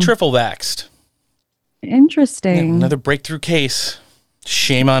probably triple vaxxed. Interesting. Another breakthrough case.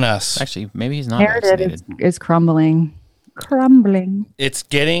 Shame on us. Actually, maybe he's not vaccinated. Is crumbling. Crumbling. It's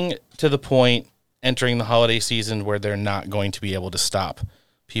getting to the point entering the holiday season where they're not going to be able to stop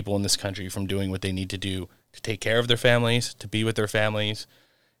people in this country from doing what they need to do to take care of their families, to be with their families,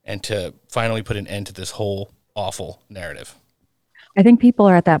 and to finally put an end to this whole awful narrative. I think people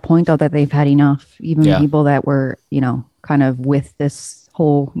are at that point, though, that they've had enough. Even people that were, kind of with this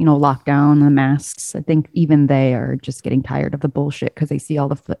whole, lockdown, the masks. I think even they are just getting tired of the bullshit because they see all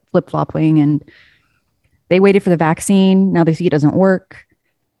the flip-flopping and They waited for the vaccine. Now they see it doesn't work.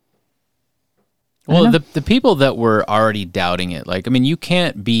 Well, the people that were already doubting it, like, I mean, you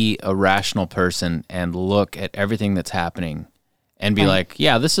can't be a rational person and look at everything that's happening and be like,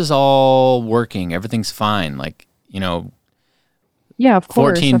 yeah, this is all working. Everything's fine. Like, you know, yeah, of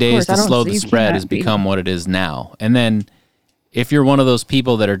course. 14 days to slow the spread has become what it is now. And then if you're one of those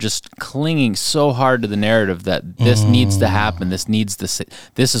people that are just clinging so hard to the narrative that this needs to happen, this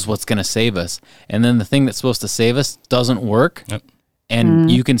is what's going to save us. And then the thing that's supposed to save us doesn't work. Yep.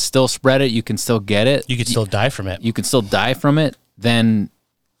 And you can still spread it, you can still get it. You can still die from it. You can still die from it. Then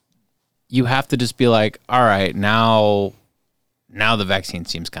you have to just be like, all right, now the vaccine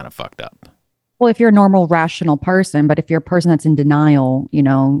seems kind of fucked up. Well, if you're a normal, rational person, but if you're a person that's in denial, you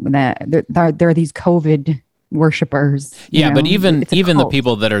know, that there are these COVID worshipers. Yeah, but even the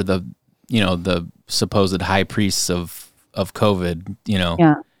people that are the supposed high priests of COVID, you know.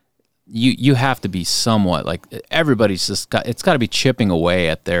 Yeah. You have to be somewhat like everybody's just it's got to be chipping away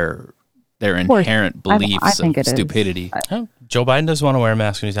at their inherent beliefs of stupidity. Joe Biden doesn't want to wear a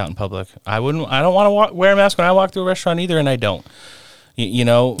mask when he's out in public. I don't want to wear a mask when I walk through a restaurant either, and I don't. You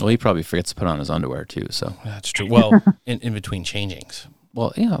know. Well, he probably forgets to put on his underwear too. So that's true. Well, in between changings.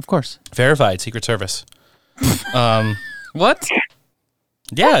 Well, yeah, of course. Verified Secret Service. What?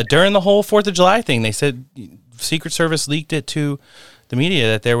 Yeah, during the whole 4th of July thing, they said Secret Service leaked it to the media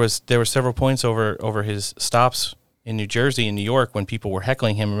that there were several points over his stops in New Jersey and New York when people were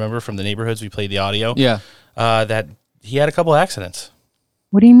heckling him. Remember from the neighborhoods we played the audio? Yeah. That he had a couple accidents.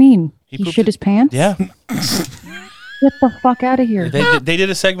 What do you mean? He shit his pants? Yeah. Get the fuck out of here. They did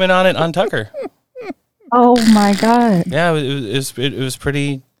a segment on it on Tucker. Oh my God. Yeah, it was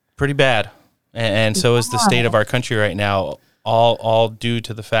pretty bad, and so is the state of our country right now. All due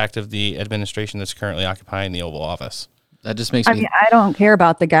to the fact of the administration that's currently occupying the Oval Office. That just makes me. I mean, I don't care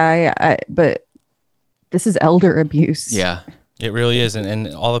about the guy, but this is elder abuse. Yeah, it really is, and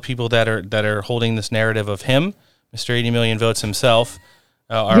all the people that are holding this narrative of him, Mr. 80 million votes himself,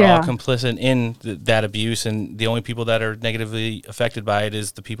 are all complicit in that abuse, and the only people that are negatively affected by it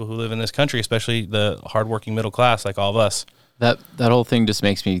is the people who live in this country, especially the hardworking middle class, like all of us. That whole thing just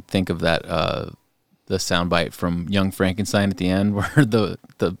makes me think of that the soundbite from Young Frankenstein at the end, where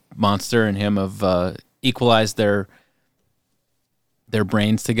the monster and him have equalized their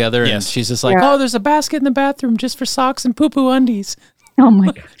brains together, and she's just like, "Oh, there's a basket in the bathroom just for socks and poo-poo undies." Oh my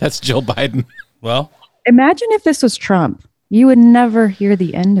God, that's Joe Biden. Well, imagine if this was Trump. You would never hear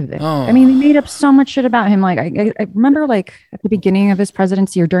the end of it. Oh. I mean, they made up so much shit about him. Like I remember, like at the beginning of his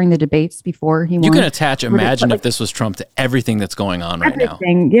presidency or during the debates before he won. You can attach "imagine if this was Trump" to everything that's going on right now.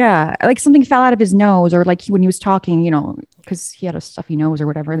 Yeah, like something fell out of his nose, or like when he was talking, you know, because he had a stuffy nose or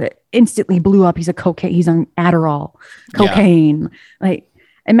whatever, that instantly blew up. He's on Adderall, cocaine. Yeah. Like,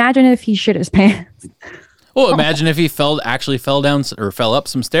 imagine if he shit his pants. Well, imagine if he actually fell down or fell up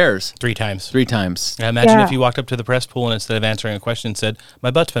some stairs 3 times. 3 times. Yeah, imagine if he walked up to the press pool and instead of answering a question said,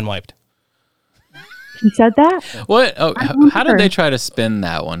 "My butt's been wiped." He said that? What? Oh, how did they try to spin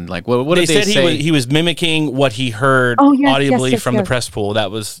that one? Like, what did they say? He was mimicking what he heard audibly from the press pool.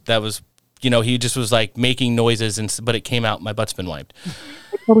 That was, you know, he just was like making noises, but it came out, "My butt's been wiped."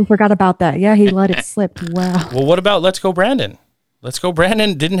 I totally forgot about that. Yeah, he let it slip. Wow. Well, what about "Let's Go Brandon"? "Let's Go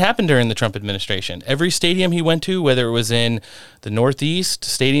Brandon" didn't happen during the Trump administration. Every stadium he went to, whether it was in the Northeast,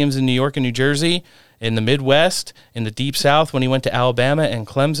 stadiums in New York and New Jersey, in the Midwest, in the Deep South, when he went to Alabama and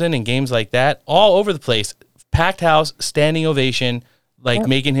Clemson and games like that, all over the place, packed house, standing ovation, like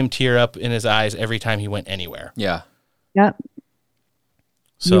making him tear up in his eyes every time he went anywhere. Yeah. Yep.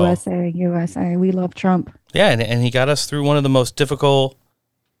 So, USA, we love Trump. Yeah, and he got us through one of the most difficult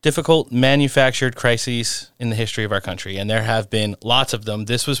manufactured crises in the history of our country, and there have been lots of them.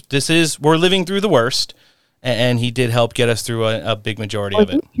 We're living through the worst, and he did help get us through a big majority of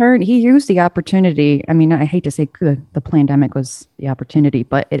it. He used the opportunity. I mean, I hate to say the pandemic was the opportunity,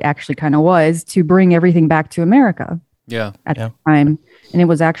 but it actually kind of was to bring everything back to America. Yeah. At the time, and it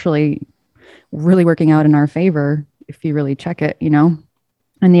was actually really working out in our favor if you really check it, you know.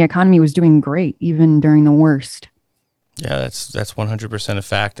 And the economy was doing great even during the worst. Yeah, that's 100% a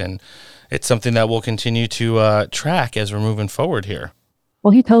fact, and it's something that we'll continue to track as we're moving forward here.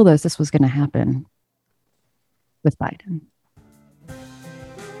 Well, he told us this was going to happen with Biden.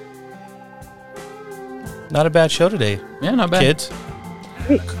 Not a bad show today. Yeah, not bad. Kids.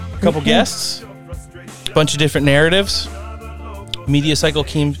 A couple guests. Bunch of different narratives. Media cycle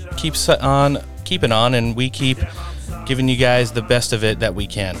keeps on keeping on, and we keep giving you guys the best of it that we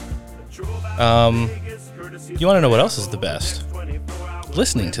can. You want to know what else is the best?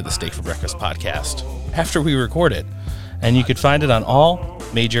 Listening to the Steak for Breakfast podcast after we record it. And you could find it on all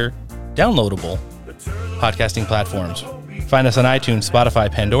major downloadable podcasting platforms. Find us on iTunes, Spotify,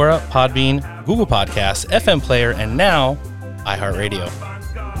 Pandora, Podbean, Google Podcasts, FM Player, and now iHeartRadio.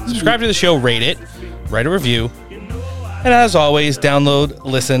 Subscribe to the show, rate it, write a review, and as always, download,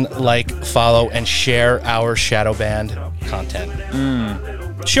 listen, like, follow, and share our Shadow Band content.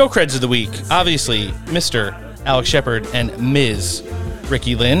 Show creds of the week. Obviously, Mr. Alex Shepard and Ms.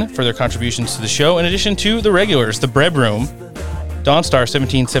 Ricky Lynn for their contributions to the show, in addition to the regulars, The Bread Room, Dawnstar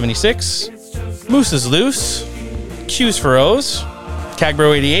 1776, Moose is Loose, Q's for O's,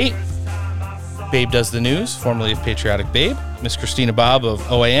 Cagbro 88, Babe Does the News, formerly of Patriotic Babe, Miss Christina Bob of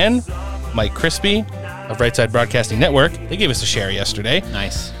OAN, Mike Crispy of Right Side Broadcasting Network. They gave us a share yesterday.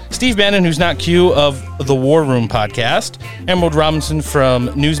 Nice. Steve Bannon, who's not Q, of the War Room podcast. Emerald Robinson from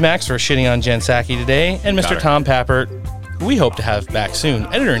Newsmax for shitting on Jen Psaki today. And Mr. Tom Pappert, who we hope to have back soon,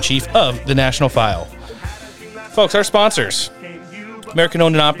 editor-in-chief of The National File. Folks, our sponsors,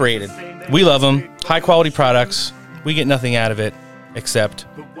 American-owned and operated. We love them. High-quality products. We get nothing out of it except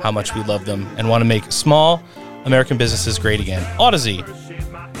how much we love them and want to make small American businesses great again. Odyssey,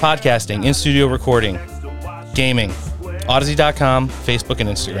 podcasting, in-studio recording, gaming, Odyssey.com, Facebook, and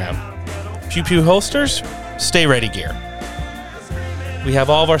Instagram. Pew Pew holsters, Stay Ready gear. We have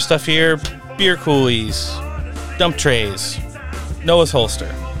all of our stuff here, beer coolies, dump trays, Noah's holster.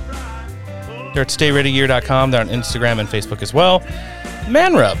 They're at StayReadyGear.com. They're on Instagram and Facebook as well.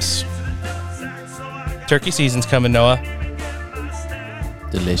 Man Rubs. Turkey season's coming, Noah.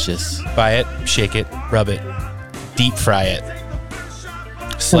 Delicious. Buy it, shake it, rub it, deep fry it.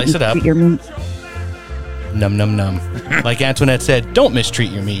 Slice it up. Num, num, num. Like Antoinette said, don't mistreat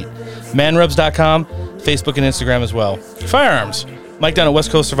your meat. Manrubs.com, Facebook and Instagram as well. Firearms. Mike down at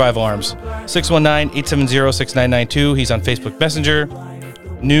West Coast Survival Arms. 619-870-6992. He's on Facebook Messenger.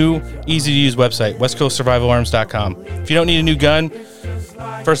 New, easy-to-use website, westcoastsurvivalarms.com. If you don't need a new gun,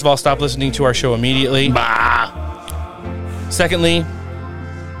 first of all, stop listening to our show immediately. Bah. Secondly,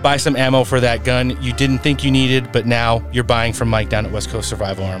 buy some ammo for that gun you didn't think you needed, but now you're buying from Mike down at West Coast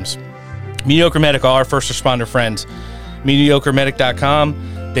Survival Arms. Mediocre Medic, all our first responder friends.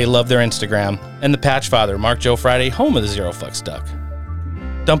 MediocreMedic.com. They love their Instagram. And the Patch Father, Mark Joe Friday, home of the Zero Flex Duck.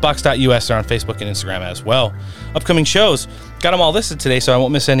 Dumpbox.us are on Facebook and Instagram as well. Upcoming shows, got them all listed today, so I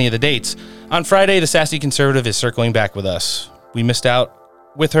won't miss any of the dates. On Friday, the Sassy Conservative is circling back with us. We missed out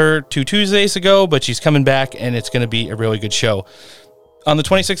with her 2 Tuesdays ago, but she's coming back, and it's going to be a really good show. On the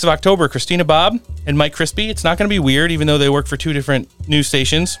 26th of October, Christina Bob and Mike Crispy. It's not going to be weird, even though they work for 2 different news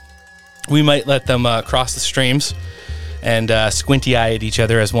stations. We might let them cross the streams and squinty eye at each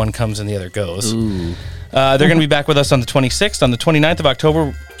other as one comes and the other goes. They're going to be back with us on the 26th. On the 29th of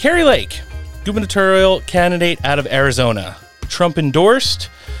October, Carrie Lake, gubernatorial candidate out of Arizona. Trump endorsed.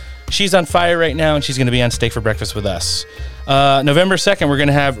 She's on fire right now, and she's going to be on Steak for Breakfast with us. November 2nd, we're going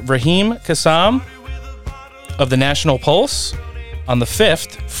to have Raheem Kassam of the National Pulse. On the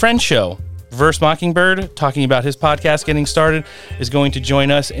 5th, Friend Show, Verse Mockingbird, talking about his podcast getting started, is going to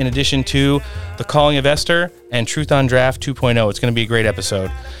join us in addition to The Calling of Esther and Truth on Draft 2.0. It's going to be a great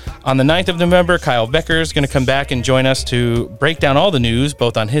episode. On the 9th of November, Kyle Becker is going to come back and join us to break down all the news,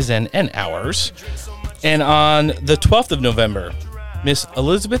 both on his end and ours. And on the 12th of November, Miss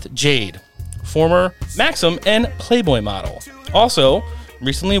Elizabeth Jade, former Maxim and Playboy model. Also,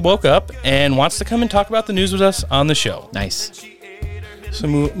 recently woke up and wants to come and talk about the news with us on the show. Nice. So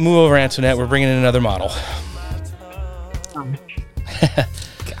move over, Antoinette. We're bringing in another model.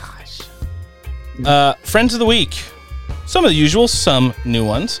 Gosh. Friends of the week. Some of the usual, some new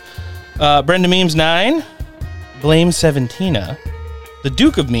ones. Brenda Memes 9, Blame 17, the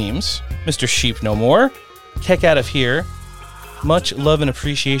Duke of Memes, Mr. Sheep No More, Keck Out of Here. Much love and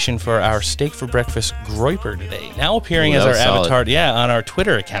appreciation for our Steak for Breakfast Groiper today. Now appearing as our avatar, on our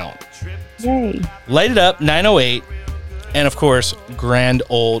Twitter account. Yay. Light It Up 908. And, of course, Grand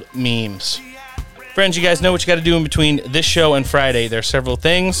Old Memes. Friends, you guys know what you got to do in between this show and Friday. There are several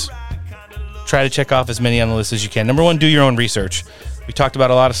things. Try to check off as many on the list as you can. Number one, do your own research. We talked about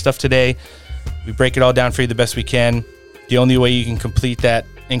a lot of stuff today. We break it all down for you the best we can. The only way you can complete that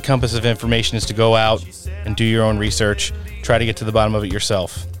encompass of information is to go out and do your own research. Try to get to the bottom of it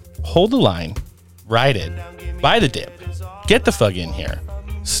yourself. Hold the line. Ride it. Buy the dip. Get the fug in here.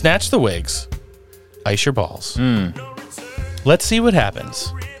 Snatch the wigs. Ice your balls. Let's see what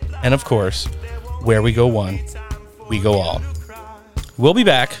happens. And of course, where we go one, we go all. We'll be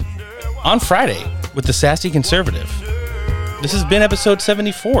back on Friday with the Sassy Conservative. This has been episode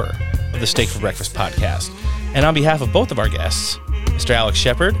 74 of the Steak for Breakfast podcast. And on behalf of both of our guests, Mr. Alex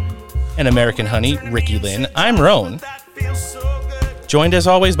Shepard and American Honey, Ricky Lynn, I'm Roan. Joined as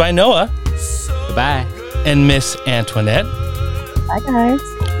always by Noah. Bye-bye. And Miss Antoinette. Bye, guys.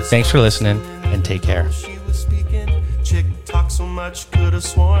 Thanks for listening. and take care. Chick talk so much, could have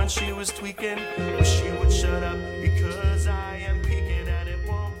sworn she was tweaking. Wish she would shut up because I am peeking and it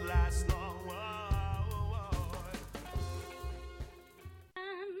won't last long.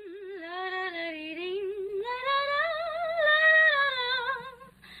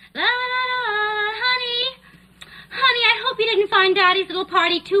 Honey, I hope you didn't find Daddy's little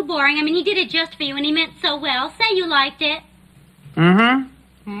party too boring. I mean, he did it just for you and he meant so well. Say you liked it. Mm-hmm.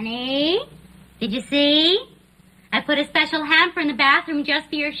 Honey, did you see? I put a special hamper in the bathroom just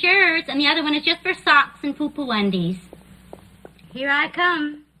for your shirts, and the other one is just for socks and poo-poo undies. Here I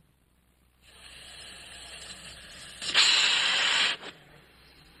come.